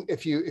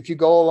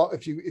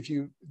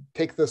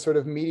take the sort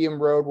of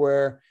medium road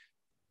where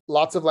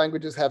lots of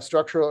languages have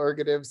structural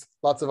ergatives,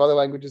 lots of other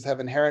languages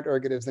have inherent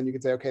ergatives, then you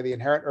could say, okay, the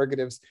inherent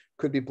ergatives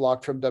could be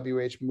blocked from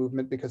WH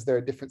movement because they're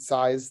a different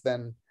size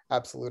than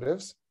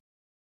absolutives.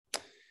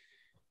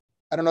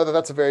 I don't know that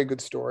that's a very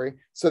good story.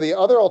 So the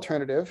other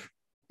alternative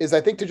is,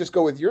 I think, to just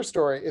go with your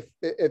story,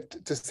 if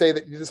to say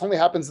that this only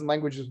happens in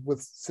languages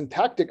with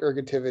syntactic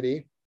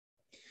ergativity,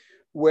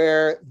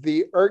 where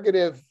the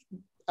ergative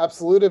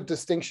absolutive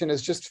distinction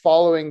is just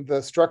following the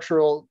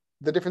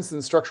difference in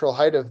the structural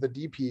height of the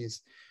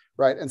DPs.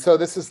 Right. And so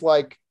this is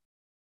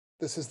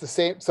the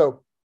same.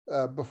 So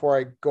before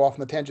I go off on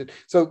the tangent,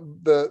 so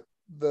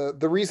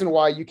the reason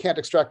why you can't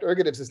extract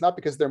ergatives is not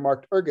because they're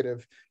marked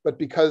ergative, but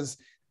because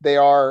they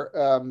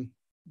are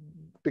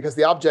because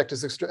the object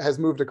has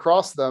moved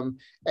across them,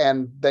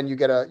 and then you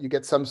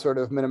get some sort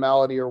of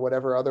minimality or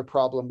whatever other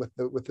problem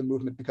with the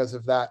movement because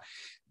of that.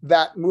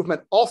 That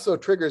movement also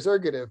triggers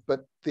ergative,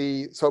 but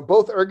so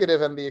both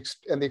ergative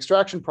and the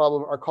extraction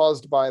problem are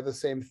caused by the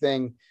same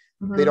thing.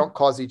 They don't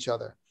cause each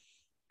other.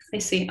 I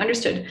see.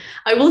 Understood.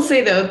 I will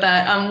say, though,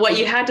 that what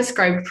you had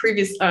described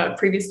previous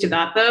to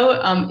that,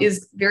 though,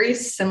 is very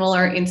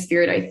similar in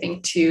spirit, I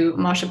think, to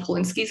Masha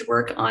Polinsky's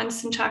work on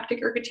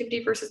syntactic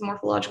ergativity versus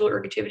morphological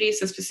ergativity.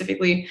 So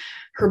specifically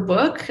her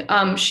book,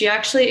 she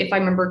actually, if I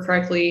remember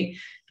correctly,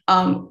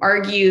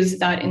 argues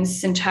that in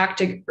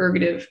syntactically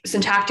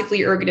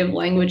ergative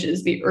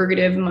languages, the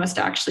ergative must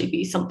actually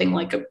be something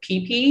like a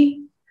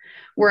PP,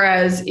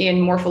 Whereas in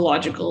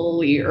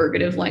morphologically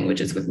ergative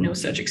languages with no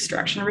such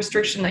extraction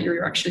restriction, that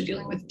you're actually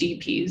dealing with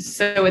DPs.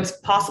 So it's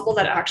possible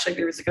that actually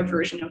there was like a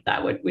version of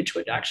that which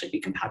would actually be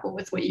compatible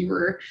with what you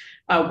were,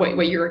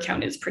 what your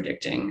account is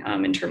predicting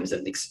in terms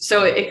of.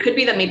 So it could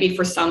be that maybe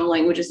for some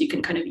languages you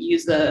can kind of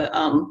use the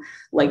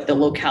like the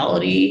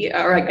locality,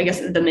 or I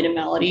guess the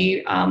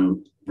minimality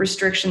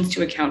restrictions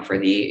to account for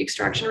the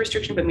extraction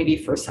restriction, but maybe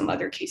for some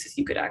other cases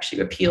you could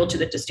actually appeal to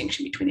the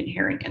distinction between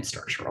inherent and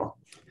structural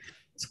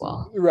as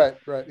well. Right,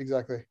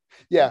 exactly.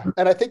 Yeah,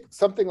 and I think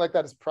something like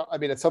that is, I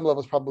mean, at some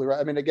level is probably right.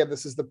 I mean, again,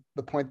 this is the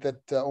point that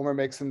Omer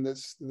makes in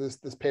this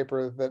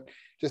paper, that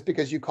just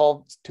because you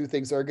call two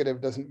things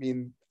ergative doesn't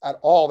mean at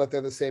all that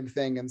they're the same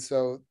thing. And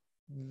so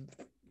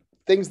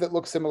things that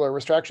look similar,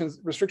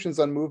 restrictions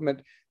on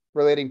movement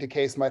relating to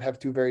case might have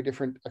two very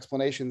different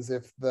explanations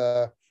if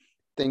the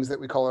things that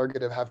we call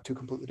ergative have two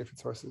completely different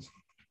sources.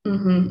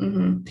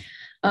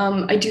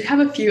 I do have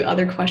a few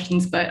other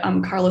questions, but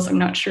Carlos, I'm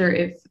not sure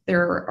if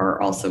there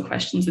are also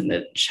questions in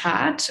the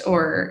chat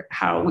or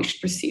how we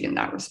should proceed in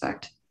that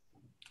respect.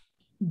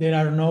 There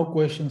are no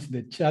questions in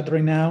the chat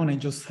right now, and I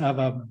just have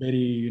a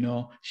very,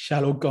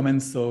 shallow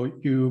comment, so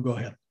you go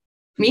ahead.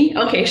 Me?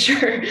 Okay,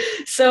 sure.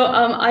 So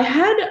I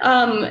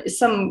had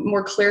some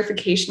more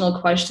clarificational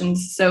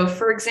questions. So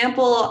for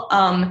example,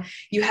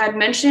 you had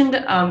mentioned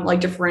like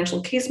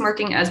differential case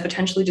marking as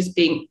potentially just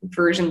being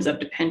versions of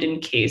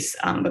dependent case,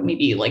 but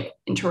maybe like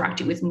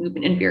interacting with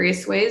movement in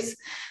various ways.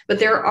 But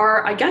there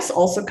are, I guess,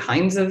 also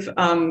kinds of,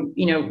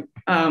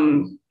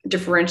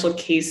 differential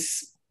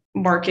case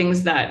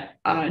markings that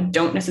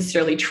don't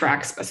necessarily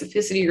track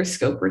specificity or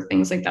scope or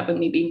things like that, but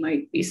maybe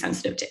might be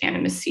sensitive to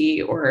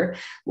animacy or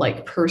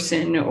like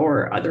person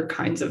or other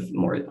kinds of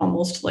more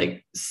almost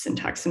like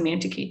syntax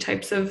semantic-y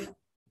types of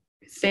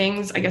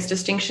things, I guess,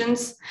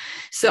 distinctions.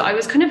 So I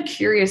was kind of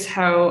curious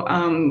how,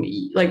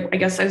 I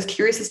guess I was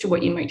curious as to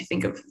what you might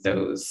think of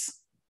those.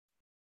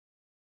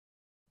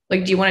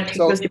 Like, do you want to take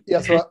those?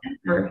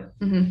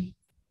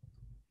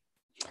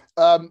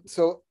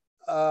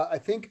 I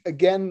think,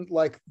 again,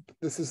 like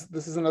this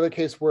is another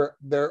case where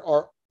there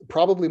are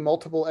probably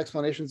multiple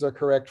explanations are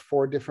correct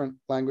for different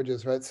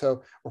languages, right?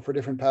 So, or for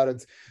different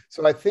patterns.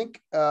 So I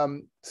think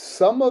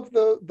some of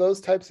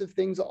those types of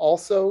things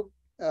also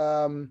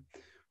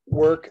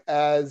work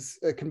as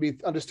can be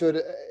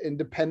understood in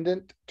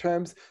dependent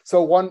terms.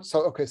 So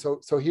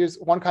here's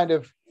one kind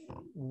of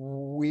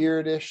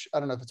weirdish, I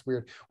don't know if it's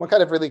weird, one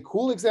kind of really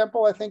cool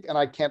example, I think, and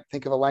I can't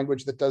think of a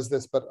language that does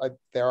this, but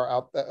they are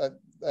out. I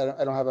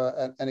don't have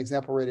an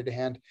example ready to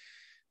hand.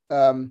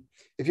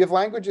 If you have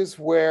languages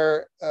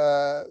where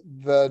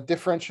the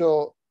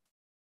differential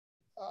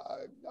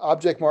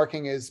object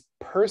marking is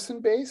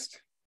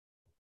person-based,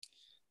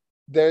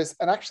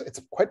 and actually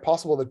it's quite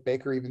possible that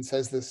Baker even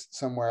says this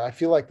somewhere. I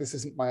feel like this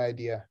isn't my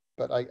idea,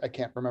 but I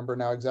can't remember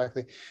now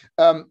exactly.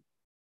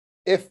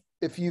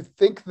 If you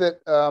think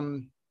that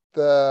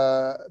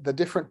the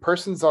different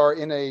persons are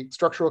in a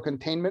structural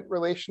containment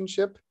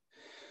relationship.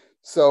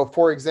 So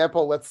for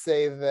example, let's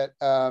say that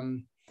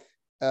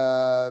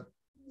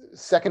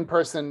second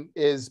person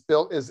is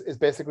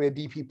basically a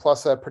DP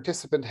plus a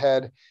participant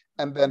head,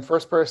 and then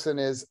first person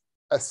is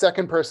a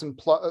second person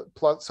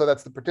plus, so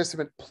that's the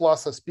participant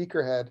plus a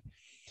speaker head.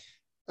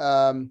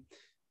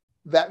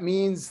 That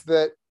means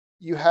that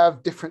you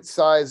have different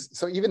size,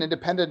 so even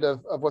independent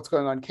of what's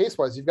going on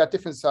case-wise, you've got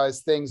different size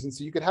things. And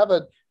so you could have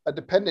a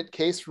dependent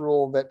case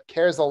rule that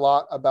cares a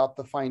lot about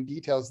the fine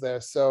details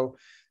there. So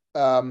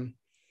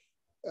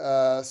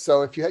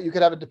if you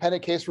could have a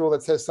dependent case rule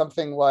that says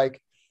something like,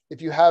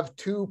 if you have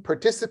two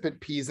participant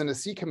P's in a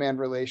C command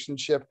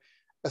relationship,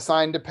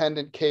 assign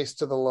dependent case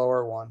to the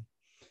lower one.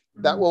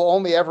 Mm-hmm. That will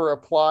only ever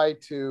apply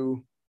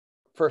to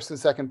first and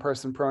second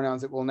person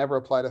pronouns. It will never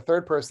apply to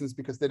third persons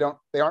because they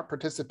aren't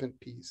participant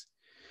P's.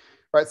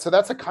 Right, so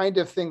that's a kind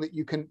of thing that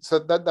you can, so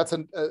that's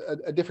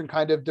a different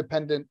kind of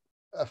dependent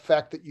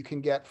effect that you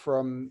can get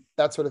from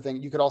that sort of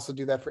thing. You could also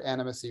do that for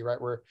animacy,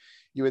 right, where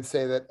you would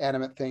say that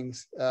animate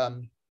things,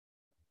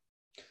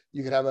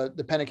 you could have a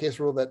dependent case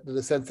rule that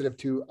is sensitive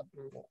to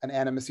an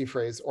animacy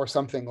phrase or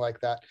something like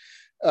that.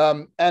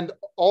 And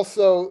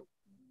also,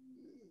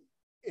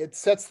 it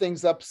sets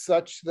things up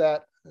such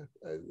that,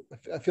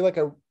 I feel like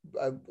I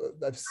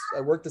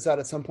worked this out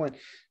at some point.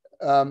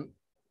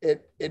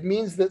 It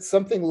means that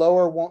something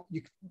lower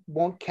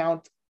won't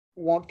count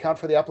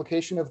for the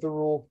application of the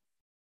rule,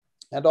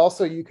 and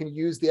also you can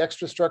use the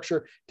extra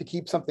structure to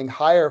keep something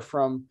higher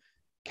from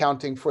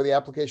counting for the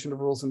application of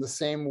rules in the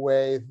same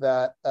way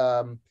that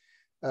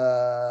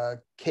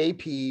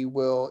KP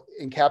will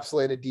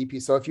encapsulate a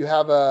DP. So if you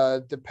have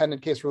a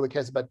dependent case rule that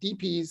cares about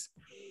DPs,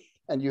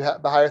 and you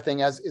have the higher thing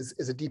is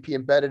a DP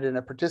embedded in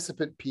a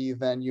participant P,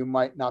 then you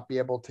might not be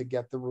able to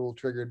get the rule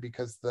triggered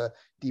because the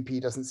DP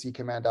doesn't see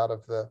command out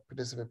of the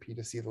participant P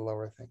to see the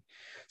lower thing.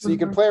 So you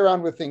can play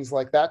around with things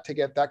like that to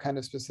get that kind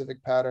of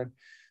specific pattern.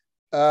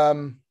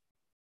 I'm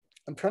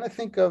trying to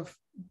think of,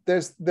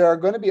 there are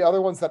going to be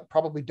other ones that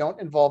probably don't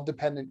involve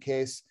dependent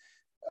case.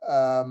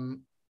 At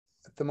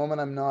the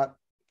moment, I'm not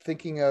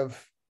thinking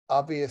of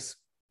obvious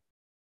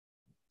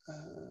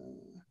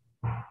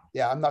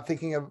yeah, I'm not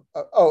thinking of,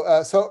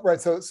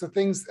 so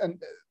things,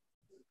 and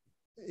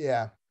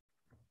yeah.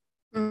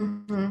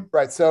 Mm-hmm.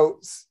 Right,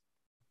 so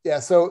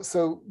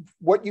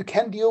what you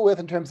can deal with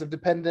in terms of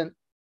dependent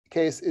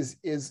case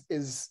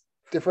is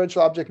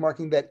differential object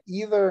marking that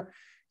either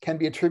can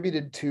be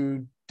attributed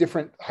to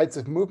different heights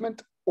of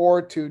movement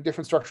or to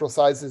different structural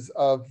sizes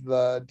of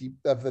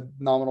the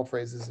nominal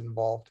phrases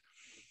involved.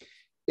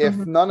 If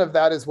none of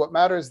that is what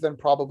matters, then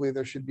probably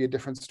there should be a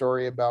different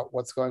story about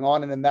what's going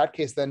on. And in that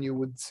case, then you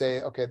would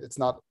say, okay,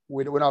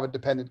 we don't have a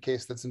dependent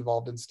case that's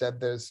involved. Instead,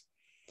 there's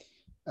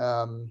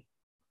some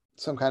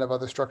kind of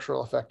other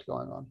structural effect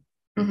going on.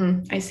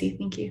 I see.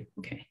 Thank you.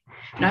 Okay.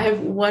 And I have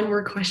one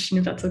more question,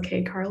 if that's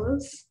okay,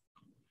 Carlos.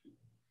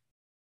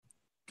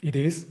 It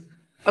is.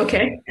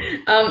 Okay.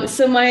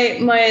 So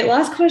my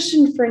last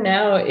question for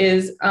now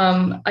is,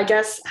 I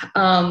guess,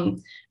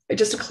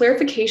 just a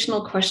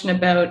clarificational question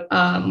about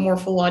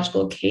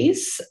morphological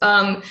case.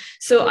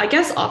 So I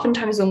guess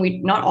oftentimes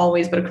not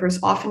always, but of course,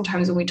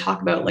 oftentimes when we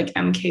talk about like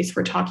M case,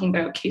 we're talking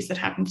about case that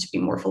happens to be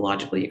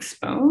morphologically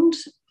exponed,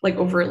 like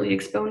overtly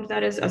exponed,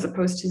 that is, as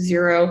opposed to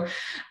zero.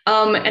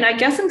 And I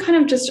guess I'm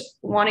kind of just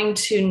wanting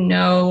to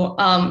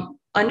know,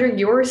 under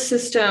your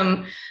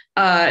system,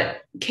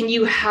 can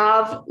you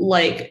have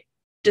like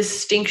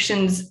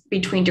distinctions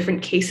between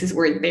different cases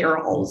where they're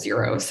all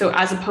zero? So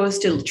as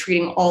opposed to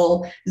treating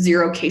all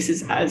zero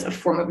cases as a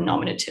form of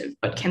nominative,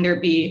 but can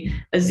there be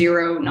a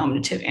zero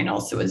nominative and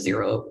also a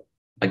zero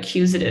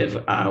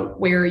accusative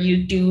where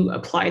you do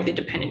apply the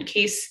dependent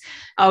case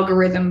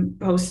algorithm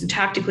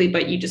post-syntactically,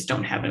 but you just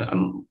don't have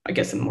I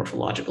guess a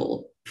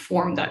morphological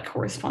form that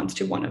corresponds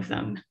to one of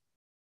them?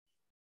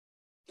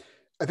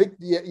 I think,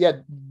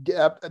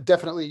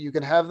 definitely you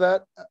can have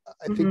that.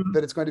 I think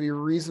that it's going to be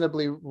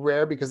reasonably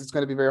rare because it's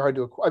going to be very hard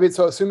to acquire. I mean,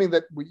 so assuming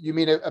that you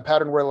mean a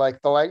pattern where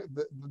like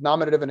the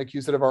nominative and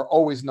accusative are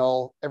always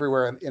null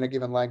everywhere in a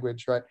given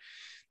language, right?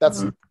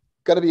 That's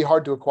going to be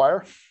hard to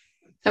acquire.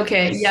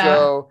 Okay, yeah.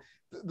 So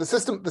the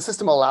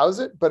system allows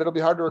it, but it'll be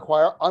hard to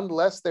acquire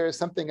unless there is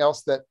something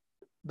else that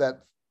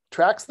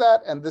tracks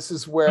that. And this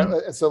is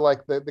where, so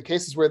like the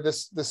cases where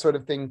this sort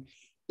of thing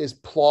is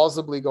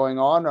plausibly going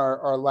on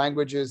are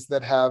languages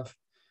that have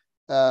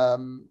a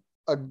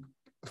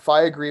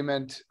phi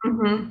agreement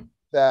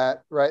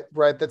that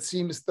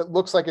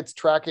looks like it's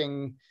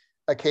tracking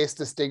a case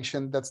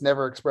distinction that's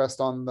never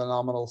expressed on the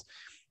nominals.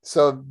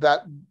 So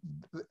that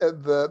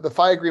the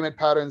phi agreement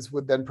patterns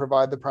would then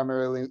provide the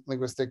primary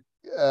linguistic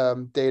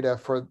data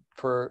for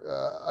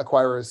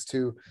acquirers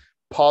to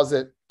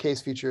posit case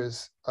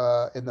features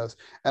in those.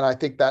 And I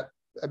think that,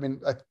 I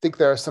think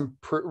there are some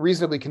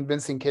reasonably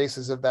convincing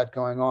cases of that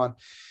going on.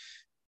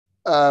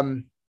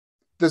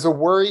 There's a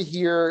worry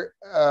here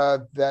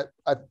that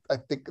I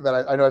think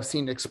that I know I've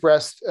seen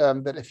expressed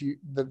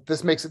that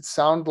this makes it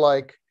sound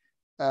like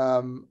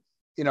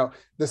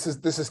this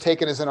is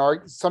taken as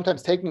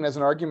sometimes taken as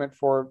an argument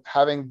for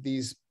having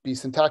these be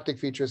syntactic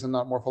features and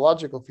not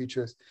morphological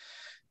features,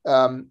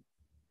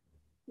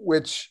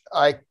 which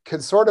I can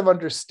sort of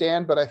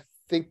understand, but I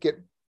think it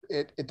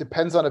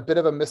depends on a bit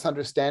of a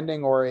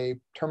misunderstanding or a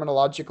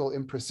terminological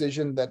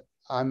imprecision that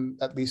I'm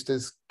at least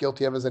as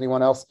guilty of as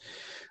anyone else.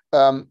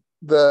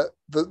 The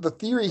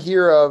theory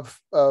here of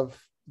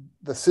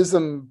the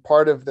schism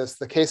part of this,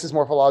 the cases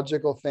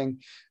morphological thing,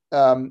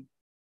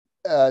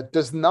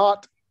 this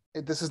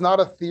is not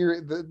a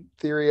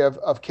theory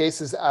of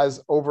cases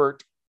as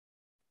overt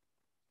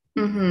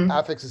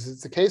affixes.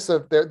 It's a case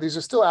of these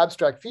are still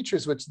abstract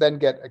features which then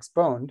get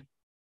exponed.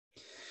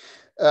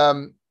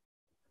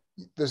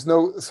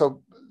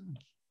 So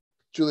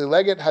Julie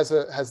Leggett has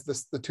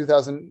the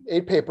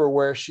 2008 paper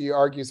where she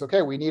argues,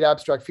 okay, we need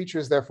abstract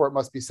features, therefore it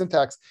must be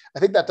syntax. I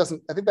think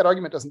that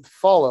argument doesn't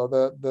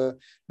follow.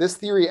 This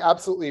theory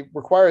absolutely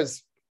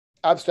requires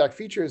abstract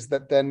features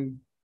that then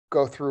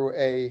go through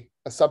a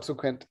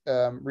subsequent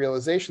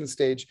realization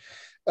stage.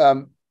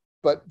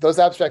 But those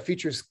abstract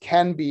features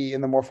can be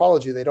in the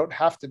morphology. They don't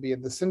have to be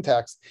in the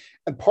syntax.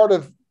 And part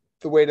of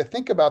the way to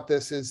think about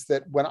this is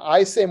that when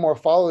I say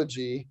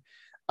morphology,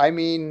 I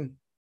mean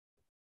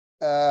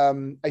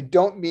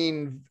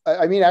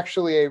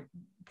actually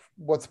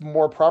what's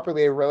more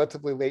properly a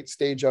relatively late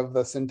stage of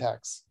the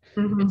syntax.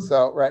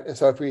 So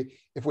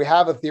if we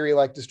have a theory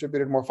like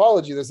distributed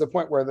morphology, there's a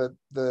point where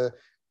the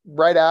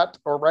right at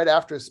or right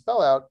after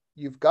spell out,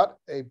 you've got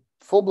a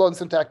full-blown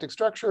syntactic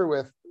structure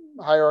with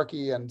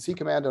hierarchy and C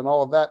command and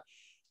all of that,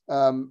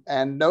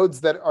 and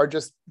nodes that are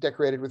just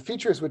decorated with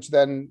features which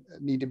then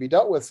need to be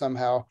dealt with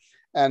somehow.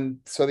 And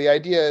so the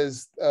idea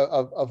is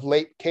of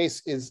late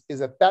case is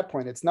at that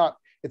point.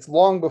 It's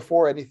long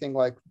before anything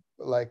like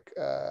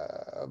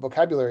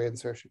vocabulary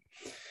insertion.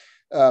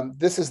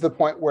 This is the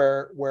point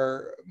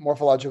where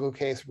morphological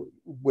case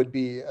would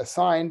be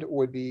assigned,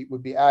 would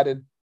be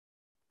added,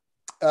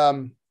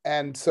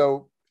 and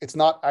so it's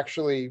not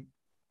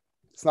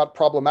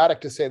problematic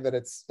to say that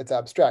it's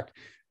abstract.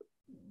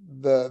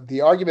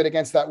 The argument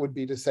against that would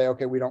be to say,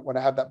 okay, we don't want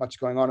to have that much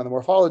going on in the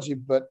morphology,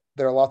 but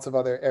there are lots of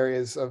other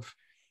areas of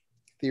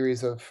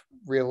theories of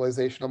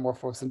realizational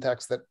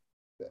morphosyntax that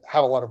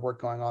have a lot of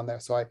work going on there.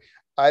 So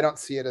I don't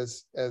see it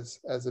as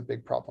a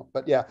big problem.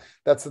 But yeah,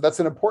 that's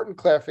an important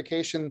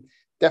clarification.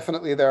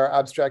 Definitely, there are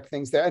abstract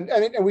things there,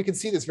 and we can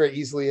see this very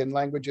easily in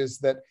languages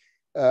that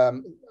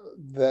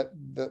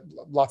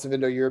lots of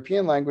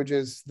Indo-European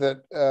languages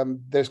that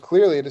there's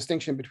clearly a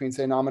distinction between,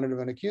 say, nominative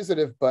and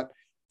accusative, but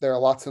there are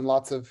lots and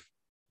lots of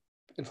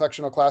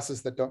inflectional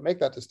classes that don't make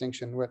that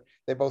distinction, where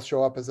they both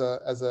show up as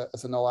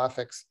a null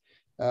affix.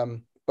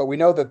 But we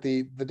know that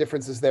the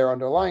difference is there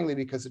underlyingly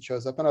because it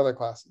shows up in other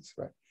classes,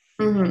 right?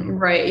 Mm-hmm,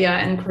 right. Yeah.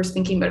 And of course,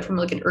 thinking about it from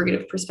like an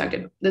ergative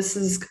perspective, this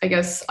is, I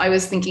guess, I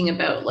was thinking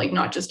about like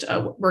not just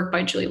work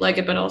by Julie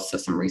Leggett, but also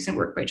some recent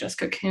work by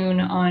Jessica Kuhn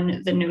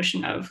on the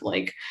notion of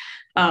like,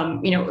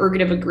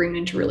 ergative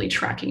agreement really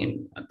tracking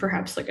and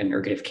perhaps like an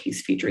ergative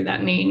case feature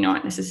that may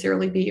not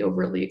necessarily be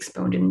overly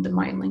exponed in the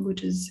Mayan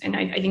languages. And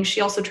I think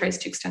she also tries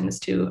to extend this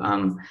to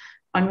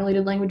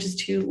unrelated languages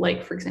too,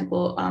 like, for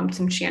example,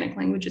 some Chianic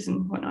languages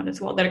and whatnot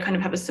as well, that kind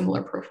of have a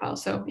similar profile.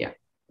 So yeah.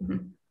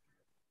 Mm-hmm.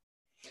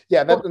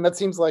 Yeah, that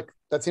seems like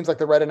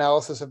the right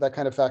analysis of that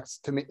kind of facts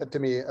to me,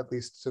 at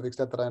least to the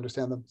extent that I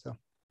understand them. So,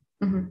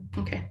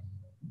 Okay.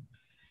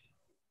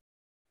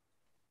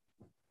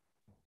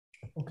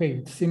 Okay,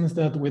 it seems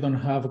that we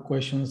don't have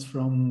questions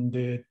from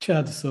the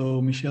chat.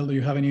 So, Michelle, do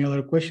you have any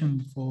other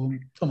question for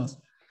Thomas?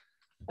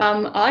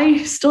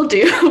 I still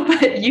do,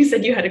 but you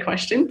said you had a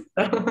question.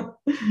 So.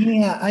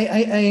 Yeah,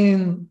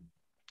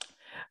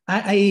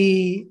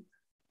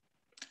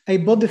 I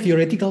bought the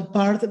theoretical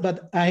part,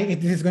 but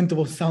this is going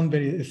to sound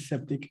very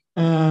skeptic.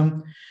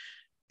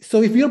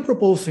 So if you're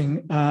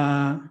proposing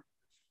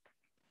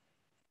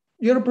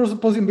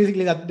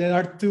basically that there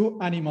are two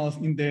animals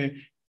in the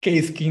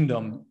case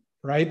kingdom,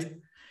 right?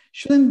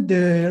 Shouldn't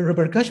the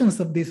repercussions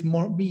of this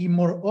be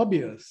more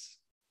obvious?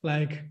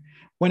 Like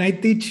when I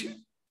teach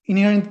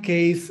inherent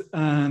case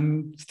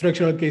and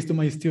structural case to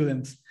my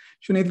students,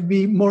 shouldn't it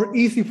be more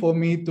easy for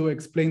me to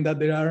explain that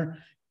there are,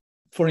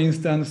 for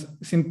instance,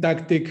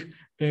 syntactic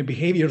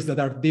behaviors that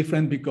are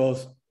different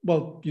because,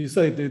 well, you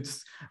said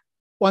it's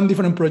one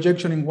different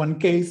projection in one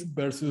case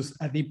versus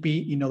a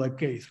DP in other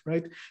case,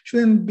 right?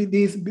 Shouldn't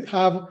this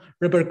have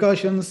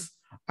repercussions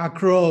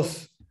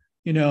across,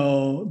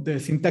 the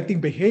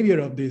syntactic behavior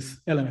of these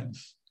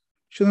elements?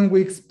 Shouldn't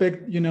we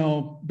expect,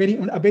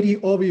 a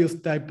very obvious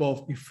type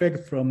of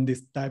effect from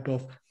this type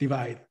of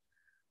divide?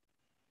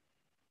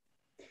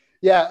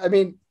 Yeah, I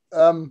mean,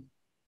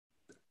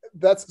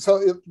 that's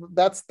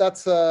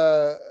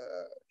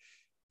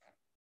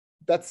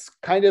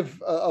kind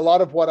of a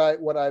lot of what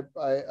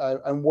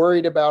I'm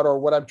worried about, or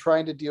what I'm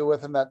trying to deal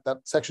with in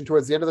that section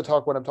towards the end of the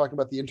talk when I'm talking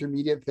about the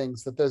intermediate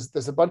things. That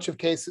there's a bunch of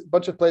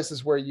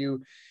places where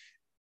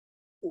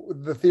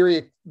the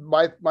theory,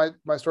 my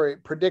story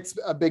predicts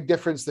a big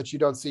difference that you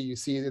don't see. You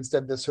see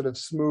instead this sort of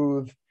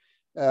smooth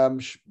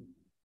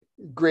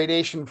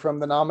gradation from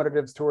the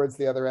nominatives towards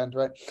the other end,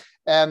 right?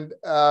 And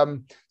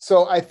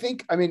so I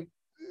think, I mean,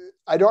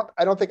 I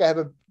don't think I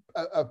have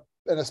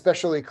an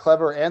especially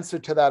clever answer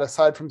to that,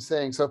 aside from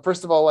saying, so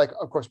first of all, like,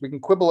 of course we can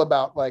quibble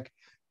about, like,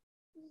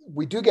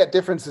 we do get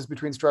differences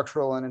between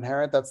structural and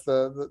inherent. That's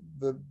the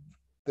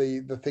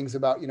things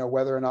about,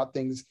 whether or not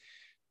things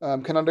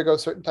can undergo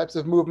certain types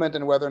of movement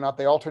and whether or not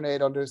they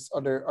alternate under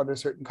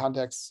certain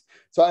contexts.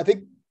 So I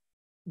think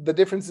the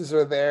differences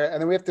are there,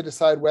 and then we have to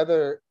decide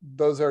whether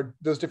those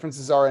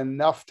differences are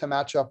enough to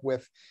match up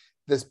with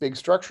this big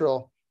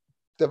structural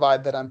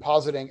divide that I'm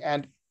positing.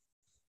 And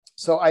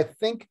so I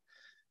think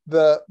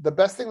the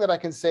best thing that I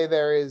can say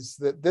there is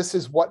that this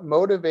is what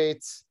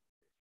motivates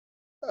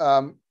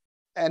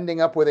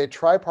ending up with a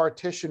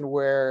tripartition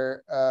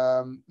where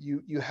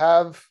you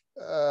have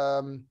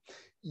a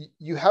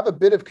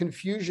bit of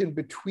confusion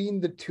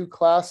between the two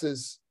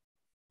classes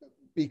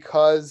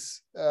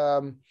because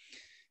we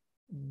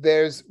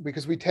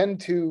tend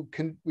to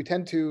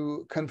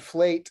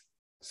conflate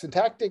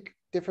syntactic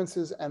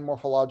differences and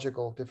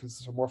morphological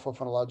differences, or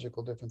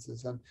morphophonological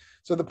differences. And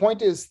so the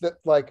point is that,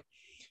 like,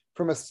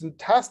 from a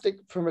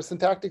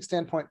syntactic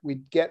standpoint, we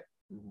get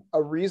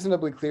a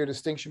reasonably clear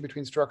distinction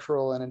between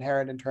structural and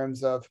inherent in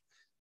terms of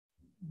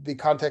the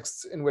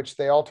contexts in which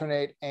they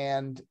alternate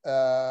and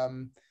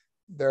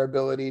their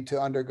ability to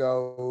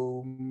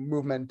undergo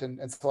movement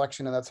and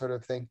selection and that sort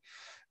of thing.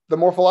 The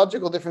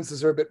morphological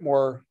differences are a bit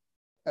more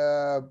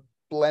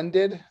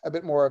blended, a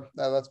bit more,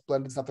 that's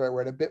blended is not the right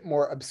word, a bit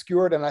more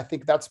obscured. And I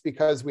think that's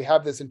because we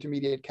have this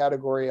intermediate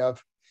category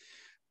of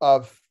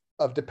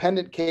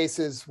dependent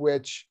cases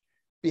which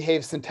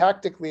behave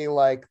syntactically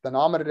like the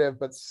nominative,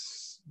 but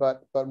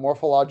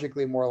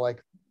morphologically more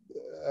like,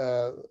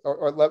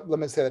 or let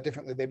me say that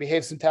differently. They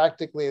behave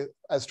syntactically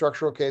as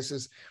structural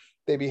cases.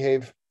 They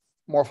behave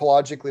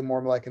morphologically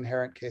more like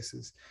inherent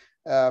cases.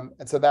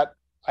 And so that,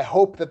 I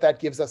hope that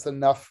gives us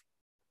enough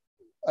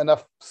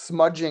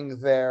smudging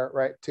there,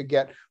 right, to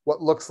get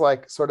what looks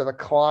like sort of a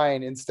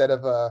cline instead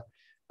of a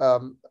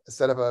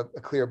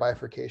clear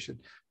bifurcation.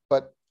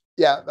 But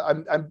yeah,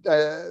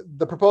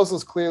 the proposal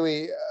is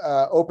clearly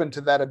open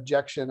to that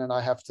objection, and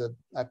I have to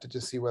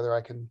just see whether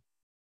I can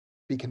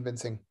be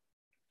convincing.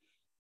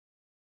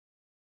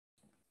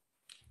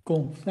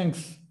 Cool,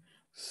 thanks.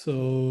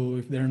 So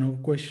if there are no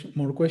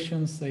more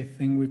questions, I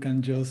think we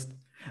can just,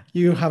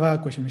 you have a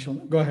question, Michelle,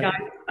 go ahead. Yeah,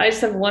 I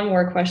just have one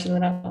more question,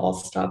 then I'll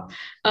stop.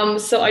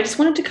 So I just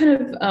wanted to kind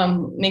of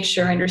make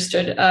sure I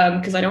understood,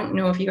 because I don't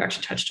know if you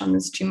actually touched on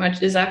this too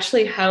much, is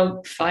actually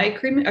how phi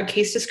agreement, a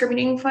case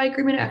discriminating phi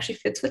agreement actually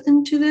fits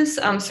into this.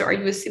 So are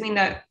you assuming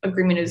that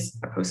agreement is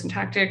a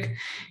post-syntactic,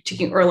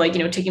 taking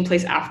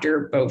place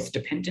after both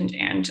dependent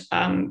and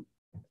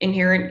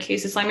inherent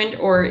case assignment,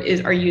 or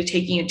are you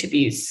taking it to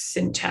be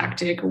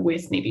syntactic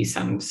with maybe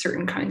some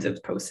certain kinds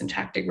of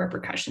post-syntactic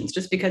repercussions?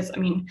 Just because, I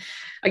mean,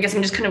 I guess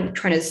I'm just kind of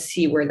trying to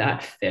see where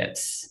that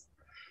fits.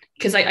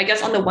 Because I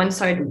guess on the one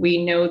side,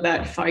 we know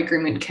that phi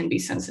agreement can be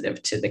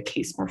sensitive to the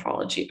case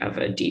morphology of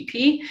a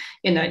DP,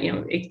 in that,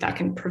 that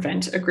can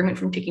prevent agreement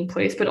from taking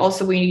place, but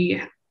also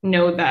we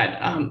know that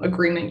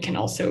agreement can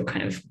also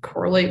kind of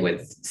correlate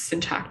with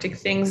syntactic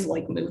things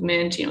like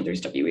movement,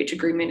 there's WH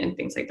agreement and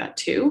things like that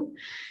too.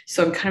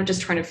 So I'm kind of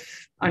just trying to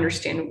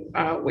understand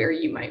where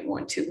you might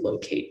want to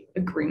locate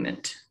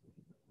agreement.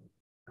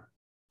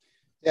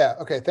 Yeah,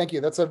 okay, thank you.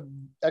 That's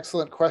an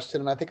excellent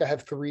question. And I think I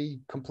have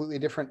three completely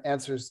different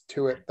answers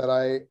to it that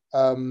I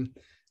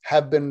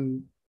have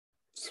been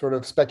sort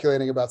of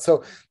speculating about.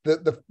 So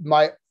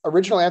my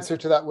original answer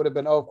to that would have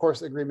been, of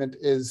course, agreement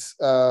is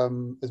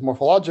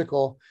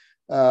morphological.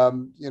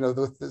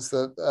 With this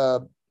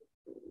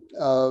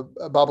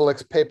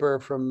Bobolik's paper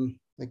from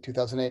I think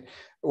 2008,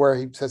 where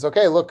he says,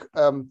 okay, look,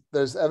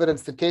 there's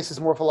evidence that case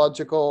is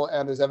morphological,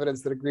 and there's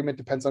evidence that agreement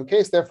depends on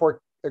case. Therefore,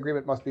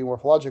 agreement must be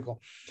morphological.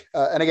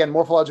 And again,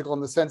 morphological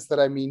in the sense that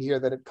I mean here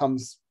that it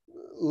comes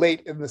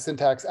late in the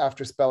syntax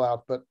after spell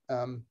out, but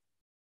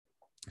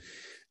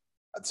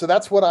so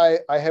that's what I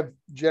have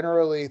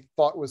generally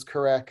thought was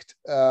correct.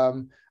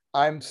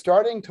 I'm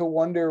starting to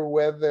wonder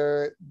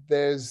whether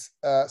there's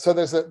a sort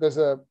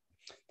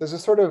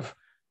of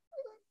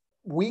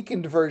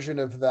weakened version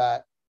of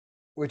that,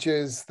 which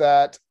is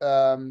that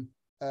a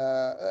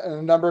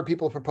number of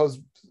people propose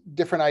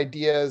different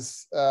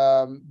ideas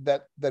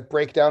that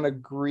break down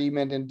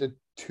agreement into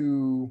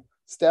two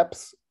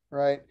steps,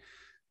 right?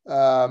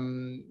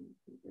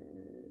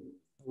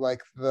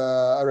 Like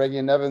the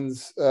Aragian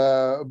Evans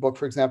book,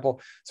 for example.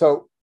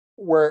 So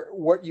where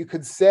what you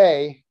could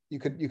say, you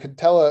could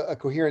tell a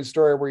coherent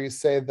story where you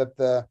say that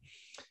the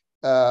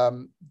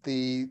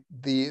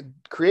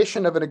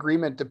creation of an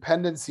agreement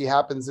dependency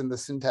happens in the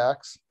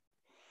syntax,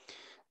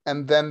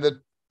 and then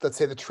let's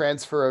say the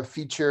transfer of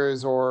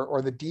features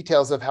or the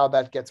details of how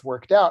that gets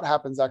worked out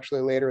happens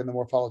actually later in the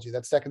morphology.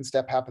 That second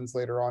step happens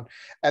later on.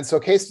 And so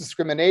case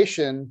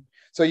discrimination,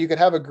 so you could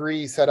have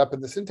agree set up in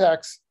the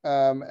syntax,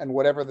 and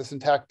whatever the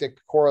syntactic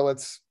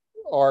correlates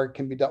are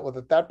can be dealt with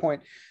at that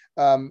point.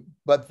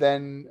 But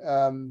then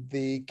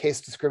the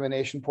case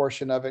discrimination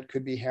portion of it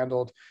could be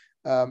handled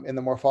in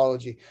the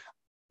morphology.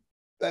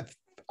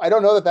 I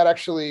don't know that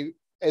actually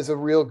is a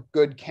real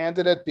good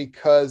candidate,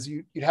 because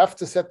you'd have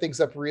to set things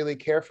up really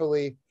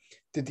carefully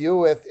to deal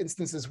with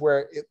instances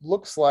where it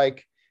looks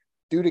like,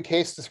 due to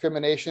case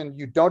discrimination,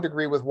 you don't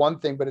agree with one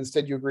thing, but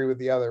instead you agree with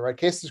the other, right?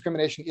 Case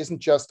discrimination isn't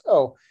just,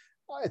 oh,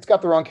 it's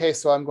got the wrong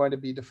case, so I'm going to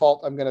be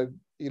default, I'm going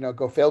to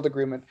go failed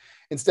agreement.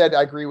 Instead,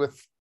 I agree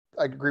with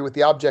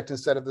the object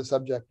instead of the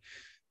subject.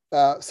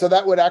 So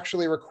that would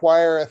actually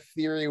require a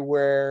theory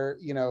where,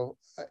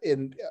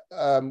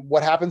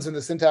 what happens in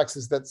the syntax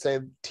is that, say,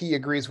 T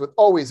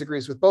always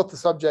agrees with both the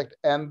subject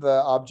and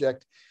the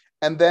object.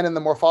 And then in the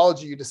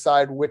morphology, you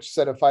decide which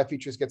set of phi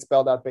features get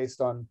spelled out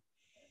based on,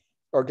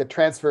 or get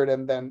transferred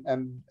and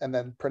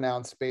then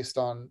pronounced based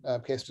on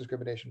case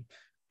discrimination.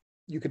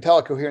 You could tell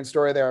a coherent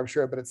story there, I'm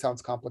sure, but it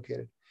sounds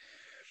complicated.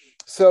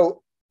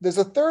 So there's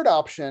a third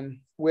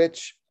option,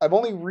 which I've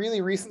only really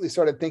recently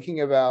started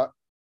thinking about,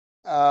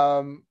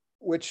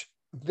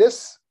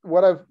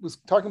 what I was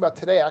talking about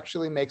today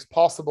actually makes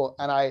possible.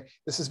 And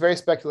this is very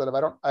speculative.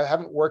 I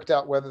haven't worked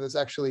out whether this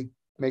actually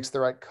makes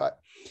the right cut,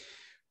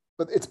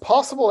 but it's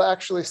possible to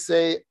actually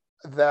say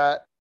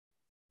that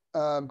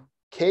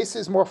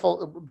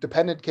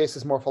dependent case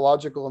is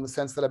morphological in the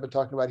sense that I've been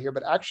talking about here,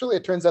 but actually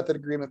it turns out that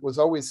agreement was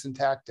always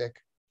syntactic.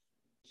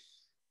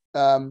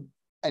 And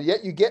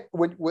yet you get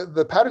with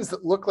the patterns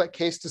that look like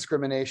case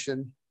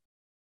discrimination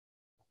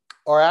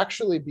are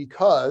actually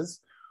because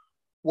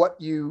what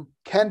you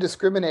can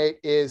discriminate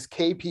is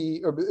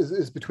KP, or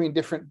is between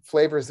different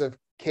flavors of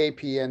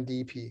KP and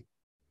DP.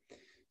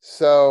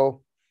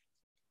 So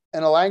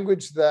in a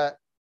language that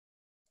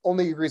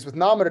only agrees with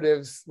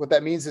nominatives, what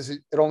that means is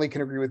it only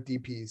can agree with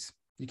DPs.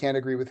 You can't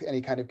agree with any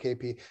kind of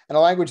KP. And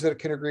a language that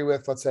can agree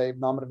with, let's say,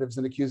 nominatives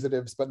and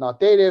accusatives, but not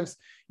datives,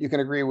 you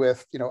can agree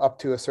with, up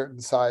to a certain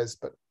size,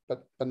 but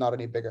not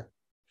any bigger.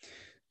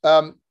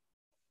 That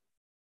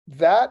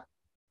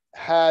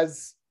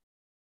has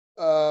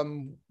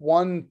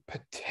one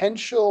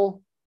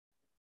potential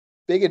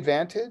big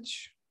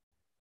advantage,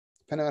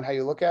 depending on how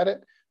you look at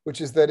it, which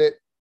is that it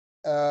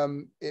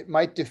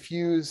might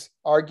diffuse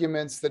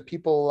arguments that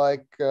people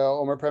like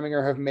Omer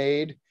Preminger have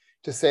made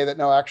to say that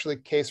no, actually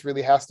case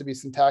really has to be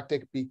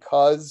syntactic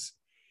because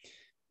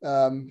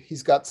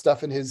He's got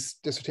stuff in his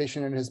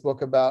dissertation in his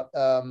book about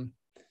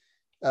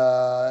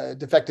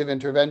defective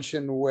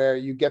intervention, where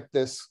you get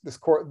this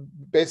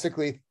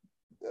basically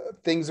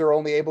things are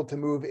only able to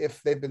move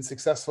if they've been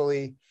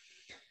successfully,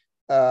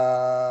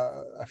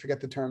 I forget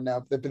the term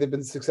now, but they've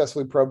been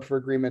successfully probed for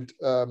agreement.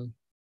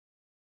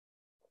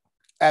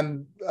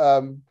 And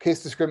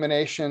case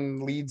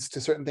discrimination leads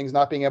to certain things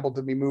not being able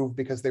to be moved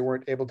because they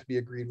weren't able to be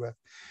agreed with.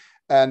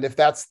 And if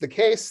that's the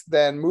case,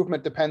 then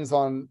movement depends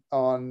on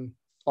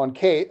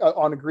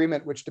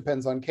agreement, which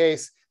depends on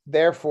case.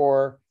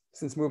 Therefore,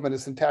 since movement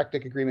is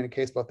syntactic, agreement and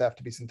case both have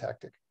to be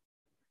syntactic.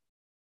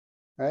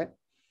 Right?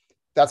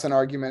 That's an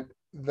argument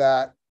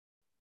that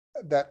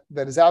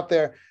is out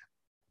there.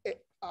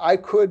 I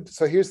could,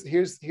 so here's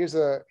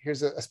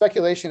a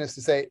speculation, is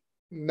to say,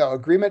 no,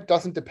 agreement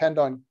doesn't depend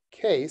on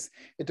case.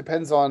 It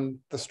depends on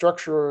the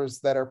structures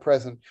that are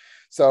present.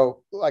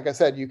 So like I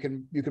said, you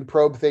can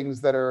probe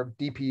things that are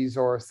DPs,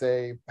 or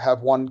say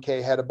have one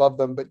K head above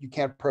them, but you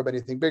can't probe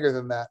anything bigger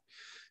than that.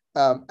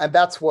 And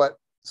that's what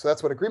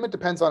agreement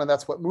depends on, and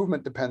that's what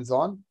movement depends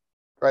on,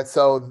 right?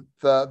 So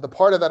the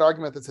part of that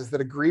argument that says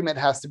that agreement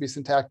has to be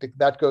syntactic,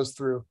 that goes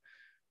through.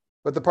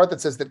 But the part that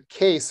says that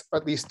case, or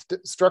at least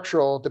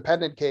structural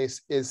dependent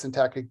case, is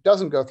syntactic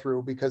doesn't go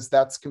through, because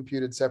that's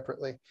computed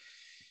separately.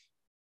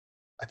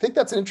 I think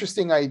that's an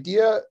interesting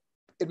idea.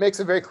 It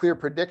makes a very clear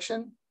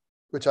prediction,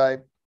 which I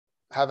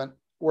haven't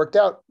worked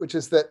out, which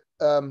is that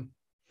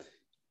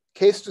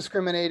case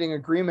discriminating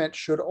agreement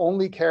should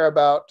only care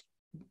about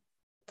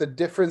the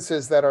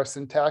differences that are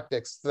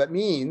syntactic. So that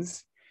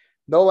means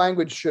no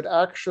language should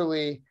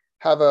actually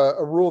have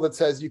a rule that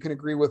says you can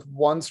agree with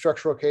one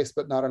structural case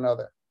but not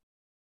another.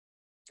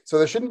 So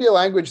there shouldn't be a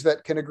language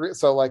that can agree.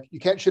 So like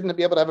shouldn't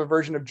be able to have a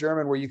version of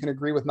German where you can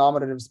agree with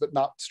nominatives but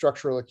not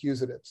structural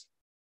accusatives.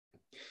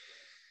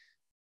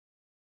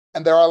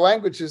 And there are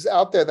languages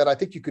out there that I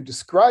think you could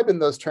describe in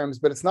those terms,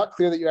 but it's not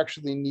clear that you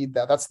actually need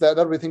that.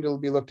 That'll be a thing that will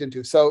be looked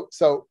into. So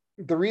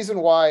the reason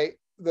why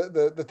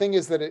the thing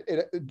is that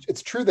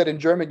it's true that in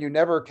German you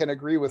never can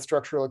agree with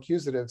structural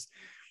accusatives,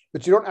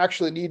 but you don't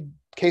actually need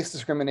case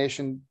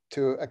discrimination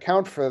to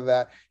account for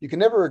that. You can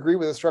never agree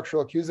with a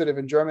structural accusative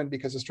in German,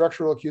 because a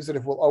structural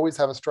accusative will always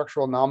have a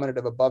structural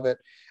nominative above it,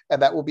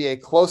 and that will be a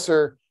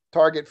closer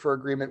target for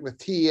agreement with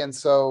T. And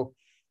so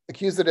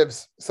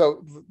accusatives,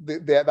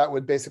 that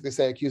would basically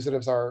say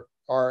accusatives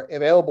are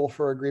available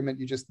for agreement.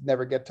 You just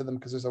never get to them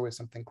because there's always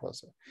something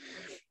closer.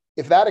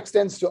 If that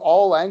extends to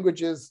all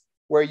languages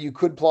where you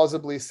could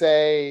plausibly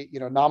say,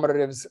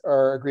 nominatives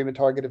are agreement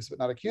targetives but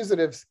not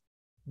accusatives,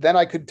 then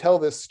I could tell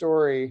this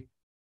story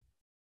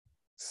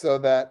so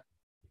that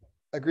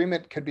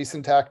agreement could be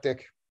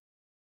syntactic,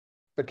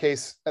 but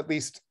case, at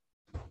least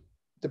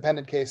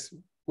dependent case,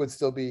 would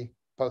still be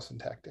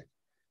post-syntactic.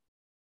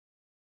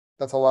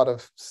 That's a lot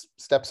of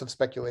steps of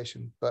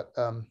speculation, but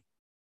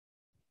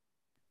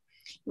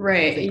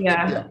right.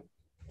 Yeah.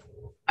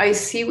 I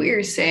see what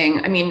you're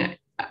saying. I mean,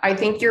 I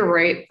think you're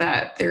right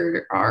that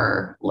there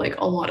are like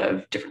a lot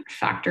of different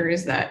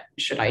factors that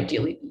should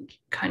ideally be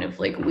kind of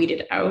like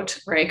weeded out,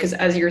 right? Because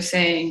as you're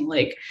saying,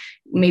 like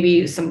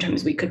maybe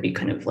sometimes we could be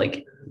kind of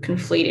like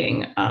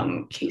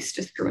conflating case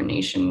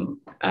discrimination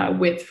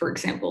with, for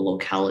example,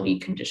 locality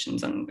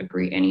conditions on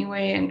agree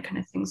anyway and kind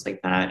of things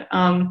like that.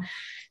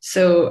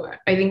 So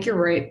I think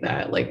you're right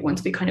that like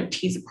once we kind of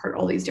tease apart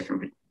all these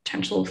different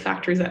potential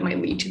factors that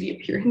might lead to the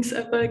appearance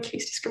of a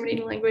case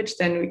discriminating language,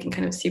 then we can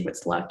kind of see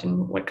what's left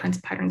and what kinds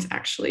of patterns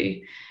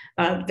actually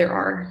there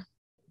are.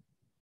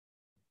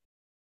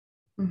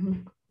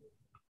 Mm-hmm.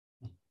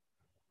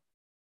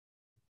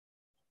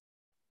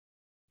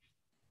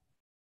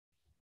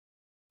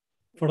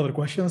 Further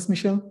questions,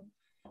 Michelle?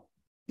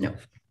 No.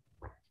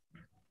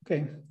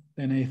 Okay,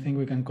 then I think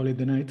we can call it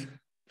the night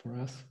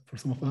for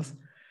some of us.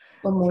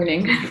 One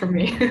morning for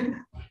me.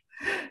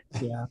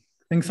 Yeah.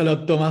 Thanks a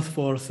lot, Thomas,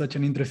 for such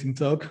an interesting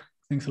talk.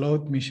 Thanks a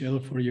lot, Michelle,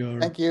 for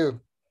your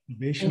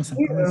observations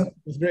and comments. It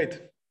was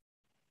great.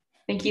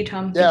 Thank you,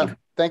 Tom. Yeah,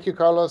 thank you,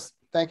 Carlos.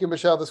 Thank you,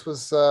 Michelle. This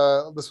was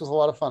a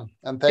lot of fun,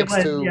 and thanks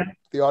to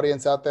the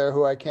audience out there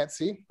who I can't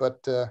see, but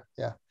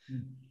yeah.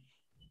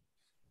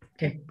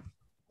 Okay.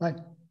 Bye.